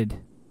we did.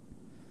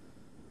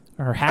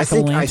 Or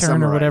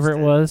Hack-O-Lantern or whatever it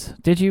was.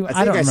 Did you?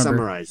 I don't remember.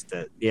 Summarized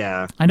it.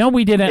 Yeah. I know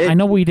we didn't. I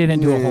know we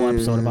didn't do a whole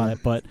episode about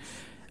it, but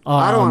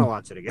I don't want to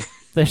watch it again.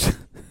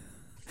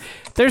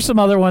 There's some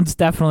other ones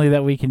definitely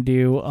that we can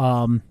do.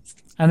 And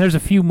there's a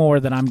few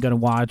more that I'm gonna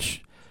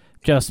watch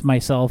just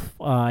myself.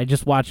 I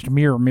just watched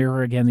Mirror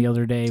Mirror again the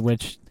other day,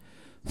 which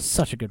is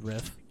such a good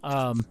riff.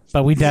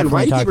 But we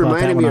definitely talked about that one. Why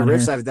do you keep reminding me of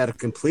riffs that have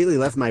completely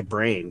left my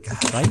brain?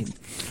 Right.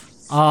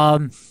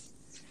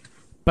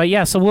 But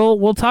yeah, so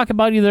we'll talk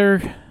about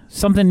either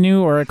something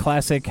new or a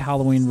classic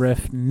Halloween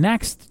riff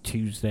next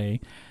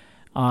Tuesday.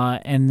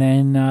 And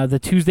then the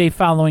Tuesday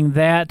following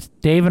that,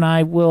 Dave and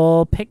I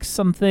will pick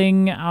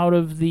something out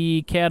of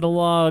the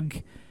catalog.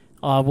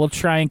 We'll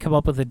try and come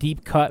up with a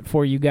deep cut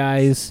for you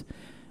guys.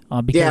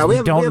 Because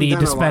we don't need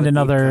to spend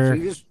another...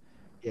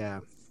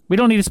 We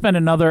don't need to spend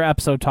another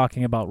episode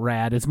talking about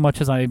Rad as much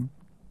as I'm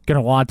going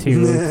to want to.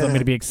 I'm going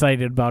to be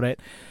excited about it.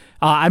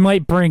 I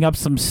might bring up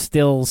some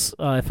stills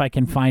if I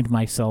can find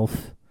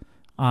myself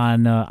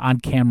on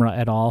camera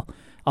at all.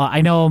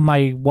 I know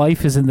my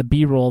wife is in the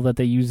B-roll that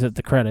they use at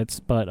the credits,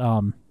 but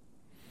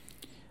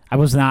I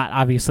was not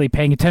obviously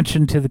paying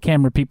attention to the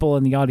camera people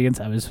in the audience.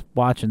 I was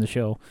watching the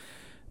show.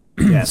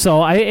 Yeah.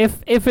 So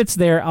if it's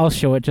there, I'll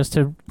show it just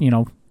to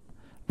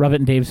rub it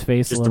in Dave's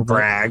face just a little to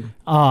brag.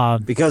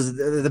 Because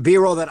the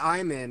B-roll that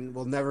I'm in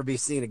will never be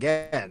seen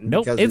again.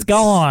 Nope, it's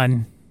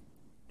gone.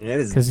 It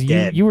is because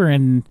you were at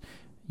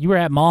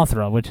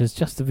Mothra, which is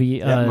just to be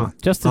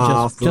just the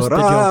jokes.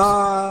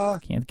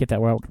 Can't get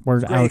that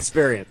word out.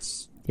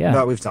 Experience. Yeah,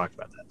 but we've talked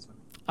about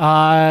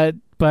that.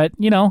 But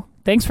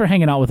thanks for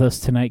hanging out with us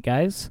tonight,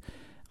 guys.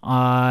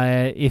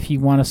 If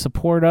you want to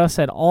support us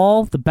at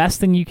all, the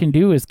best thing you can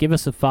do is give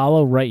us a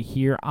follow right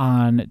here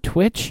on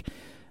Twitch,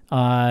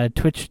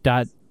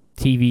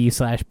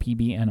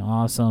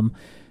 twitch.tv/pbnawesome.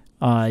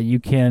 You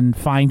can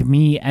find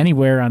me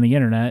anywhere on the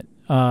internet.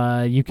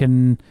 You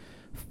can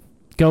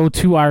go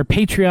to our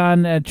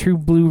Patreon at True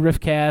Blue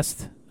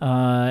Riffcast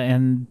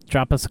and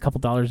drop us a couple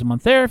dollars a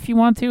month there if you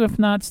want to. If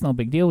not, it's no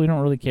big deal. We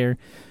don't really care.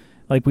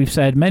 Like we've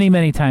said many,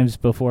 many times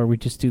before, we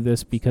just do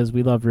this because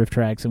we love Riff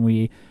Tracks and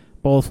we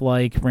both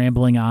like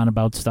rambling on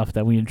about stuff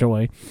that we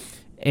enjoy.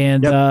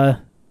 And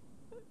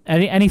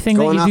anything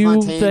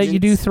that you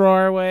do throw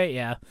our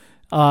way,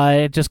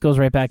 it just goes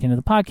right back into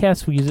the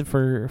podcast. We use it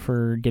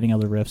for getting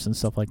other riffs and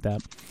stuff like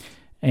that.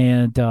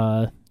 And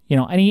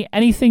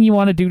anything you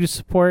want to do to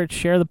support,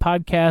 share the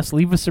podcast,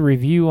 leave us a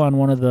review on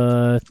one of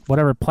the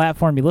whatever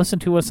platform you listen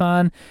to us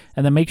on,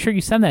 and then make sure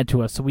you send that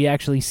to us so we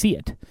actually see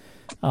it.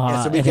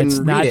 So we and can it's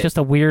not just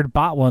a weird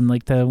bot one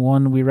like the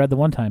one we read the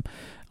one time.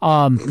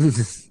 But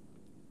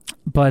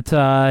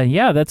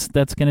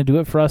that's going to do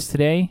it for us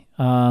today.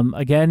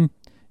 Again,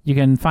 You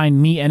can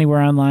find me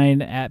anywhere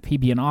online at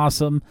PB and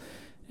Awesome.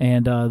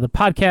 And the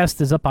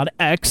podcast is up on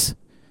X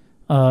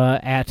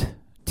at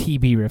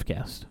TB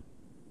Riffcast.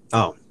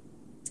 Oh.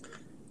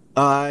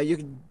 You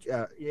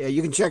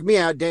can check me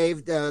out,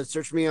 Dave.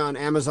 Search me on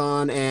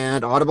Amazon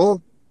and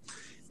Audible.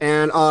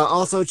 And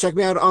also check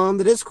me out on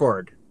the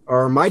Discord,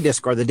 or my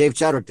Discord, the Dave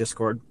Chadwick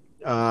Discord.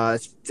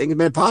 Things have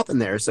been popping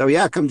there. So,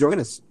 yeah, come join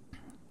us.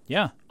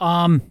 Yeah.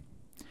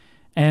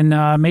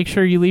 And make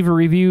sure you leave a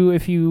review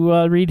if you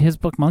read his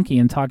book, Monkey,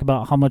 and talk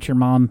about how much your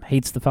mom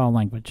hates the foul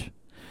language.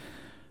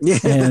 Yeah.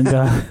 And,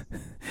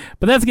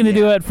 but that's going to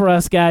do it for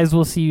us, guys.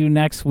 We'll see you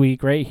next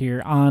week right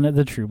here on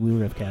the True Blue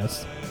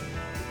Riffcast.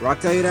 Rock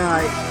till you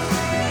die.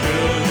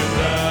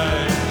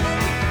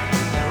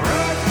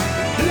 Rock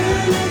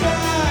till you die.